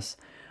nervousness,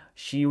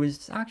 she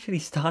was actually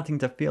starting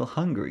to feel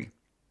hungry.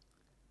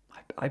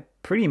 I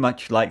pretty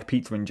much like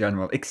pizza in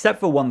general, except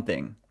for one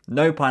thing.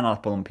 No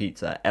pineapple on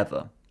pizza,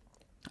 ever.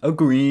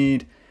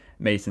 Agreed,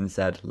 Mason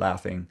said,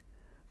 laughing.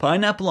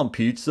 Pineapple on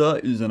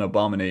pizza is an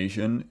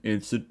abomination.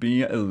 It should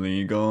be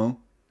illegal.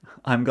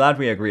 I'm glad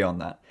we agree on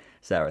that,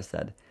 Sarah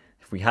said.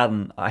 If we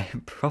hadn't, I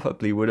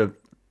probably would have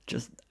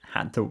just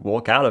had to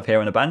walk out of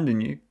here and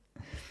abandon you.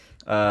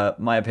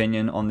 My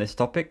opinion on this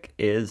topic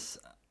is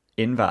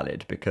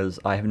invalid because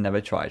I have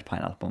never tried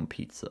pineapple on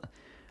pizza.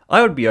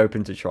 I would be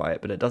open to try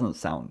it, but it doesn't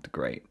sound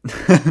great.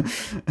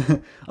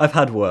 I've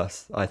had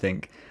worse, I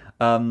think.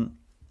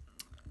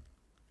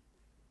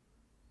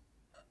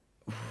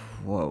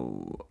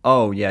 Whoa.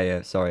 Oh,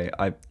 yeah, sorry.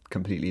 I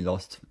completely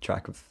lost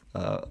track of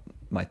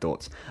my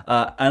thoughts.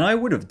 And I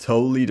would have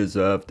totally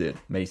deserved it,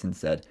 Mason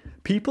said.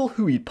 People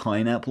who eat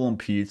pineapple on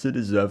pizza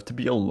deserve to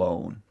be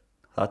alone.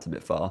 That's a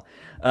bit far.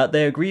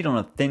 They agreed on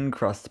a thin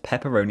crust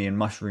pepperoni and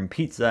mushroom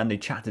pizza, and they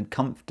chatted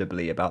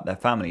comfortably about their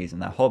families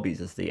and their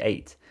hobbies as they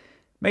ate.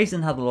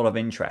 Mason had a lot of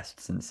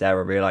interests, and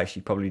Sarah realised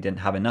she probably didn't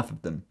have enough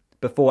of them.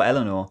 Before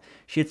Eleanor,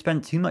 she had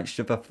spent too much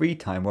of her free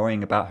time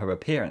worrying about her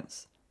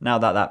appearance. Now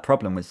that that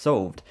problem was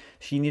solved,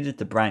 she needed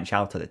to branch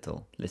out a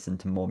little, listen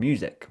to more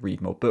music,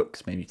 read more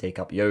books, maybe take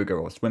up yoga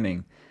or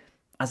swimming.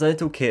 As a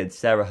little kid,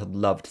 Sarah had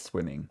loved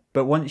swimming,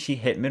 but once she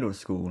hit middle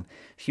school,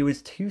 she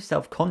was too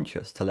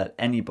self-conscious to let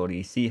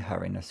anybody see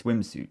her in a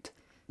swimsuit.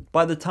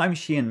 By the time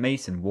she and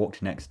Mason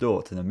walked next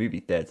door to the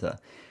movie theatre,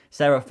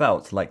 Sarah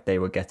felt like they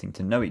were getting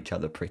to know each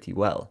other pretty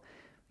well.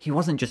 He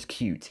wasn't just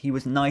cute, he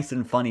was nice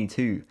and funny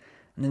too.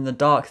 And in the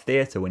dark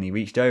theatre when he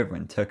reached over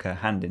and took her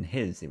hand in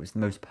his, it was the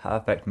most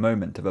perfect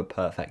moment of a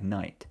perfect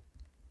night.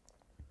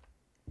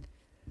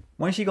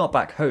 When she got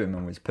back home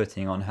and was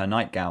putting on her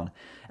nightgown,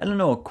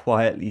 Eleanor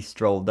quietly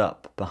strolled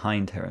up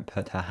behind her and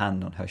put her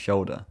hand on her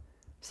shoulder.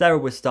 Sarah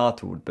was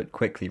startled but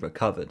quickly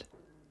recovered.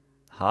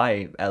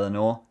 "Hi,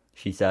 Eleanor,"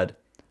 she said.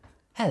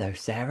 "Hello,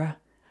 Sarah.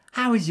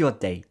 How was your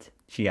date?"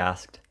 she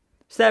asked.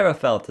 Sarah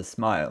felt a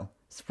smile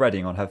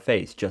spreading on her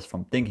face just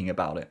from thinking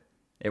about it.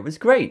 "It was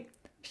great,"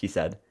 she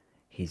said.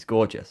 "He's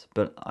gorgeous,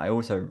 but I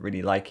also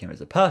really like him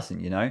as a person,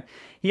 you know.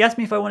 He asked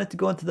me if I wanted to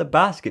go into the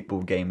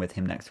basketball game with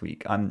him next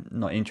week. I'm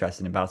not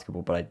interested in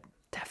basketball, but I'm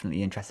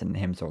definitely interested in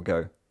him, so I'll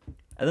go."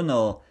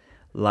 Eleanor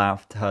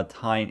laughed her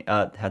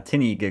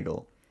tinny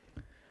giggle.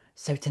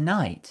 "So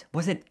tonight,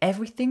 was it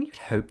everything you'd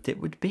hoped it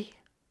would be?"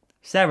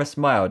 Sarah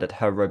smiled at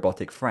her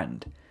robotic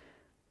friend.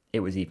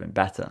 "It was even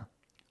better."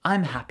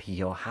 "I'm happy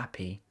you're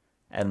happy,"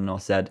 Eleanor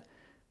said,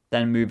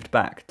 then moved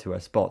back to her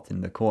spot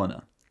in the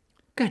corner.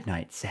 "Good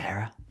night,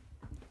 Sarah."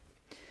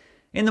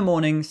 In the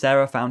morning,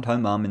 Sarah found her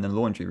mum in the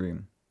laundry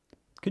room.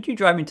 "Could you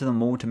drive me to the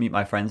mall to meet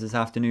my friends this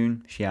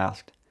afternoon?" she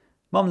asked.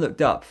 Mum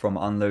looked up from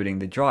unloading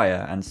the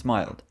dryer and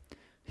smiled.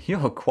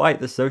 "You're quite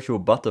the social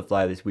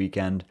butterfly this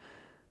weekend.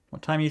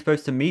 What time are you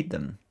supposed to meet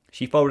them?"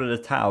 She folded a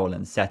towel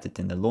and set it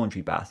in the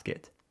laundry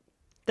basket.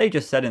 "They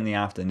just said in the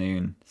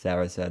afternoon,"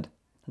 Sarah said.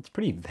 "That's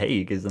pretty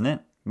vague, isn't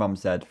it?" Mum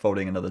said,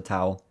 folding another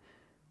towel.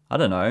 "I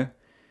don't know.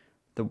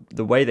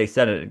 The way they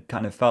said it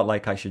kind of felt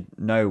like I should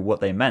know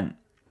what they meant."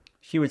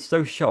 She was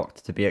so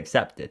shocked to be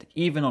accepted,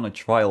 even on a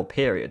trial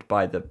period,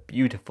 by the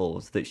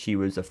beautifuls that she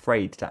was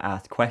afraid to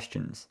ask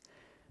questions.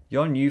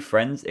 "Your new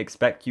friends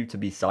expect you to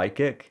be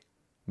psychic?"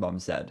 Mum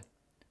said.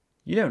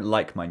 "You don't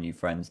like my new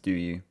friends, do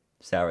you?"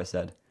 Sarah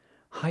said.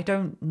 "I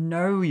don't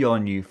know your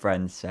new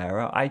friends,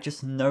 Sarah. I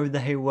just know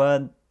they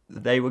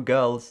were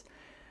girls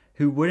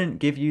who wouldn't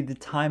give you the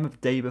time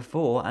of day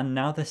before, and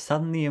now they're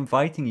suddenly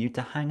inviting you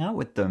to hang out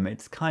with them.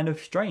 It's kind of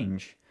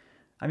strange.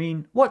 I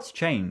mean, what's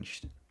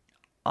changed?"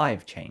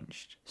 "I've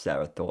changed,"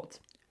 Sarah thought.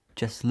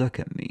 "Just look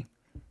at me."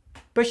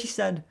 But she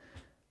said,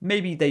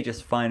 "Maybe they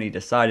just finally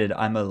decided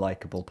I'm a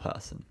likable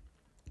person."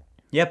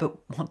 "Yeah, but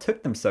what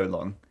took them so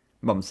long?"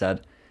 Mum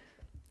said.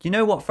 "You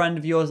know what friend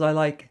of yours I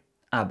like?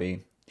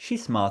 Abby.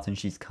 She's smart and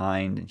she's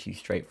kind and she's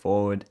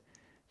straightforward.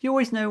 You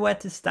always know where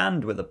to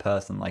stand with a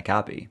person like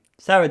Abby."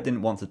 Sarah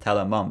didn't want to tell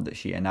her mum that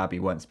she and Abby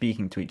weren't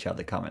speaking to each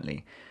other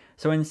currently,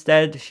 so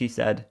instead she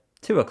said,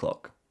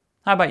 2:00.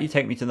 "How about you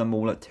take me to the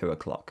mall at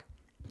 2:00?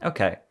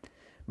 "Okay."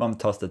 Mum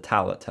tossed a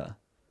towel at her.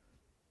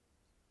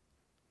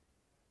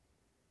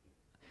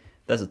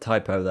 There's a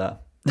typo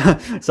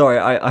there.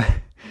 Sorry,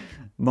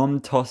 Mum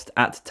tossed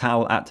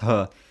towel at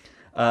her.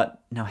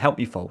 Now help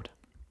me fold.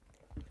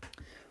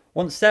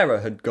 Once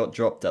Sarah had got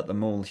dropped at the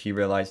mall, she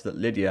realised that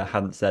Lydia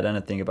hadn't said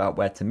anything about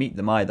where to meet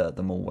them either.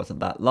 The mall wasn't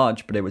that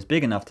large, but it was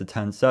big enough to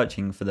turn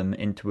searching for them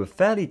into a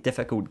fairly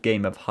difficult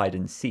game of hide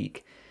and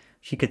seek.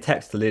 She could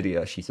text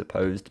Lydia, she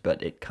supposed,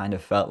 but it kind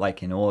of felt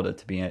like in order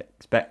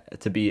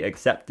to be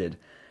accepted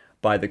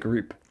by the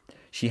group,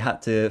 she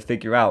had to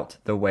figure out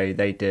the way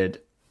they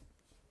did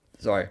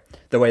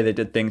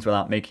things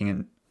without making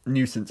a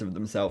nuisance of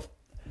themselves.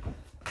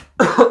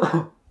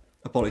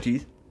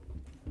 Apologies.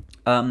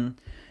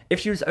 If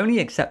she was only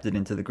accepted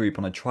into the group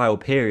on a trial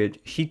period,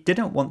 she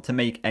didn't want to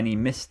make any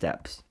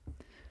missteps.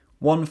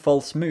 One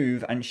false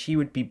move and she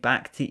would be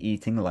back to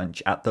eating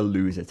lunch at the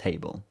loser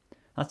table.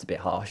 That's a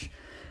bit harsh.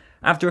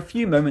 After a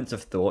few moments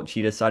of thought,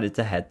 she decided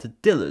to head to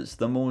Dillard's,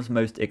 the mall's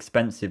most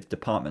expensive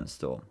department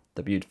store.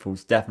 The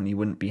beautifuls definitely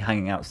wouldn't be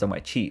hanging out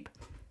somewhere cheap.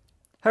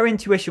 Her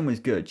intuition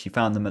was good. She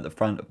found them at the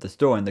front of the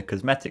store in the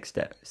cosmetics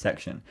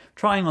section,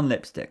 trying on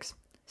lipsticks.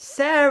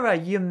 "Sarah,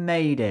 you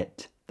made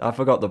it!" I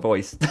forgot the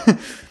voice.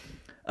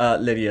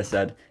 Lydia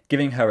said,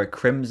 giving her a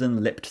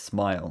crimson-lipped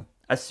smile.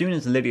 As soon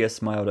as Lydia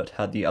smiled at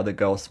her, the other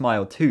girl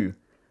smiled too.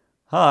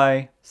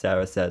 "Hi,"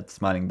 Sarah said,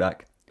 smiling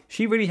back.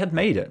 She really had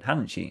made it,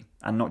 hadn't she?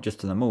 And not just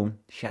to the mall.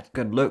 She had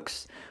good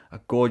looks, a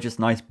gorgeous,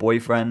 nice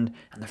boyfriend,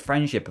 and the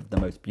friendship of the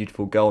most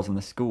beautiful girls in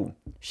the school.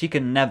 She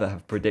could never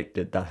have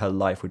predicted that her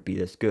life would be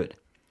this good.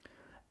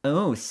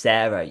 "Oh,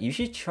 Sarah, you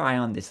should try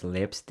on this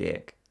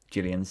lipstick,"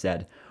 Gillian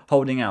said,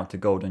 holding out a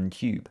golden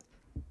tube.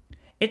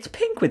 "It's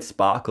pink with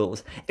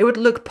sparkles. It would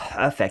look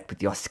perfect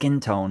with your skin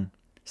tone."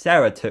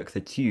 Sarah took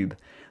the tube,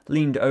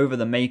 leaned over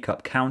the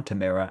makeup counter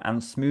mirror,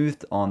 and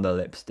smoothed on the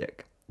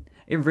lipstick.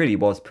 It really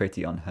was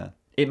pretty on her.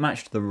 It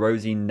matched the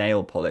rosy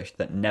nail polish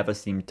that never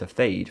seemed to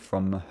fade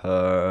from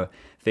her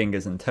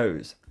fingers and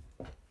toes.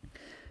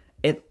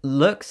 It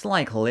looks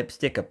like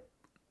lipstick.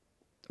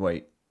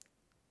 Wait.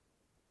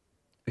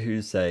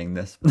 Who's saying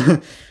this?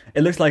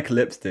 It looks like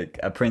lipstick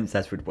a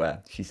princess would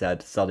wear, she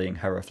said, studying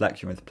her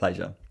reflection with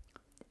pleasure.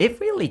 It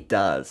really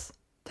does,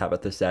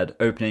 Tabitha said,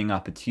 opening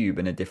up a tube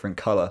in a different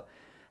colour.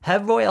 Her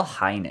Royal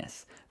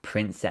Highness,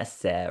 Princess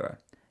Sarah.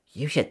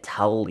 You should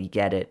totally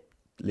get it,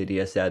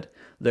 Lydia said,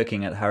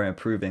 looking at her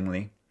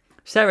approvingly.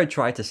 Sarah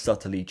tried to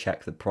subtly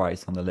check the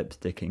price on the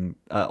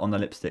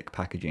lipstick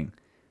packaging.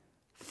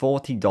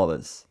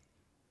 $40.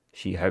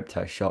 She hoped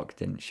her shock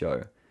didn't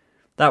show.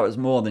 That was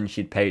more than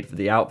she'd paid for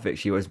the outfit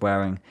she was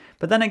wearing,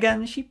 but then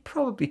again, she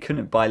probably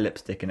couldn't buy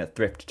lipstick in a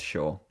thrift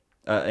store.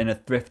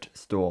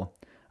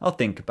 I'll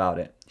think about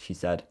it, she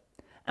said.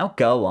 Oh,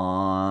 go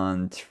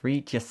on,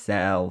 treat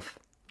yourself.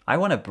 I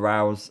want to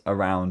browse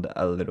around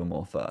a little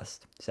more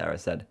first, Sarah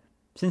said,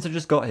 since I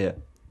just got here.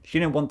 She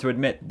didn't want to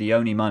admit the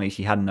only money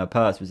she had in her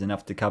purse was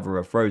enough to cover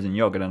a frozen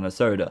yogurt and a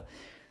soda.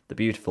 The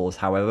Beautifuls,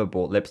 however,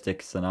 bought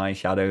lipsticks and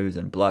eyeshadows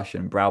and blush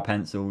and brow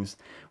pencils,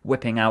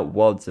 whipping out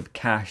wads of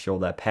cash or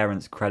their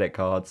parents' credit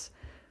cards.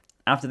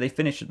 After they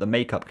finished at the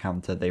makeup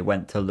counter, they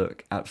went to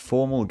look at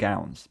formal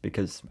gowns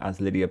because, as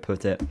Lydia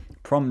put it,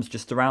 prom's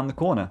just around the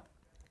corner.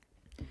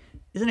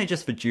 Isn't it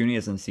just for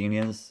juniors and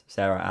seniors?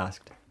 Sarah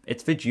asked.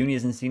 It's for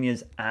juniors and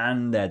seniors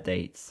and their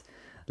dates,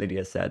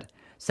 Lydia said.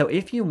 So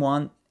if you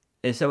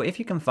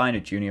can find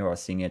a junior or a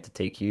senior to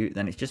take you,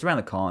 then it's just around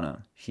the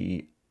corner,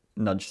 she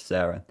nudged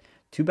Sarah.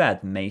 Too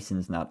bad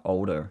Mason's not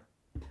older.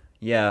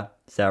 Yeah,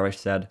 Sarah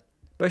said,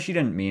 but she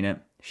didn't mean it.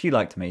 She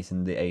liked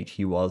Mason the age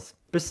he was.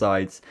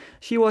 Besides,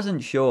 she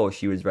wasn't sure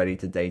she was ready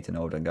to date an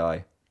older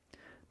guy.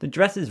 The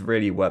dresses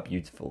really were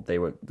beautiful. They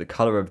were the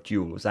colour of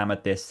jewels,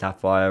 amethyst,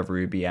 sapphire,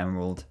 ruby,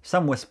 emerald.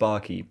 Some were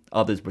sparky,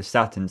 others were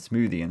satin,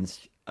 smooth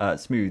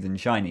and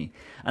shiny,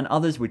 and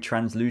others were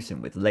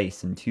translucent with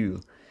lace and tulle.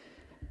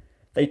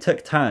 They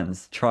took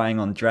turns trying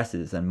on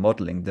dresses and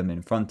modelling them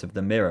in front of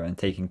the mirror and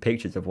taking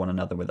pictures of one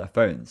another with their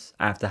phones.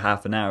 After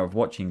half an hour of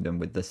watching them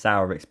with the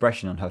sour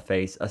expression on her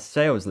face, a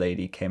sales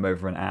lady came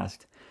over and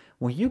asked,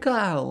 "Were you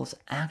girls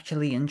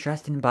actually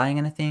interested in buying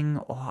anything,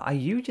 or are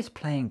you just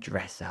playing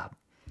dress up?"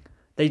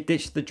 They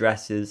ditched the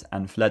dresses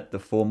and fled the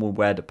formal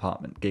wear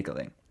department,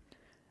 giggling.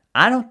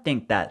 I don't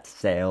think that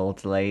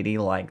sales lady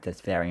liked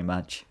us very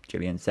much,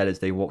 Gillian said as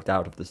they walked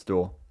out of the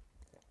store.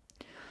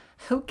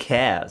 Who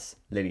cares?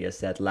 Lydia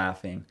said,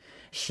 laughing.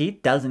 She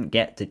doesn't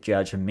get to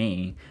judge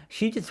me.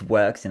 She just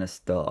works in a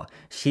store.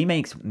 She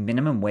makes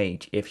minimum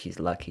wage if she's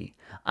lucky.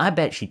 I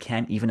bet she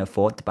can't even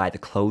afford to buy the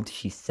clothes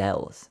she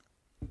sells.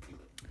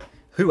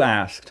 Who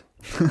asked?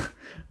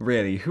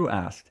 Really, who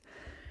asked?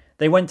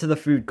 They went to the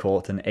food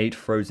court and ate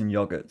frozen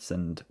yogurts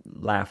and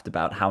laughed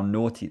about how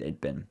naughty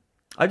they'd been.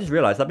 I just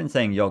realized I've been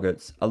saying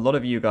yogurts. A lot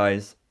of you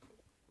guys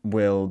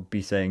will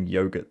be saying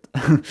yogurt.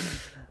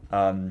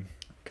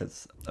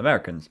 Because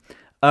Americans.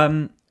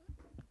 Do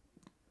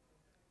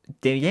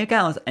you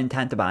girls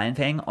intend to buy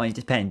anything, or are you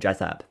just playing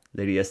dress up?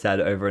 Lydia said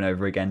over and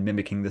over again,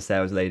 mimicking the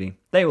sales lady.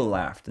 They all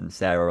laughed, and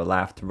Sarah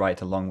laughed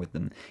right along with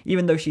them,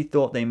 even though she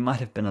thought they might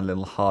have been a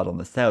little hard on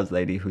the sales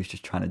lady who was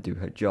just trying to do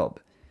her job.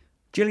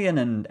 Gillian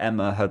and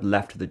Emma had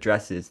left the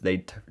dresses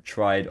they'd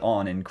tried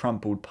on in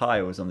crumpled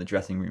piles on the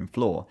dressing room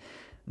floor.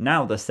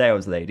 Now the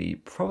sales lady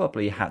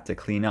probably had to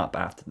clean up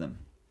after them.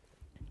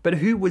 But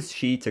who was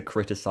she to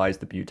criticize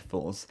the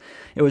Beautifuls?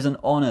 It was an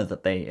honor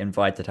that they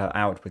invited her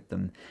out with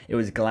them. It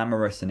was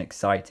glamorous and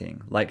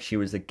exciting, like she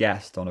was a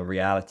guest on a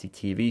reality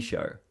TV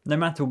show. No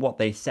matter what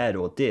they said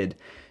or did,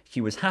 she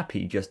was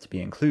happy just to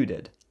be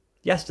included.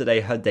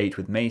 Yesterday, her date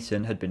with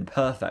Mason had been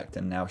perfect,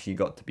 and now she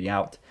got to be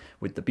out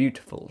with the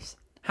Beautifuls.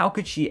 How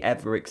could she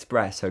ever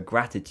express her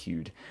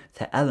gratitude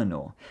to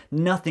Eleanor?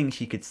 Nothing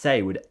she could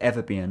say would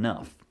ever be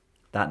enough.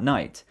 That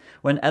night,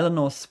 when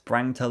Eleanor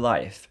sprang to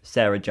life,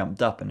 Sarah jumped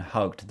up and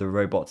hugged the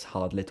robot's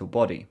hard little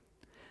body.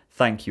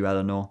 Thank you,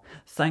 Eleanor.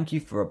 Thank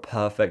you for a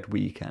perfect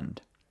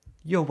weekend.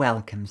 You're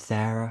welcome,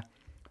 Sarah.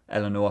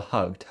 Eleanor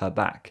hugged her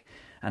back,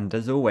 and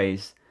as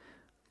always,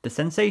 the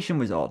sensation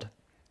was odd.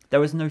 There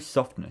was no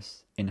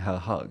softness in her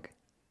hug.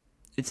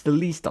 It's the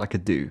least I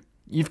could do.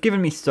 You've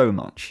given me so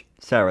much.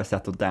 Sarah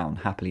settled down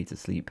happily to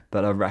sleep,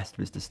 but her rest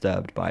was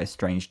disturbed by a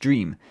strange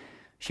dream.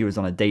 She was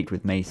on a date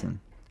with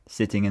Mason,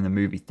 sitting in the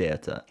movie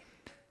theatre,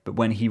 but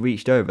when he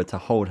reached over to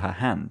hold her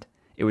hand,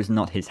 it was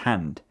not his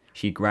hand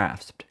she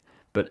grasped,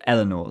 but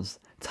Eleanor's,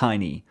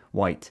 tiny,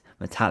 white,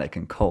 metallic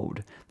and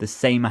cold, the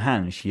same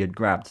hand she had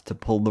grabbed to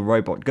pull the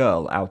robot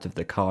girl out of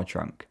the car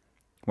trunk.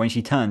 When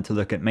she turned to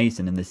look at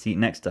Mason in the seat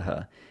next to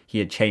her, he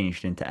had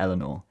changed into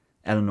Eleanor.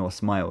 Eleanor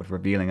smiled,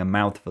 revealing a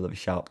mouthful of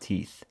sharp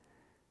teeth.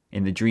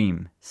 In the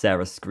dream,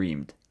 Sarah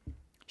screamed.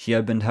 She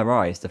opened her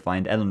eyes to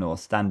find Eleanor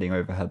standing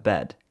over her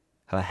bed,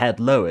 her head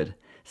lowered,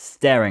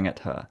 staring at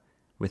her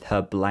with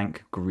her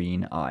blank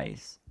green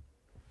eyes.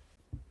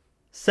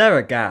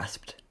 Sarah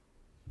gasped.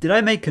 Did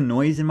I make a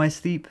noise in my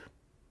sleep?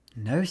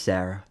 No,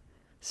 Sarah.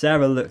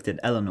 Sarah looked at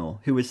Eleanor,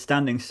 who was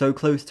standing so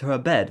close to her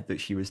bed that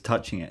she was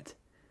touching it.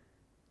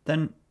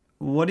 Then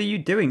what are you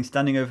doing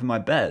standing over my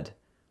bed?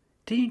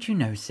 Didn't you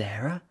know,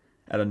 Sarah?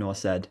 Eleanor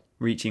said.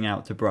 reaching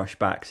out to brush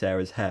back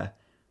Sarah's hair.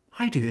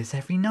 "I do this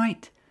every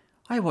night.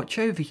 I watch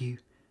over you.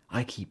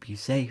 I keep you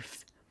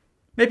safe."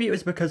 Maybe it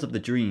was because of the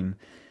dream,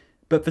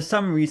 but for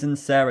some reason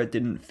Sarah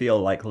didn't feel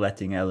like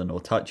letting Eleanor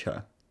touch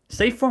her.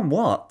 "Safe from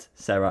what?"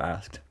 Sarah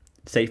asked.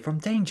 "Safe from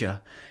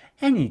danger.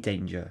 Any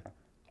danger.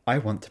 I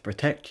want to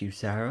protect you,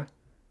 Sarah."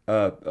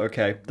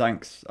 Okay,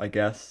 thanks, I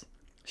guess.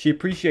 She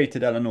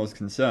appreciated Eleanor's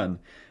concern,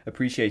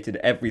 appreciated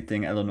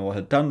everything Eleanor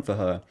had done for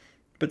her,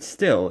 but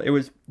still, it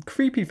was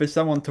creepy for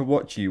someone to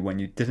watch you when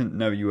you didn't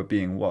know you were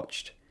being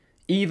watched,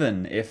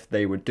 even if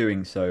they were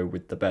doing so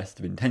with the best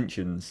of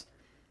intentions.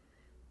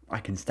 "I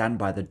can stand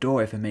by the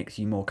door if it makes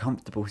you more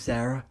comfortable,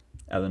 Sarah,"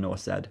 Eleanor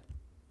said.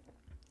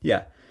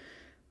 "Yeah,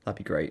 that'd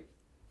be great."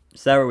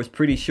 Sarah was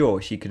pretty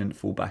sure she couldn't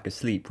fall back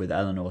asleep with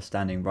Eleanor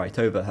standing right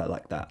over her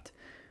like that.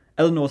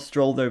 Eleanor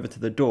strolled over to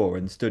the door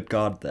and stood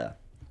guard there.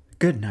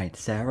 "Good night,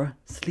 Sarah.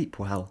 Sleep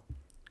well."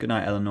 "Good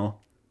night, Eleanor."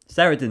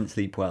 Sarah didn't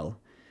sleep well.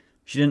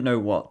 She didn't know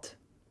what,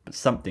 but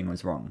something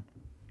was wrong.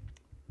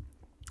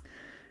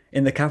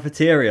 In the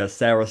cafeteria,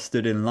 Sarah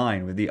stood in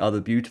line with the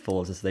other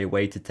beautifuls as they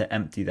waited to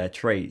empty their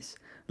trays.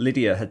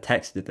 Lydia had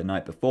texted the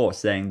night before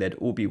saying they'd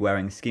all be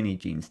wearing skinny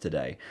jeans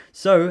today,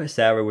 so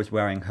Sarah was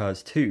wearing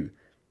hers too.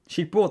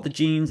 She'd brought the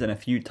jeans and a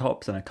few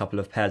tops and a couple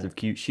of pairs of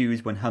cute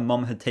shoes when her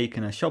mom had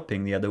taken her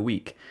shopping the other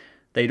week.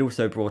 They'd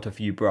also brought a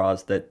few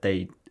bras that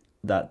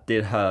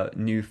did her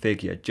new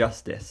figure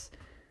justice.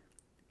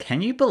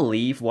 "Can you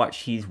believe what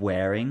she's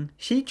wearing?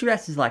 She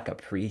dresses like a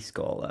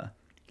preschooler,"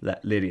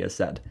 Lydia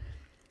said.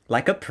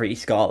 "Like a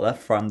preschooler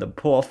from the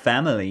poor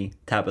family,"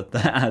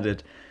 Tabitha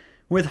added.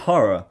 With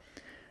horror,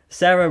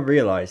 Sarah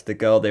realised the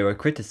girl they were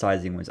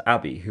criticising was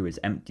Abby, who was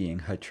emptying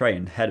her tray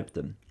ahead of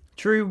them.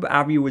 True,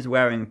 Abby was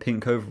wearing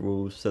pink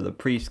overalls, so the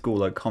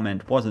preschooler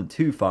comment wasn't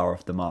too far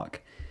off the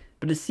mark,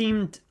 but it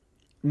seemed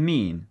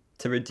mean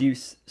to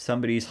reduce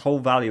somebody's whole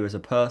value as a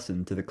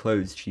person to the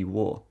clothes she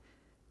wore.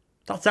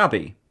 "That's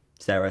Abby,"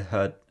 Sarah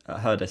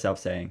heard herself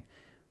saying.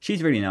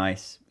 "She's really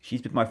nice.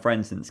 She's been my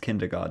friend since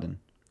kindergarten."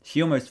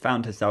 She almost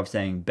found herself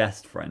saying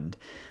best friend,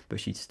 but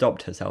she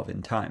stopped herself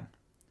in time.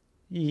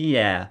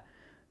 "Yeah,"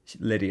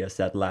 Lydia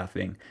said,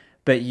 laughing,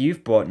 "but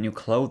you've bought new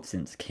clothes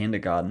since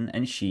kindergarten,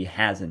 and she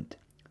hasn't."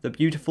 The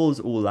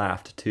beautifuls all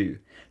laughed too.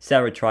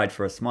 Sarah tried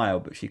for a smile,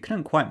 but she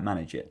couldn't quite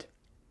manage it.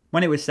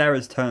 When it was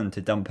Sarah's turn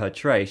to dump her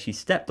tray, she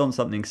stepped on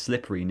something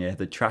slippery near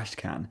the trash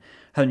can.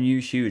 Her new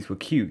shoes were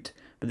cute,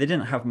 but they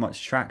didn't have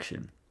much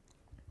traction.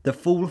 The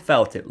fool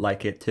felt it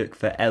like it took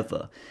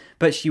forever,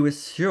 but she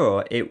was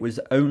sure it was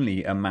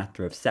only a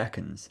matter of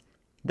seconds.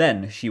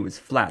 Then she was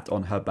flat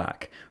on her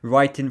back,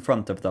 right in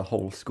front of the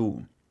whole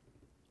school.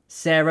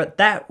 "Sarah,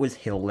 that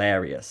was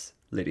hilarious,"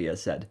 Lydia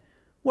said.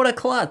 "What a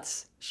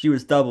klutz!" She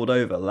was doubled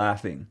over,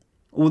 laughing.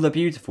 All the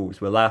beautifuls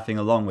were laughing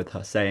along with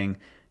her, saying,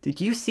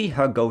 "Did you see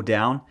her go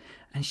down?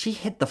 And she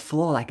hit the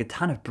floor like a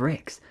ton of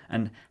bricks.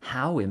 And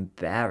how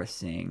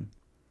embarrassing."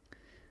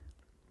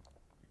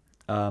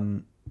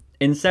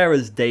 In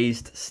Sarah's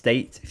dazed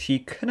state, she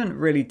couldn't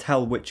really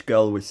tell which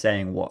girl was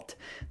saying what.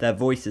 Their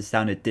voices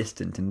sounded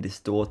distant and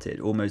distorted,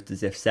 almost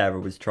as if Sarah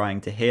was trying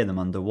to hear them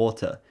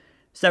underwater.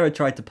 Sarah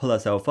tried to pull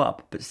herself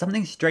up, but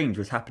something strange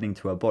was happening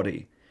to her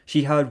body.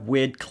 She heard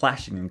weird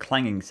clashing and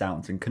clanging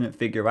sounds and couldn't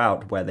figure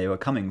out where they were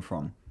coming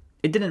from.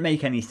 It didn't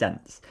make any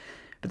sense,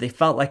 but they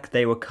felt like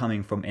they were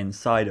coming from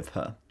inside of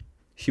her.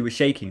 She was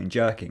shaking and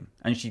jerking,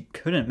 and she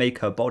couldn't make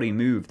her body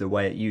move the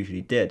way it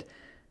usually did.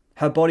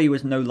 Her body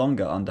was no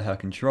longer under her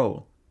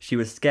control. She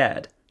was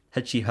scared.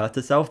 Had she hurt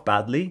herself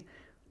badly?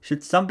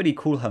 Should somebody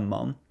call her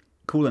mom?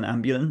 Call an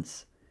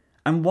ambulance?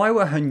 And why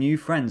were her new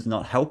friends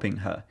not helping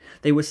her?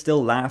 They were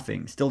still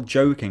laughing, still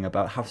joking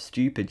about how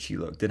stupid she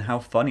looked and how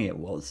funny it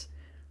was.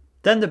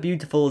 Then the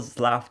beautiful's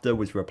laughter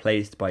was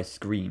replaced by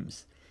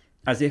screams.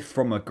 As if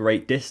from a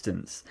great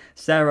distance,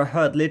 Sarah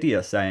heard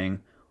Lydia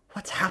saying,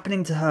 "What's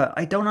happening to her?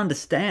 I don't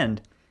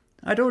understand."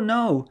 "I don't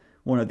know,"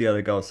 one of the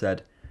other girls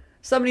said.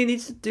 "Somebody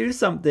needs to do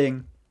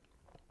something."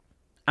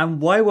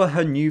 And why were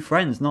her new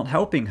friends not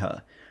helping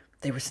her?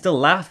 They were still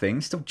laughing,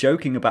 still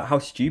joking about how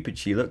stupid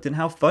she looked and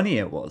how funny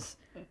it was.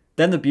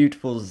 Then the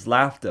beautiful's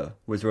laughter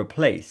was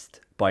replaced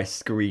by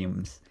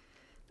screams.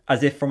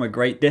 As if from a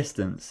great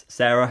distance,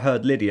 Sarah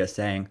heard Lydia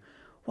saying,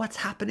 "What's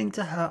happening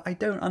to her? I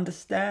don't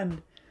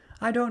understand."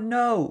 "I don't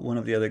know," one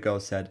of the other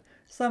girls said.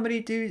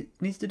 Somebody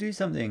needs to do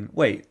something."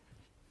 Wait,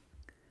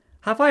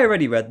 have I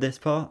already read this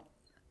part?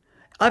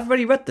 I've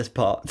already read this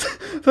part.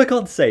 For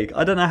God's sake,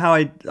 I don't know how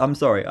I'm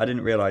sorry, I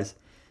didn't realise.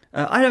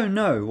 "I don't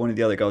know," one of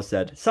the other girls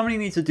said. "Somebody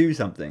needs to do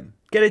something.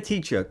 Get a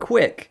teacher,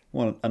 quick,"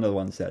 another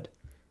one said.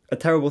 A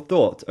terrible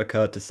thought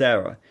occurred to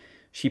Sarah.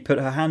 She put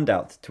her hand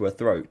out to her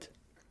throat.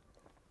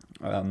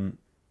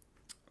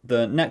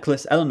 The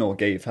necklace Eleanor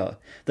gave her,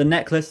 the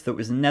necklace that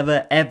was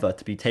never ever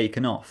to be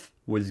taken off,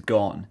 was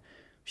gone.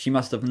 She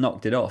must have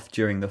knocked it off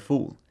during the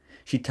fall.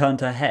 She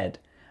turned her head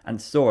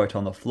and saw it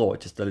on the floor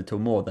just a little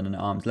more than an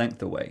arm's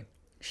length away.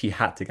 She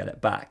had to get it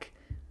back.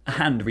 A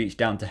hand reached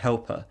down to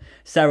help her.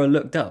 Sarah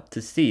looked up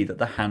to see that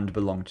the hand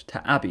belonged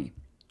to Abby.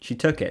 She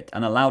took it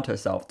and allowed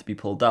herself to be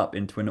pulled up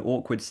into an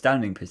awkward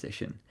standing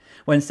position.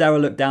 When Sarah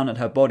looked down at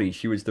her body,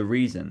 she saw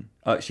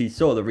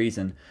the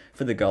reason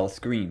for the girl's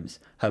screams.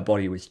 Her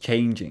body was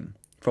changing.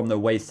 From the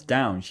waist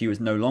down, she was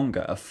no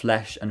longer a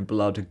flesh and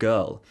blood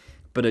girl,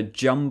 but a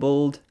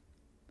jumbled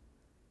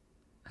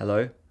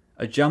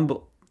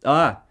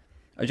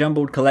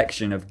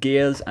collection of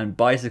gears and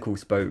bicycle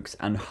spokes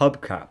and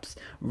hubcaps,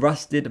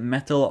 rusted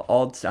metal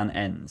odds and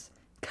ends,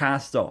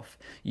 cast off,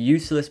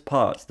 useless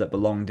parts that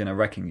belonged in a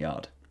wrecking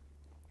yard.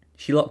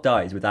 She locked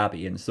eyes with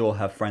Abby and saw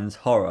her friend's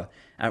horror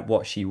at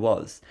what she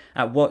was,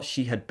 at what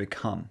she had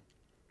become.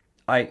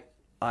 I've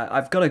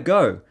got to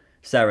go,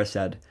 Sarah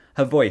said.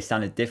 Her voice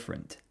sounded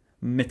different,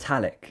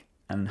 metallic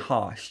and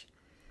harsh.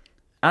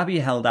 Abby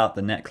held out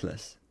the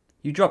necklace.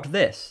 You dropped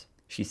this,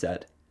 she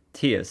said.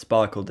 Tears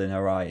sparkled in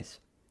her eyes.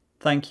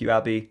 Thank you,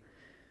 Abby.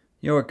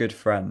 You're a good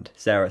friend,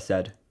 Sarah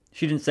said.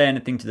 She didn't say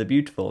anything to the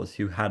Beautifuls,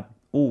 who had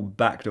all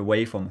backed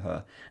away from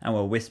her and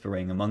were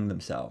whispering among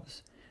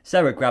themselves.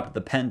 Sarah grabbed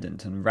the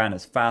pendant and ran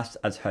as fast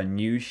as her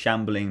new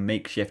shambling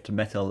makeshift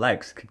metal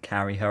legs could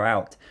carry her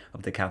out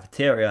of the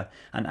cafeteria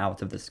and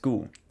out of the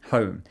school.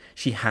 Home.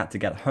 She had to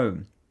get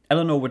home.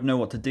 Eleanor would know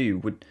what to do,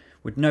 would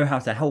know how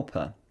to help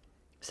her.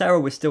 Sarah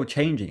was still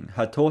changing,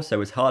 her torso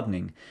was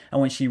hardening,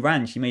 and when she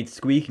ran she made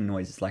squeaking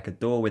noises like a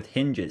door with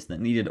hinges that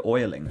needed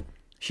oiling.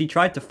 She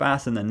tried to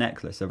fasten the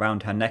necklace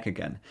around her neck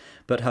again,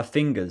 but her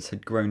fingers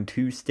had grown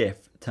too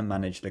stiff to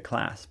manage the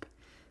clasp.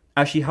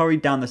 As she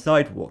hurried down the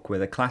sidewalk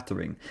with a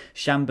clattering,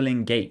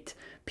 shambling gait,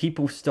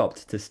 people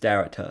stopped to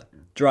stare at her.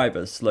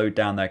 Drivers slowed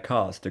down their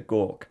cars to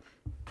gawk.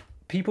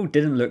 People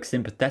didn't look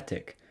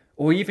sympathetic,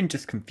 or even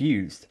just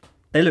confused.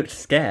 They looked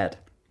scared.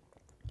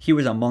 She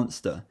was a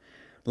monster,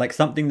 like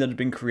something that had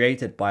been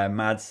created by a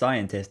mad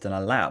scientist in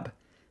a lab.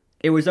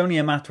 It was only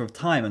a matter of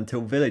time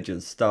until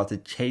villagers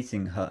started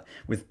chasing her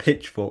with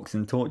pitchforks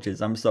and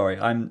torches. I'm sorry,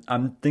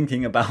 I'm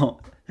thinking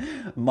about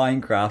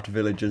Minecraft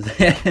villagers.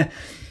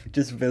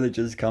 Just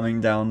villagers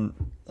coming down,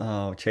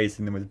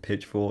 chasing them with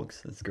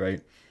pitchforks. That's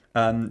great.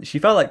 She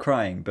felt like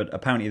crying, but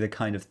apparently the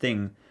kind of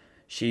thing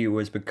she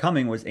was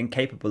becoming was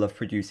incapable of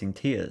producing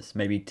tears.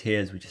 Maybe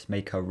tears would just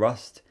make her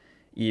rust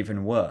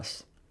even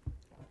worse.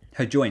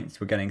 Her joints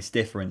were getting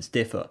stiffer and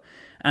stiffer,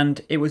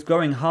 and it was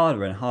growing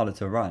harder and harder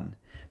to run.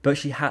 But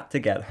she had to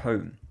get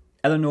home.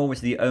 Eleanor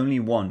was the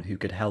only one who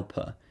could help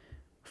her.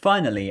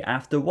 Finally,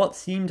 after what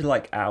seemed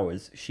like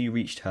hours, she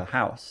reached her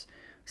house.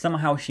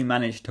 Somehow she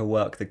managed to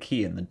work the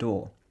key in the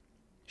door.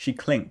 She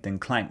clinked and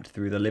clanked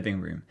through the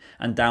living room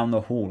and down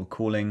the hall,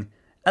 calling,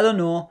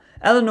 "Eleanor!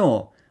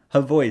 Eleanor!"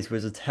 Her voice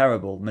was a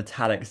terrible,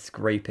 metallic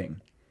scraping.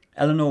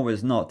 Eleanor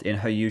was not in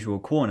her usual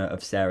corner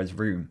of Sarah's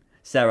room.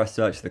 Sarah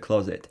searched the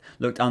closet,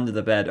 looked under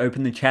the bed,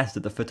 opened the chest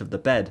at the foot of the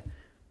bed.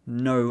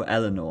 No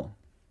Eleanor.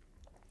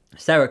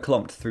 Sarah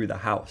clomped through the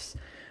house,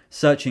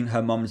 searching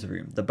her mum's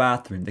room, the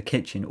bathroom, the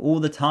kitchen, all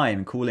the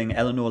time calling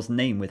Eleanor's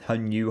name with her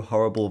new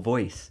horrible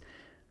voice.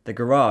 The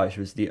garage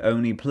was the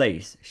only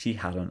place she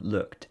hadn't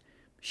looked.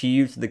 She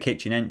used the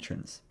kitchen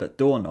entrance, but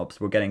doorknobs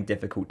were getting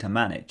difficult to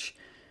manage.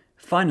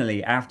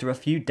 Finally, after a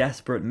few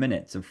desperate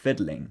minutes of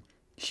fiddling,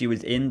 she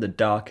was in the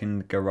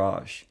darkened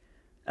garage.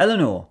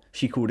 "Eleanor!"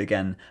 she called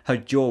again. Her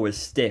jaw was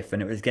stiff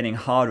and it was getting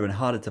harder and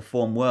harder to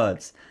form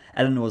words.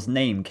 Eleanor's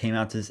name came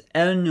out as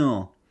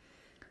Eleanor.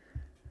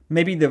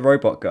 Maybe the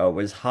robot girl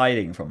was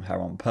hiding from her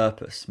on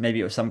purpose.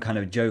 Maybe it was some kind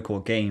of joke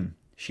or game.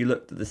 She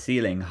looked at the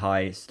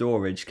ceiling-high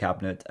storage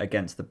cabinet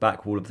against the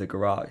back wall of the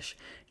garage.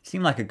 It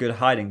seemed like a good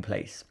hiding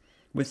place.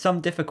 With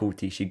some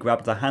difficulty, she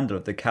grabbed the handle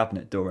of the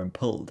cabinet door and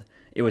pulled.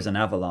 It was an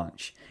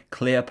avalanche.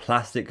 Clear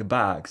plastic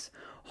bags,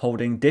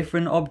 holding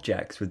different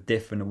objects with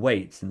different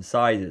weights and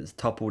sizes,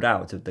 toppled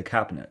out of the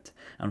cabinet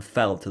and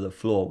fell to the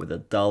floor with a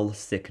dull,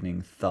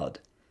 sickening thud.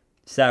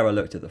 Sarah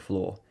looked at the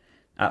floor.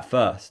 At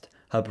first,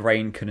 her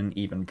brain couldn't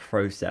even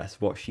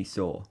process what she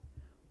saw.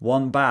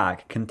 One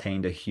bag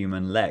contained a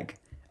human leg,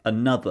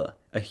 another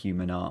a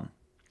human arm.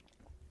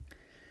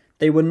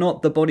 They were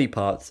not the body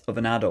parts of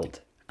an adult,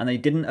 and they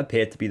didn't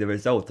appear to be the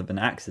result of an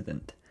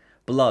accident.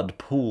 Blood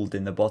pooled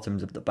in the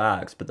bottoms of the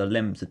bags, but the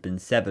limbs had been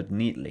severed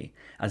neatly,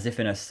 as if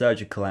in a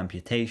surgical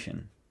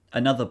amputation.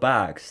 Another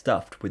bag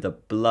stuffed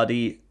with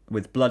bloody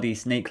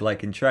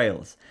snake-like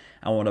entrails,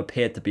 and what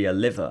appeared to be a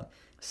liver,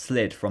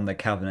 slid from the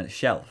cabinet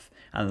shelf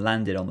and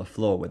landed on the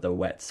floor with a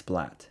wet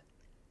splat.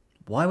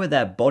 Why were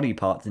there body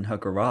parts in her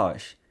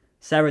garage?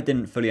 Sarah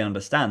didn't fully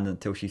understand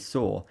until she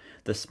saw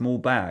the small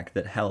bag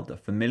that held a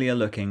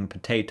familiar-looking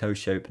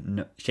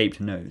potato-shaped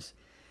nose.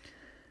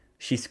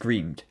 She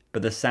screamed,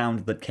 but the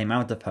sound that came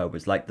out of her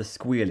was like the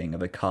squealing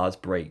of a car's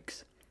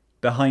brakes.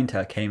 Behind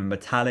her came a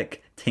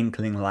metallic,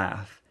 tinkling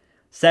laugh.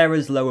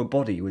 Sarah's lower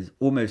body was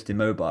almost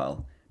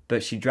immobile,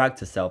 but she dragged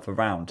herself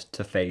around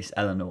to face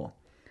Eleanor.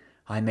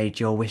 "I made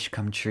your wish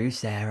come true,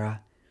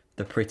 Sarah,"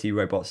 the pretty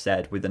robot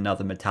said with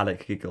another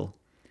metallic giggle.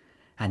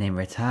 "And in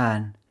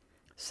return..."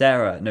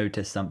 Sarah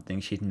noticed something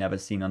she'd never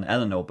seen on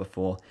Eleanor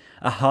before,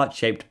 a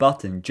heart-shaped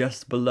button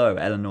just below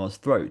Eleanor's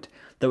throat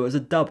that was a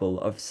double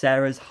of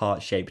Sarah's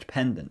heart-shaped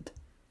pendant.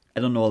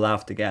 Eleanor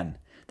laughed again,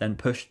 then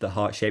pushed the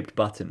heart-shaped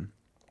button.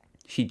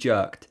 She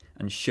jerked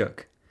and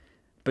shook,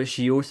 but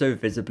she also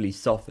visibly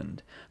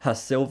softened, her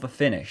silver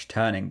finish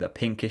turning the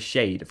pinkish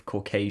shade of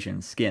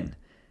Caucasian skin.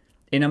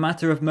 In a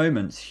matter of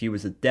moments, she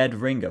was a dead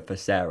ringer for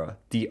Sarah,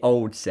 the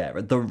old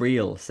Sarah, the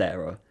real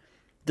Sarah.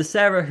 The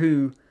Sarah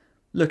who,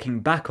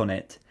 looking back on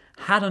it,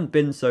 hadn't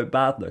been so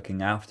bad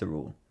looking after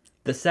all.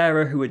 The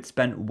Sarah who had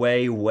spent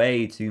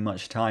way too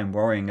much time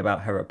worrying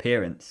about her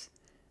appearance.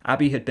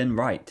 Abby had been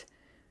right.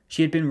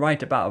 She had been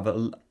right about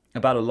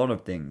a lot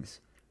of things.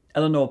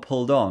 Eleanor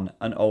pulled on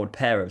an old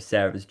pair of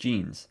Sarah's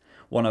jeans,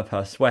 one of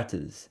her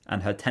sweaters,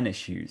 and her tennis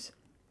shoes.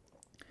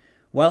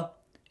 "Well,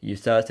 you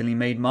certainly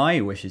made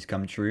my wishes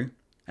come true,"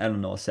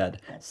 Eleanor said,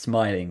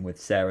 smiling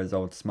with Sarah's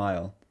old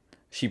smile.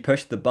 She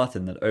pushed the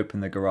button that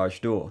opened the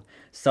garage door.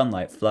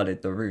 Sunlight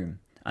flooded the room,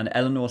 and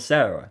Eleanor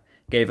Sarah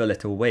gave a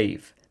little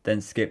wave, then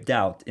skipped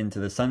out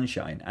into the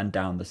sunshine and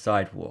down the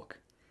sidewalk.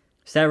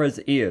 Sarah's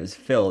ears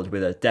filled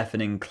with a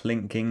deafening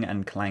clinking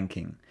and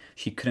clanking.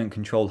 She couldn't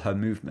control her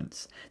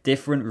movements.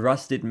 Different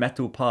rusted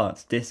metal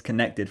parts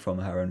disconnected from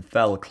her and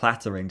fell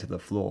clattering to the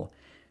floor.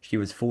 She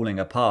was falling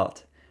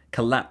apart,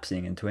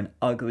 collapsing into an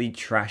ugly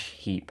trash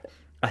heap,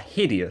 a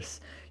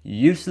hideous,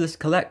 useless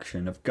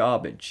collection of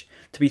garbage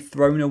to be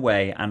thrown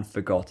away and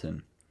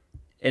forgotten.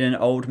 In an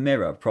old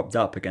mirror propped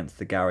up against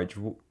the garage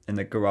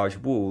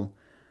wall.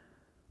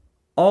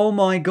 Oh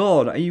my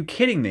god, are you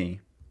kidding me?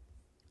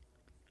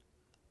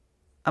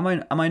 Am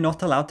I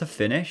not allowed to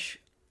finish?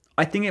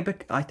 I think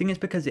it's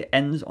because it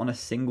ends on a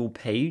single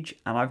page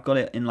and I've got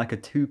it in like a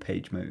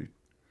 2-page mode.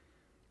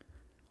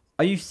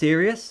 Are you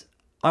serious?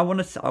 I want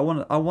to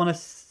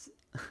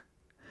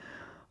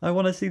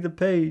see the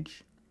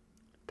page.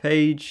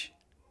 Page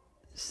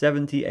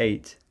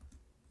 78.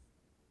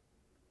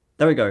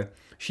 There we go.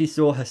 She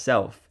saw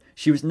herself.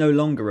 She was no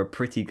longer a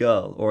pretty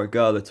girl or a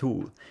girl at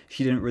all.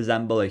 She didn't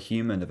resemble a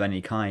human of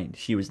any kind.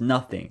 She was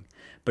nothing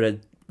but a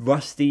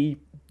rusty,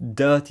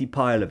 dirty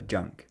pile of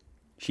junk.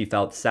 She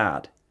felt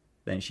sad.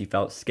 Then she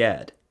felt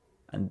scared.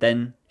 And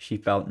then she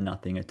felt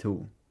nothing at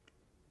all.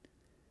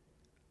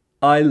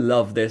 I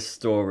love this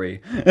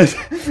story.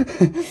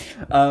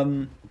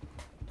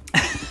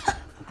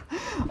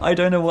 I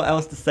don't know what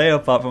else to say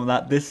apart from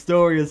that. This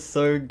story is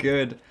so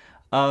good.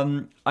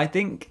 I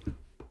think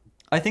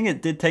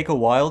it did take a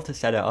while to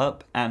set it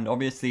up, and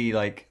obviously,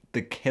 like,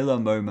 the killer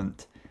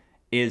moment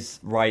is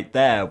right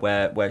there,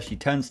 where she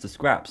turns to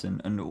scraps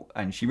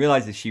and she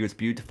realizes she was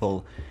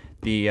beautiful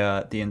the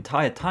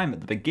entire time at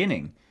the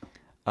beginning,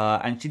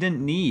 and she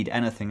didn't need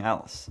anything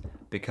else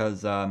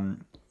because,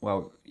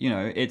 well, you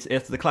know,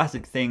 it's the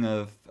classic thing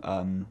of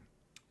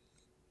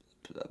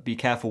be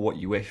careful what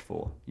you wish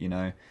for. You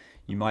know,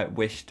 you might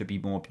wish to be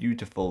more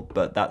beautiful,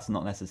 but that's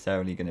not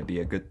necessarily going to be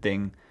a good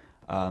thing.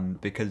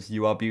 Because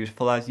you are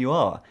beautiful as you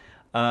are.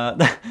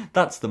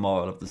 That's the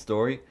moral of the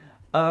story.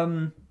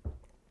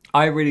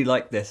 I really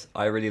like this.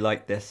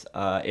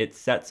 It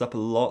sets up a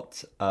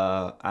lot,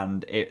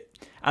 and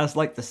as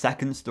like the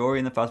second story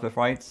in the Fazbear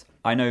Frights.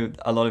 I know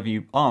a lot of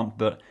you aren't,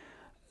 but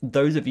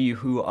those of you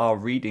who are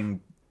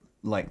reading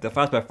like the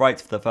Fazbear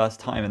Frights for the first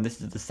time, and this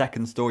is the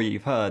second story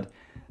you've heard,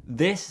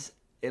 this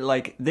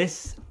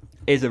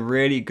is a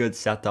really good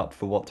setup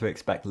for what to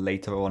expect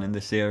later on in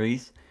the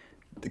series,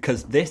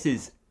 because this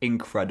is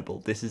incredible.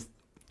 This is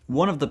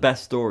one of the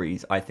best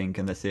stories, I think,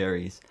 in the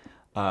series.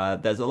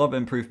 There's a lot of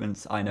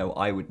improvements I know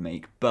I would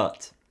make,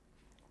 but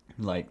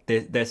like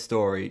this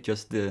story,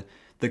 just the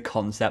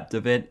concept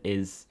of it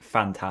is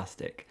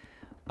fantastic.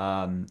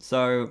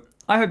 So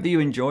I hope that you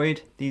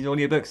enjoyed these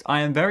audiobooks.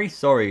 I am very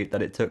sorry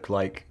that it took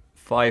like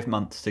 5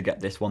 months to get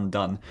this one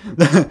done.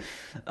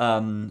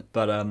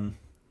 But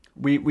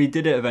we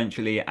did it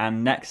eventually,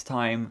 and next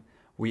time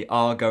we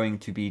are going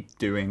to be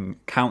doing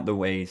Count the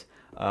Ways.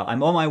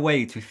 I'm on my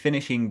way to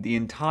finishing the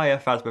entire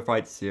Fazbear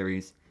Frights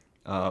series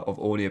of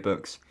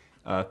audiobooks.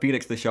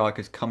 Felix the Shark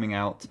is coming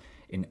out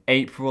in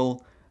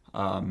April,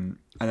 and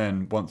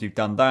then once you've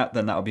done that,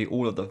 then that'll be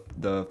all of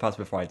the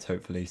Fazbear Frights,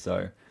 hopefully.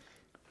 So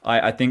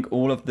I think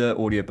all of the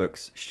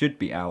audiobooks should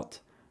be out,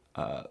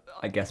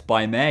 I guess,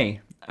 by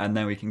May, and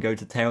then we can go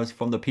to Tales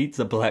from the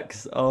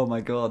Pizzaplex. Oh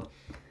my god.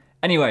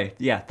 Anyway,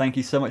 yeah, thank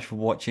you so much for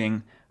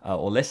watching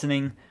or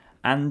listening,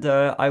 and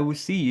I will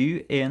see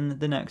you in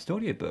the next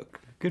audiobook.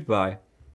 Goodbye.